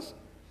expiry comes,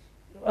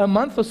 a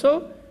month or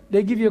so,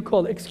 they give you a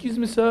call. Excuse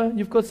me sir,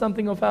 you've got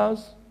something of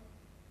ours,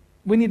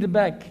 we need it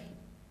back.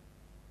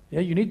 Yeah,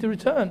 you need to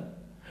return.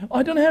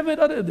 I don't have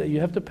it. You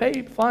have to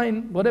pay,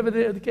 fine, whatever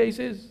the case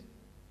is.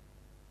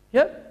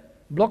 Yeah,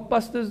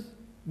 Blockbusters,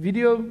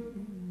 video,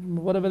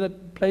 whatever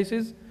that place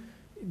is,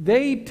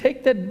 they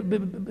take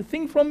that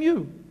thing from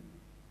you.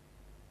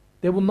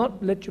 They will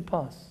not let you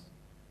pass.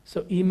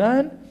 So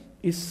iman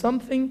is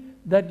something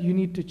that you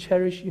need to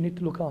cherish, you need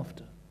to look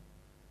after.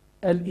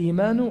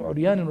 Al-imanu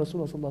uryanun,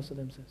 Rasulullah sallallahu alaihi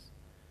wasallam says.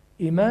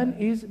 Iman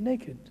is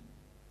naked.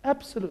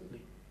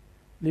 Absolutely.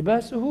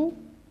 Libasuhu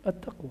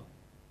at-taqwa.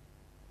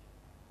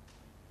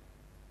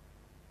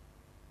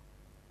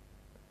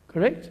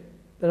 Correct?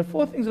 There are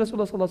 4 things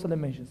Rasulullah sallallahu alaihi wasallam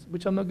mentions,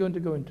 which I'm not going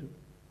to go into.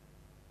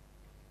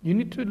 You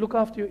need to look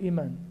after your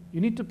iman. You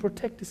need to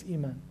protect this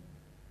iman.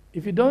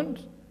 If you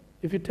don't,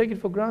 if you take it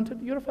for granted,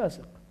 you're a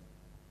fasiq.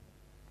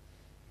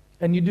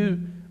 And you do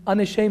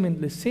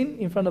unashamedly sin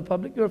in front of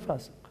public, you're a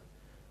fasiq.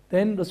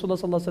 Then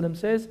Rasulullah sallallahu alaihi wasallam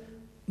says,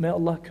 may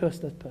Allah curse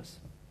that person,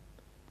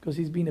 because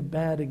he's been a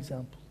bad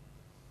example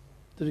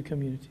to the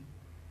community.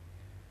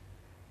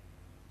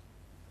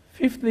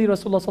 Fifthly,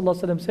 Rasulullah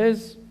sallallahu alaihi wasallam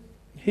says,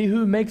 he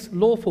who makes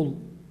lawful,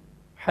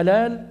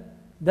 halal,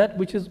 that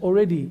which is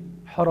already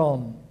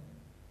haram.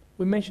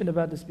 We mentioned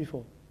about this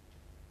before.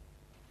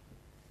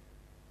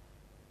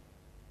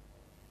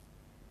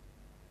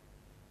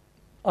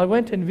 I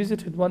went and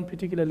visited one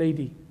particular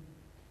lady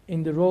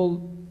in the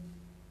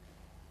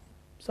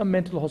some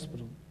mental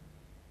hospital.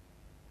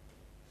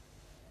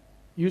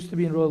 Used to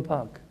be in Royal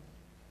Park.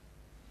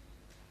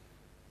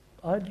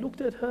 I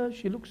looked at her,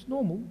 she looks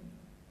normal.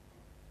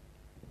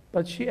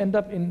 But she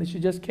she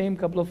just came a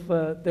couple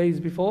of days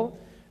before,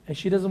 and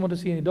she doesn't want to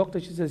see any doctor.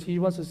 She says she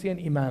wants to see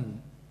an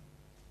imam.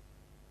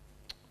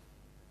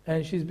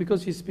 And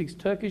because she speaks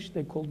Turkish,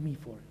 they called me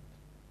for it.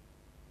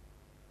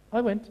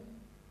 I went.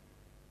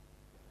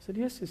 I said,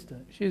 yes, sister.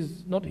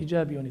 She's not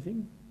hijabi or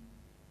anything.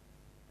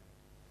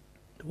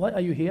 Why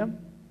are you here?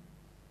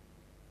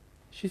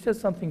 She said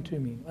something to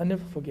me, I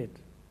never forget.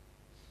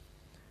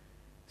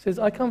 Says,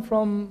 I come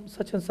from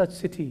such and such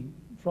city,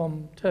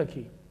 from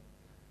Turkey.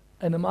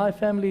 And my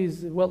family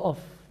is well-off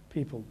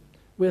people.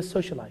 We're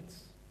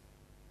socialites,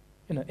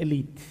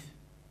 elite.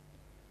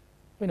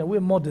 We're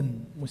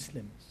modern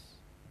Muslims.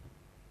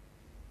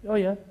 Oh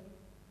yeah.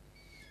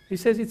 He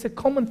says it's a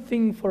common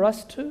thing for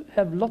us to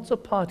have lots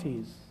of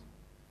parties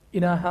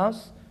in our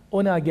house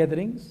or in our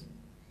gatherings,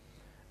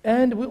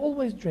 and we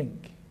always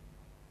drink.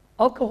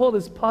 Alcohol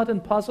is part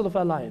and parcel of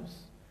our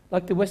lives,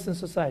 like the Western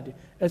society.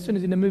 As soon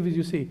as in the movies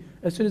you see,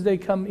 as soon as they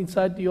come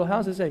inside your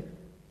house, they say,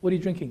 what are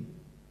you drinking?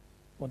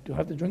 What, do you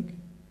have to drink?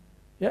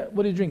 Yeah,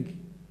 what do you drink?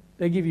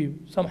 They give you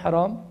some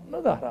haram,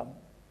 another haram.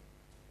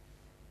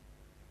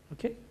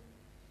 Okay?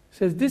 He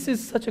says, this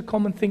is such a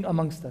common thing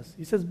amongst us.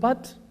 He says,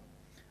 but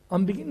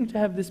I'm beginning to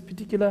have this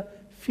particular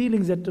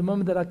feelings at the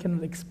moment that I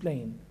cannot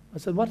explain. I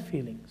said, what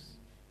feelings?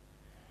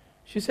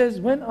 She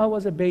says, when I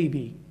was a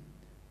baby,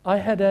 I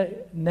had a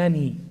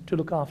nanny to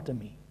look after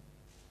me.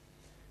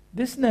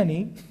 This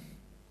nanny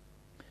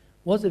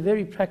was a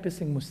very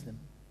practicing Muslim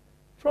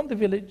from the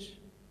village,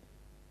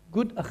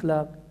 good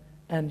akhlaq,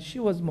 and she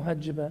was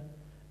muhajjaba,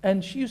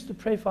 and she used to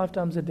pray 5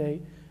 times a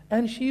day,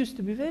 and she used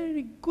to be a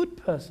very good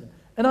person,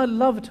 and I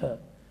loved her.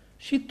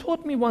 She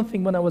taught me one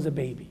thing when I was a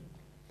baby.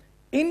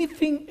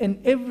 Anything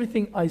and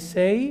everything I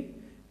say,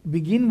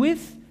 begin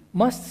with,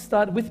 must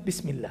start with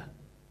Bismillah.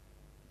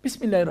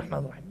 Bismillah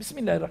ar-Rahman ar-Rahim,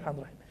 Bismillah ar-Rahman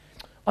ar-Rahim.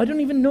 I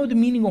don't even know the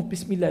meaning of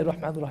Bismillah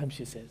ar-Rahman ar-Rahim,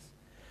 she says.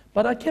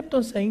 But I kept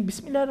on saying,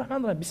 Bismillah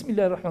ar-Rahman ar-Rahim,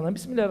 Bismillah ar-Rahman ar-Rahim,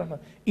 Bismillah ar-Rahman.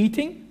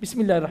 Eating,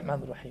 Bismillah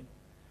ar-Rahman ar-Rahim.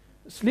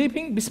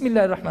 Sleeping,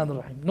 Bismillah ar-Rahman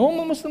ar-Rahim.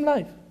 Normal Muslim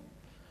life.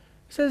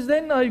 Says,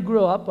 then I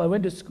grew up, I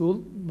went to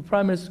school,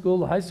 primary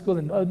school, high school,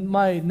 and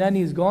my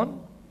nanny is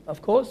gone,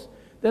 of course.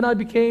 Then I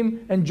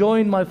became and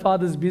joined my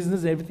father's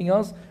business and everything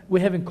else.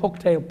 We're having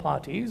cocktail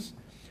parties.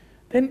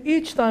 Then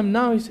each time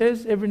now, he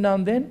says, every now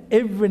and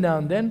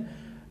then,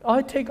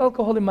 I take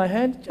alcohol in my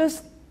hand,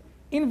 just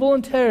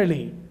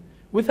involuntarily,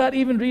 without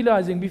even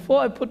realizing. Before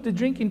I put the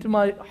drink into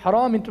my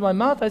haram, into my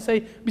mouth, I say,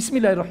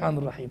 Bismillah ar-Rahman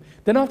ar-Rahim.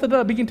 Then after that,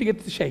 I begin to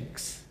get the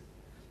shakes.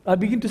 I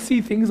begin to see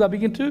things, I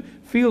begin to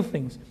feel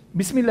things.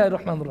 Bismillah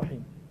ar-Rahman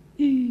ar-Rahim.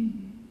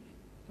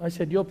 I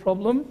said, your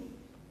problem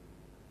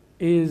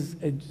is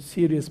a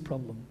serious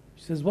problem.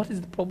 She says, what is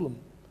the problem?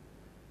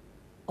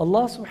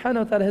 Allah subhanahu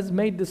wa ta'ala has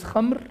made this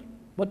khamr,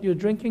 what you're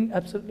drinking,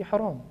 absolutely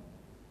haram.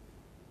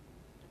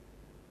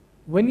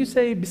 When you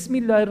say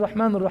Bismillah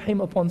ar-Rahman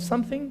ar-Rahim upon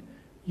something,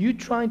 you're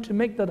trying to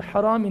make that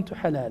haram into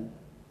halal.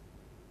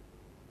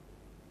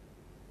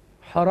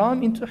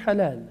 Haram into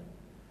halal.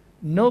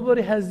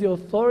 Nobody has the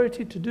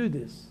authority to do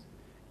this.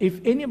 If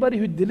anybody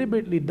who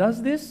deliberately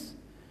does this,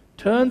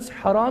 turns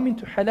haram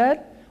into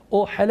halal,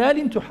 or halal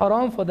into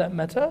haram for that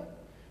matter,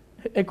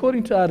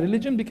 according to our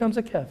religion, becomes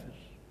a kafir,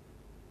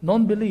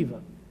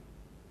 non-believer.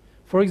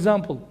 For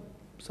example,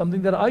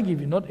 something that I give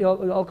you, not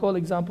alcohol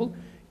example,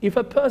 if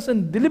a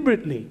person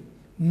deliberately,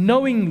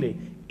 knowingly,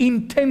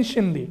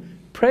 intentionally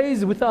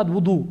prays without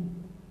wudu,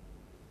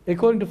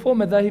 according to 4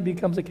 madhahib, he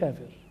becomes a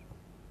kafir.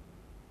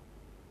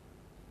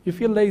 You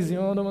feel lazy,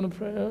 oh, I don't want to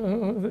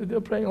pray,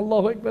 they're praying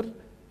Allahu Akbar.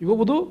 You go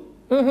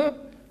wudu?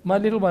 My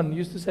little one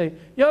used to say,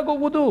 yeah, go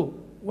wudu.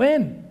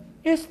 When?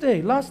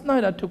 Yesterday, last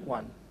night I took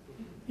one.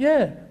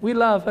 Yeah, we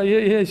laugh,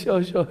 yeah,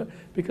 sure.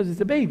 Because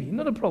it's a baby,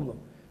 not a problem.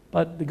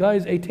 But the guy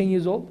is 18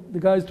 years old, the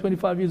guy is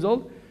 25 years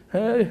old.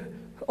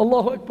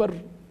 Allahu Akbar.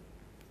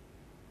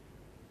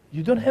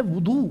 You don't have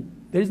wudu.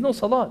 There is no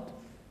salat.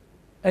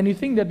 And you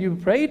think that you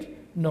prayed?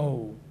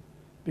 No.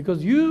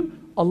 Because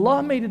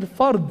Allah made it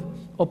fard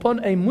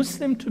upon a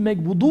Muslim to make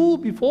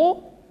wudu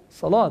before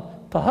salat.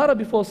 Tahara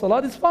before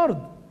salat is fard.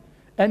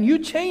 And you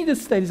change the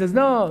state. He says,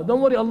 no,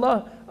 don't worry,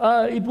 Allah,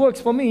 it works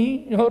for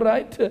me. All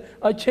right,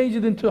 I changed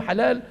it into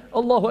halal.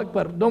 Allahu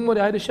Akbar. Don't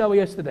worry, I had a shower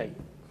yesterday.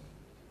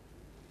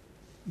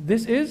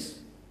 This is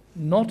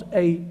not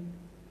a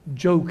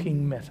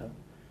joking matter.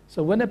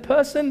 So when a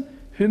person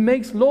who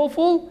makes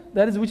lawful,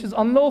 that is which is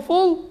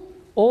unlawful,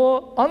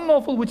 or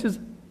unlawful which is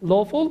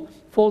lawful,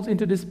 falls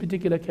into this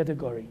particular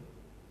category.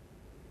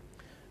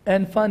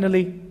 And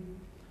finally,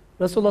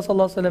 Rasulullah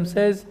sallallahu alaihi wasallam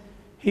says,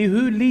 he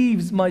who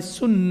leaves my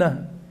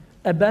sunnah,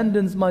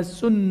 abandons my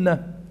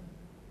sunnah,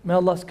 may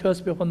Allah's curse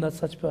be upon that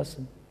such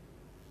person.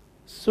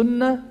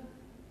 Sunnah,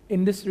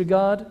 in this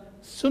regard,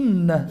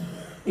 sunnah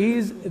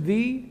is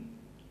the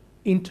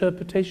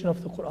interpretation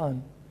of the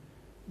Quran,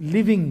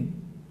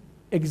 living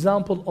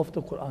example of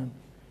the Quran.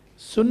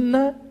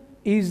 Sunnah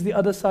is the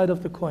other side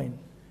of the coin.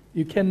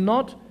 You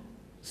cannot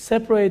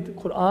separate the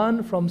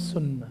Quran from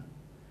Sunnah.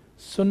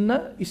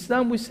 Sunnah,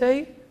 Islam, we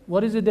say,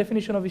 what is the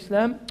definition of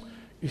Islam?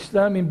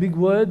 Islam in big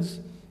words,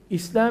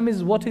 Islam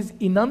is what is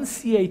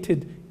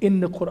enunciated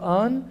in the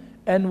Quran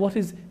and what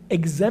is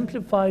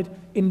exemplified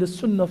in the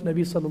Sunnah of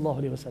Nabi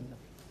sallallahu alaihi wasallam.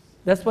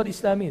 That's what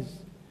Islam is.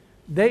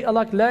 They are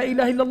like La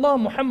ilaha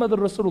illallah Muhammadur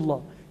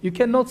Rasulullah. You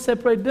cannot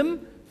separate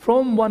them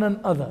from one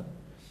another.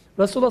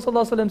 Rasulullah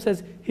sallallahu alaihi wasallam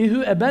says, he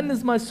who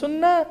abandons my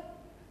Sunnah,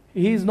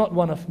 he is not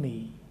one of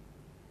me.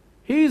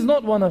 He is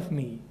not one of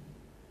me.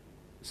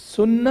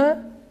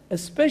 Sunnah,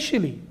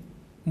 especially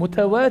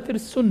mutawatir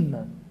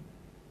Sunnah,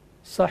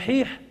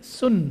 Sahih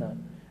Sunnah,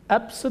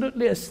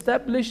 absolutely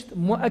established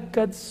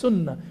mu'akkad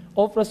Sunnah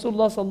of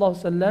Rasulullah sallallahu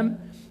alaihi wasallam.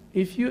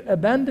 If you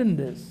abandon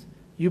this,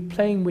 you're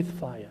playing with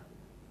fire.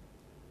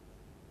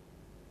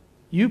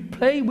 You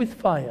play with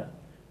fire,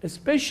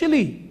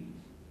 especially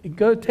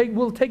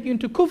will take you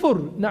into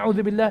kufr,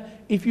 na'udhu billah,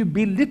 if you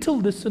belittle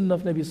the Sunnah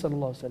of Nabi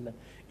sallallahu alaihi wasallam.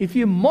 If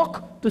you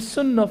mock the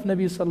Sunnah of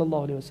Nabi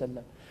sallallahu alaihi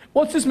wasallam.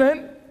 What's this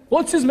man?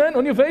 What's this man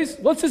on your face?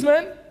 What's this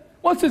man?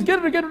 What's this? Get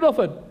rid of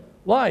it.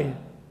 Why?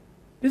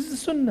 This is the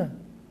Sunnah.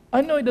 I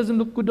know it doesn't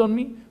look good on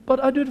me,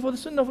 but I do it for the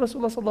Sunnah of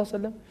Rasulullah sallallahu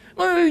alaihi wasallam.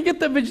 Well, get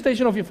the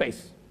vegetation off your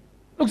face.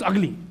 Looks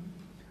ugly.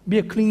 Be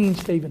a clean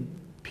shaven,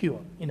 pure,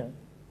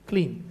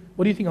 clean.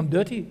 What do you think? I'm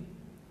dirty?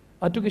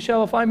 I took a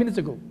shower 5 minutes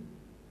ago.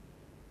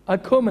 I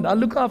comb it. I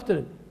look after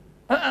it.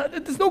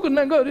 It's no good,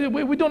 man.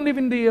 We don't live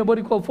in the,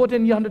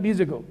 100 years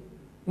ago.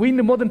 We in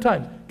the modern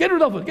times, get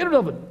rid of it, get rid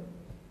of it.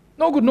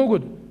 No good, no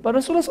good. But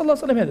Rasulullah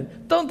sallallahu alaihi wasallam had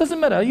it. Doesn't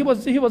matter, he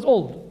was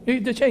old.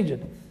 They changed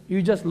it.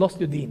 You just lost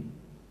your deen.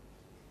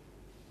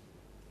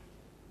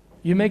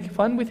 You make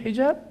fun with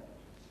hijab,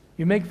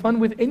 you make fun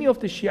with any of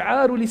the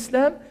shi'arul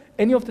Islam,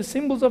 any of the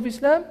symbols of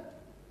Islam,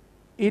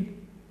 it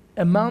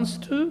amounts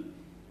to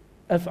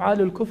af'al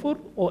al-kufr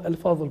or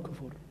alfaz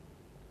al-kufr.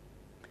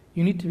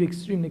 You need to be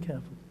extremely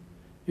careful.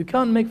 You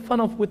can't make fun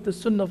of with the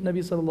sunnah of Nabi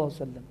sallallahu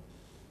alaihi wasallam.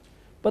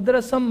 But there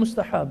are some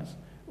mustahabs,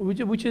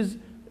 which is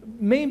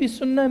maybe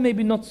sunnah,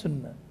 maybe not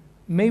sunnah.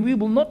 Maybe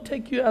will not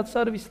take you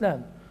outside of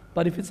Islam.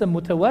 But if it's a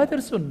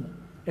mutawatir sunnah,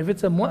 if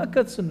it's a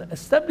mu'akkad sunnah,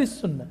 established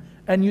sunnah,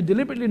 and you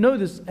deliberately know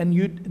this and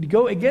you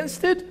go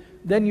against it,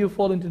 then you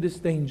fall into this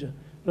danger.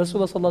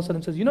 Rasulullah sallallahu alaihi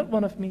wasallam says, you're not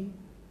one of me.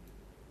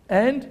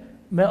 And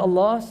may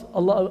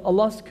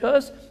Allah's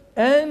curse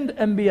and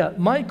Anbiya,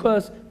 my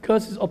curse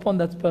is upon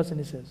that person,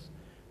 he says.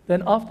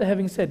 Then after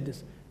having said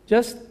this,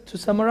 just to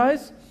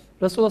summarize,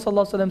 Rasulullah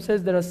sallallahu alaihi wasallam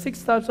says there are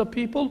 6 types of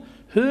people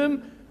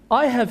whom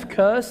I have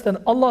cursed and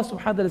Allah subhanahu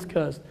wa ta'ala has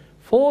cursed.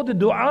 For the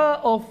dua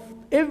of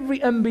every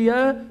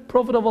Anbiya,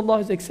 Prophet of Allah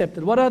is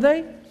accepted. What are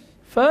they?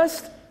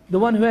 First, the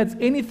one who adds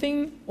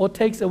anything or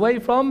takes away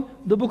from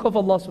the book of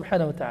Allah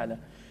subhanahu wa ta'ala.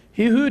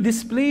 He who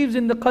disbelieves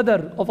in the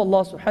qadr of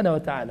Allah subhanahu wa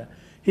ta'ala.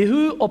 He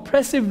who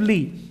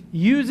oppressively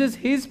uses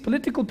his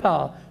political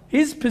power,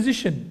 his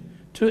position,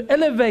 to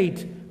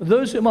elevate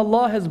those whom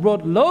Allah has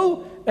brought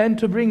low and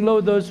to bring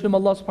low those whom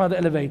Allah subhanahu wa ta'ala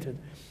elevated.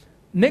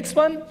 Next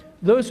one,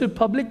 those who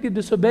publicly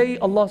disobey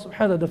Allah subhanahu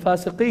wa ta'ala, the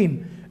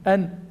fasiqeen.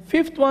 And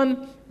 5th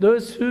one,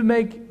 those who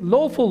make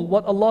lawful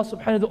what Allah subhanahu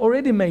wa ta'ala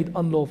already made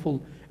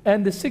unlawful.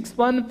 And the 6th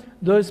one,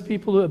 those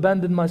people who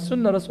abandon my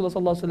sunnah. Rasulullah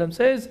sallallahu alaihi wasallam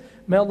says,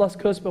 may Allah's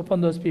curse be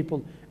upon those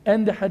people.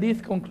 And the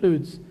hadith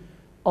concludes,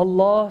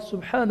 Allah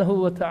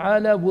subhanahu wa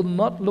ta'ala will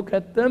not look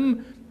at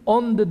them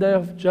on the day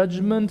of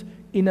judgment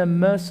in a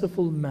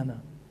merciful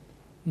manner.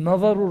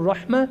 Nazarul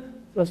rahmah,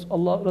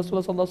 Rasulullah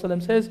sallallahu alaihi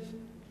wasallam says,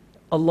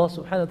 Allah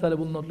subhanahu wa ta'ala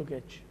will not look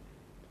at you.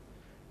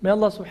 May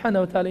Allah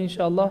subhanahu wa ta'ala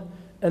inshallah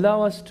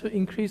allow us to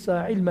increase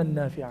our ilman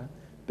nafi'ah,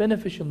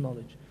 beneficial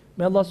knowledge.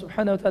 May Allah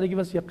subhanahu wa ta'ala give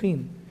us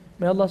yaqeen.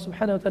 May Allah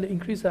subhanahu wa ta'ala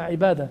increase our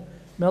ibadah.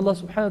 May Allah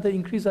subhanahu wa ta'ala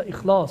increase our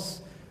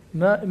ikhlas.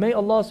 May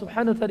Allah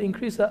subhanahu wa ta'ala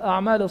increase our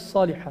a'mal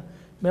as-salihah.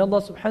 May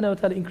Allah subhanahu wa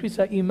ta'ala increase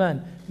our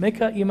iman.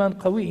 Make our iman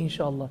qawi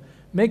inshallah.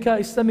 Make our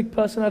Islamic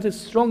personality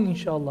strong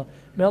inshallah.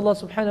 May Allah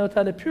subhanahu wa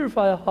ta'ala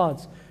purify our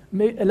hearts.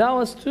 May allow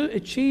us to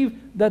achieve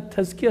that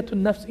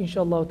tazkiyatun nafs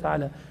inshallah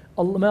ta'ala.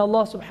 May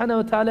Allah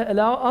subhanahu wa ta'ala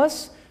allow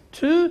us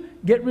to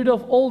get rid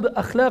of all the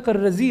akhlaq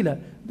al-razila,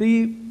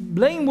 the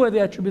blameworthy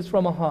attributes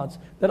from our hearts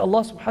that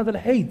Allah subhanahu wa ta'ala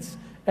hates,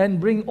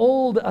 and bring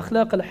all the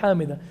akhlaq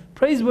al-hamida,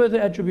 praiseworthy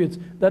attributes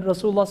that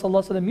Rasulullah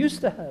sallallahu alaihi wasallam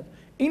used to have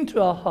into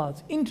our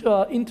hearts, into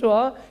our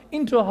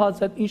hearts,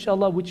 that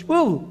inshallah which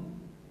will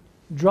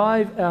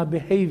drive our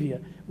behavior,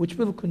 which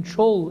will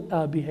control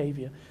our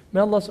behavior.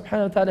 May Allah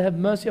subhanahu wa ta'ala have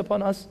mercy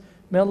upon us.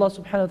 May Allah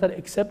subhanahu wa ta'ala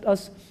accept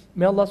us.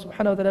 May Allah subhanahu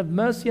wa ta'ala have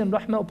mercy and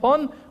rahmah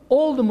upon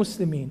all the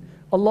Muslimin.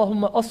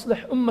 Allahumma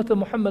aslih ummata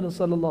Muhammad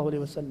sallallahu alayhi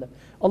wa sallam.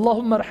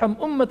 Allahumma arham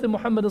ummata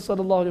Muhammad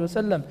sallallahu alayhi wa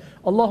sallam.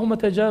 Allahumma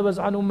tajawaz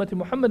an ummati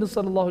Muhammad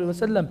sallallahu alayhi wa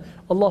sallam.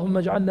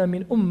 Allahumma ij'alna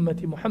min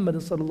ummati Muhammad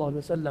sallallahu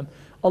alayhi wa sallam.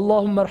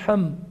 Allahumma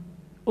arham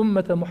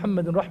أمة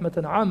محمد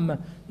رحمة عامة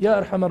يا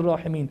أرحم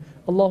الراحمين.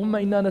 اللهم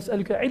إنا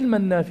نسألك علما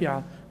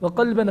نافعا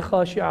وقلبا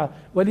خاشعا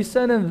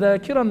ولسانا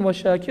ذاكرا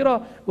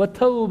وشاكرا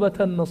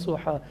وتوبة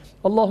نصوحا.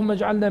 اللهم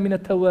اجعلنا من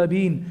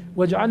التوابين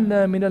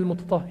واجعلنا من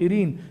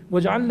المتطهرين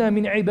واجعلنا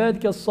من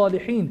عبادك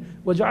الصالحين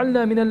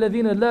واجعلنا من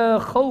الذين لا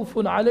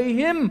خوف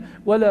عليهم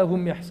ولا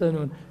هم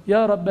يحزنون.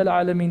 يا رب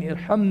العالمين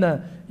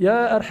ارحمنا،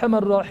 يا أرحم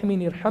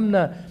الراحمين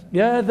ارحمنا،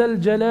 يا ذا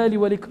الجلال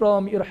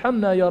والإكرام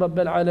ارحمنا يا رب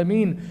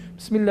العالمين.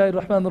 بسم الله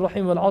الرحمن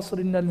الرحيم. والعصر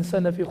إن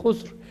الإنسان في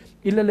خسر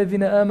إلا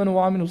الذين آمنوا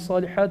وعملوا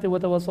الصالحات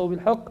وتواصوا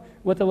بالحق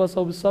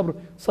وتواصوا بالصبر.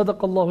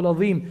 صدق الله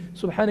العظيم.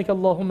 سبحانك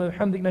اللهم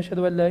وبحمدك نشهد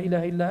أن لا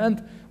إله إلا أنت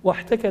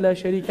وحدك لا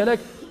شريك لك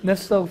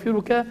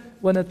نستغفرك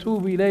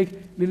ونتوب إليك.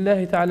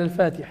 لله تعالى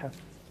الفاتحة.